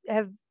people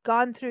have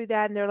gone through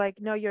that and they're like,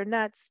 no, you're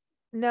nuts.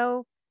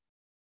 No,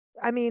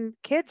 I mean,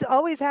 kids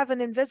always have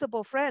an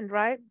invisible friend,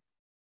 right?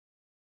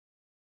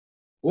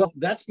 Well,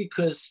 that's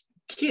because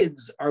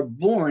kids are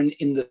born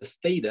in the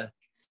theta.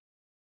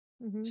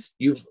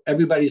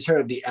 Everybody's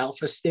heard of the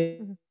alpha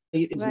state.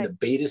 It's in the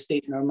beta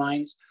state in our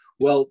minds.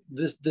 Well,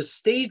 the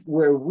state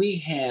where we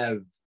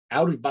have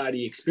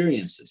out-of-body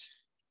experiences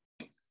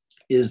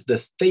is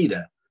the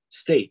theta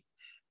state.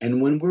 And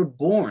when we're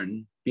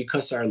born,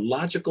 because our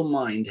logical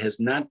mind has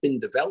not been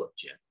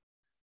developed yet,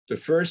 the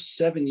first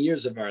 7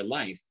 years of our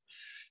life,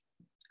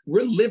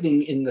 we're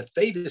living in the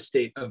theta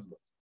state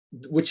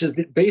which is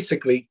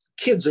basically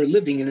kids are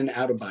living in an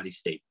out-of-body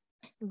state.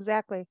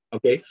 Exactly.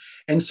 Okay.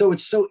 And so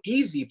it's so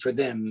easy for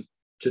them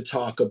to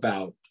talk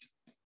about,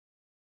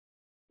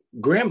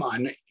 Grandma,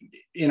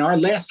 in our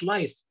last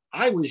life,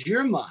 I was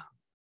your mom.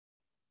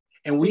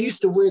 And we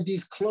used to wear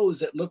these clothes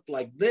that looked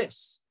like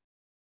this,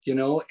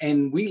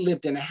 and we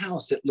lived in a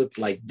house that looked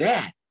like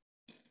that,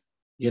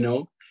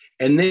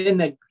 and then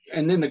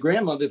the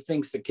grandmother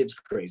thinks the kid's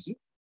crazy,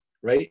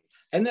 right?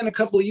 And then a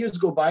couple of years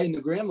go by and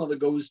the grandmother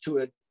goes to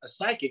a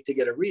psychic to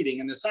get a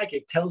reading, and the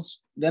psychic tells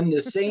them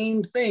the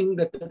same thing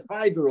that the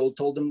 5-year-old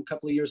told them a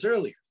couple of years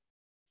earlier.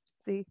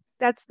 See,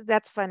 that's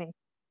funny.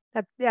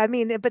 But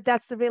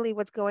that's really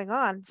what's going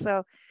on.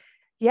 So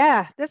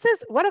yeah,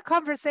 what a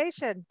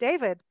conversation,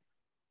 David.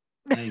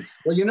 Thanks.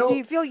 Well, do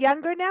you feel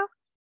younger now?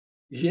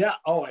 Yeah.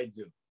 Oh, I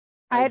do.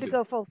 I had to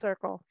go full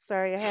circle.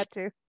 Sorry, I had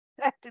to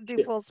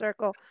do full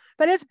circle.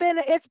 But it's been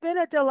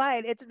a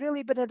delight. It's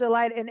really been a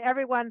delight. And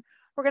everyone,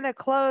 we're going to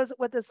close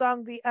with the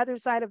song The Other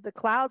Side of the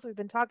Clouds. We've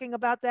been talking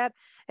about that.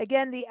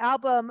 Again, the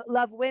album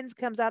Love Wins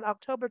comes out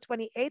October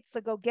 28th,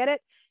 so go get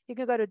it. You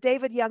can go to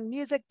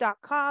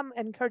davidyoungmusic.com. I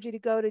encourage you to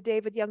go to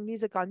David Young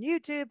Music on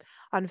YouTube,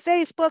 on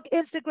Facebook,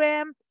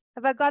 Instagram.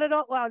 Have I got it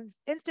all? Well, on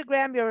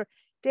Instagram, you're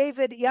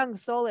David Young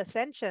Soul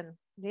Ascension.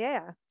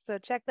 Yeah, so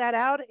check that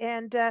out.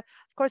 And of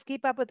course,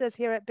 keep up with us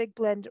here at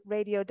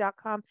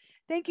bigblendradio.com.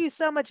 Thank you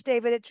so much,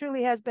 David. It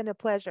truly has been a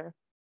pleasure.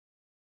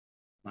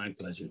 My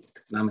pleasure.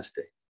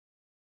 Namaste.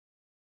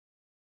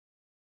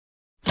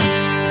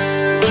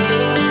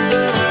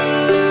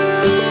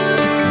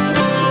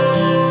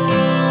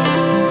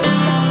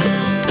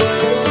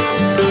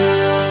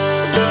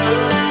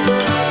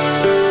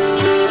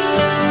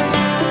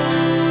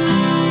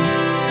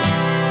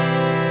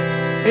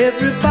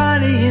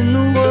 Everybody in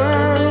the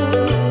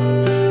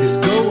world is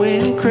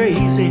going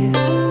crazy.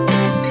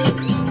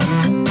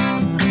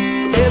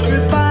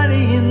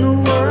 Everybody in the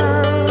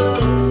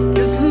world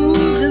is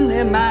losing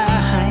their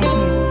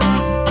minds.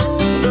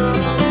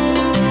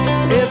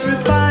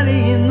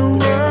 Everybody in the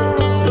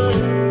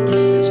world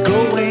is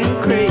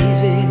going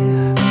crazy.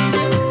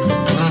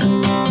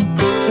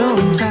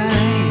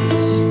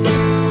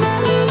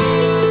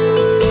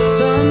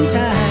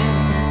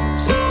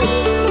 Sometimes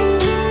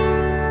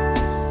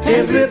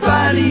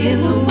everybody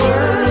in the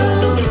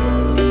world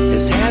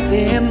has had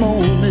their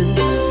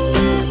moments.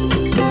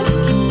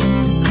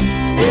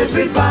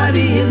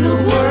 Everybody in the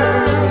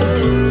world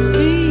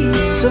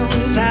needs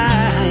some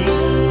time.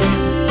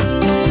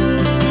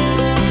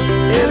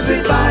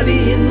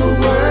 Everybody in the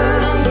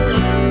world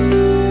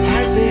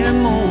has their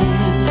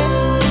moments.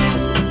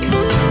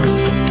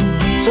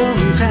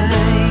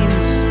 Sometimes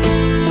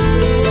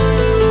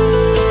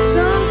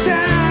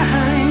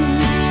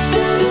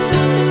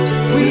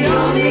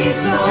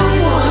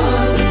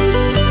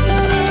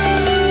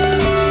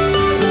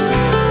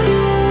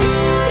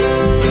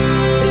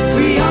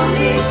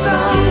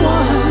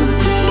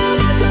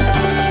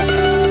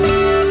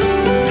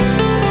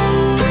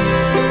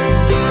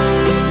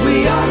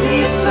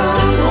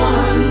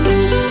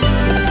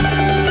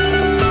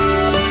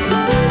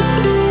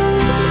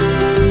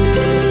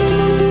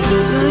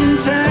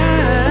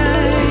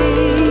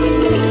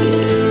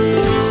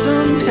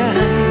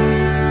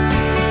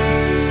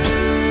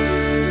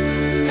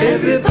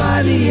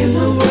Everybody in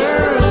the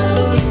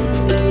world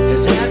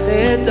has had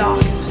their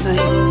darkest night.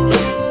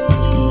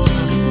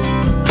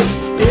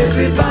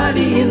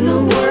 Everybody in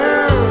the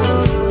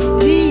world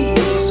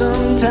needs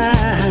some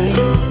time.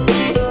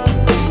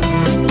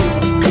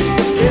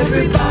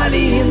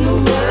 Everybody in the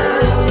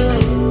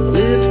world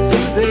lived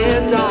through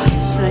their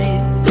darkest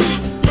night.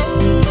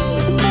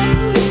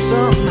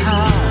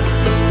 Somehow,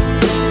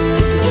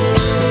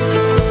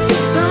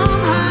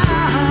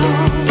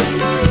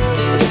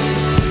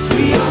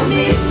 we all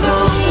need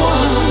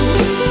someone.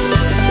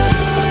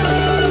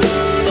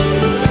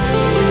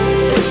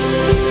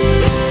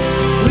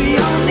 We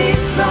all need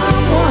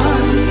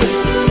someone.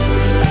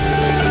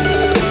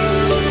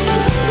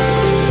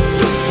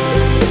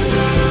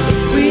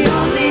 We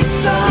all need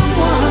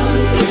someone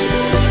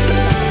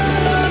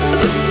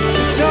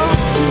to talk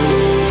to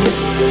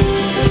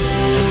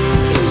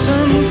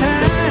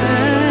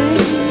sometime.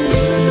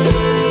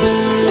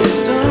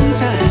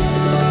 Sometimes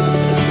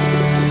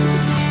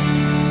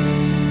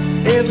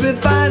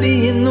everybody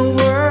in the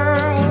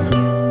world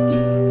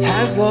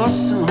has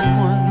lost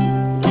someone.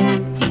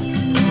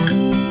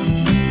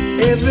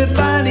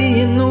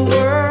 Everybody in the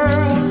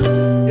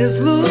world is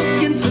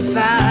looking to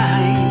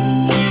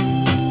find.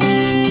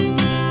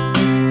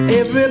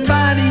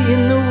 Everybody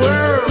in the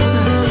world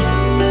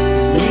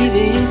is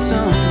needing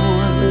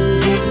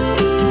someone.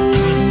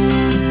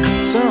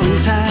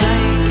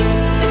 Sometimes,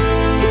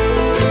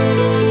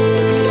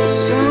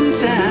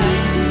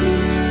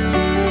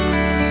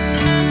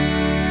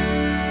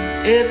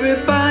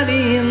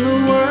 everybody in the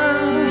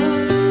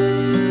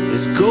world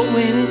is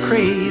going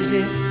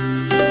crazy.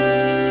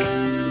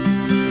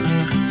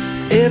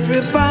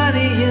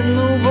 Everybody in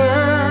the